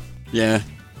Sarco? Yeah.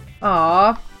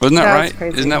 Aw. Wasn't that That's right?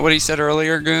 crazy. Isn't that what he said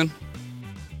earlier, Goon?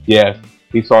 Yeah,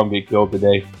 he saw him get killed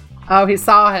today. Oh, he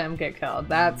saw him get killed.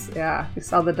 He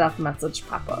saw the death message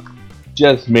pop up.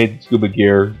 Just made the scuba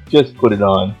gear. Just put it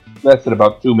on. Lasted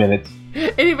about 2 minutes.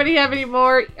 Anybody have any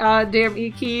more damn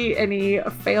Iki? Any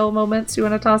fail moments you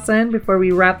want to toss in before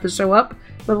we wrap the show up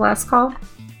with last call?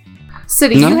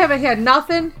 City, No. you haven't had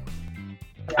nothing?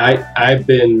 I've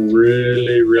been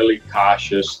really, really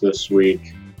cautious this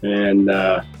week, and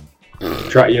I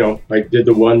did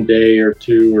the 1 day or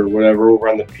two or whatever over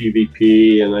on the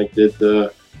PvP, and I did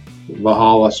the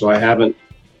Valhalla, so I haven't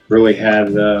really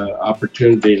had the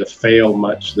opportunity to fail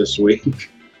much this week.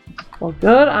 Well,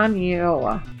 good on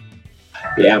you.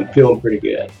 Yeah, I'm feeling pretty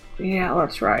good. Yeah,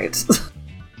 that's right.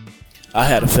 I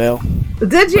had a fail.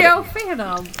 Did you?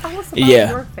 Phantom, tell us about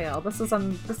Yeah. your fail. This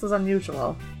is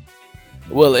unusual.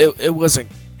 Well, it wasn't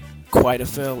quite a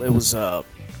fail. It was a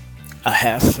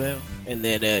half fail, and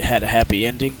then it had a happy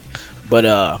ending. But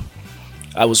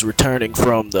I was returning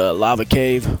from the lava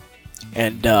cave,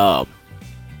 and I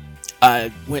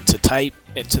went to type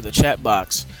into the chat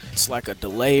box. It's like a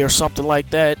delay or something like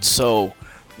that. So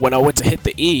when I went to hit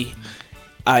the E,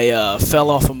 I fell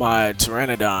off of my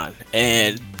Pteranodon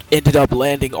and ended up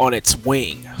landing on its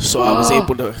wing. So I was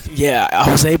able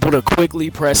to quickly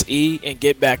press E and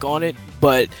get back on it,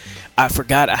 but I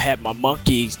forgot I had my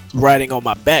monkey riding on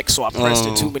my back, so I pressed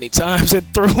it too many times and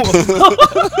threw him.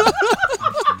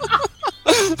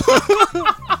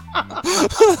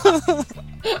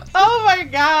 Oh my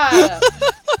god!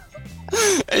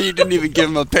 And you didn't even give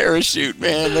him a parachute,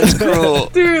 man. That's cruel.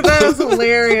 Dude, that is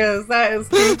hilarious. That is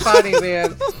too funny,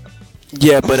 man.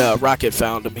 Yeah, but Rocket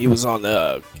found him. He was on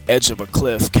the edge of a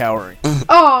cliff, cowering.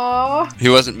 Aww. He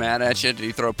wasn't mad at you? Did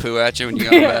he throw poo at you when you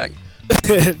got back?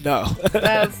 No.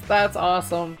 That's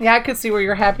awesome. Yeah, I could see where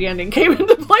your happy ending came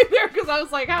into play there, because I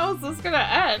was like, how is this gonna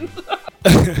end?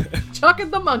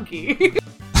 Chucking the monkey.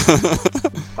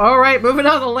 All right, moving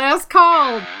on to last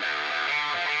call.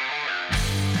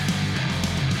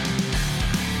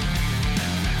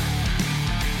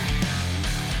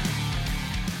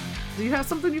 Do you have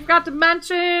something you've got to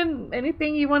mention?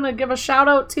 Anything you want to give a shout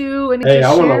out to? Hey,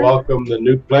 I want to welcome the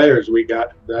new players we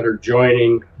got that are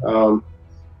joining,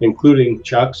 including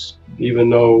Chucks,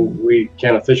 even though we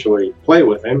can't officially play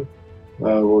with him.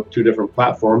 We're two different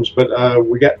platforms, but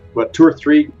we got, 2 or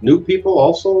 3 new people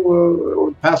also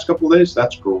over the past couple of days.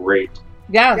 That's great.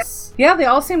 Yes. Yeah, they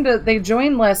all they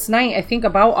joined last night, I think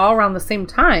about all around the same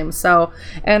time. So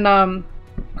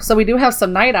we do have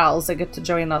some night owls that get to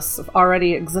join us,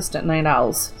 already existent night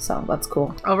owls. So that's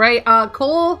cool. All right,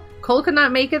 Cole could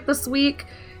not make it this week.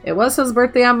 It was his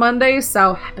birthday on Monday,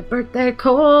 so happy birthday,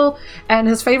 Cole. And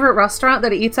his favorite restaurant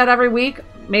that he eats at every week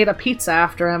made a pizza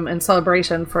after him in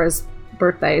celebration for his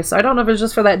birthday. So I don't know if it was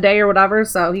just for that day or whatever,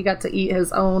 so he got to eat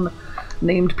his own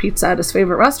named pizza at his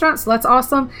favorite restaurant, so that's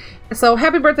awesome. So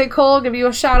happy birthday, Cole. Give you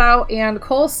a shout out. And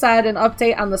Cole said an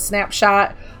update on the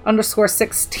Snapshot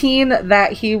 _16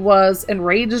 that he was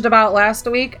enraged about last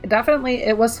week. Definitely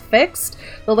it was fixed.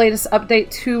 The latest update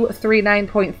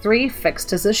 239.3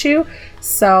 fixed his issue.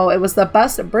 So it was the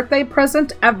best birthday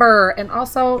present ever. And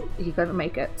also he couldn't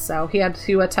make it, so he had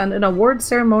to attend an award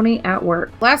ceremony at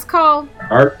work. Last call.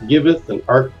 Art giveth and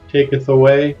art taketh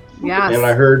away. Yes. And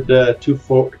I heard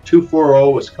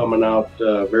 240 was coming out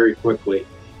very quickly.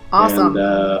 Awesome.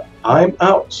 And I'm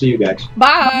out. See you guys.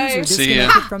 Bye. See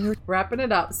ya. Wrapping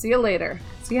it up. See you later.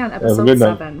 See you on Have a episode good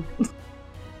night. 7.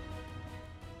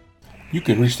 You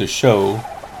can reach the show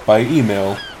by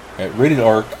email at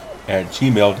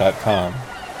ratedark@gmail.com.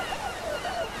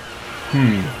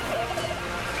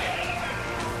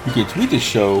 You can tweet the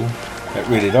show at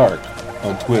ratedark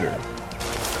on Twitter.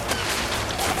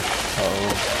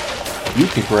 You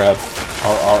can grab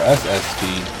our RSS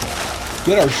feed,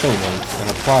 get our show notes, and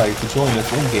apply to join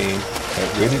us in-game at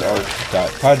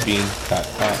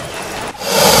ratedark.podbean.com.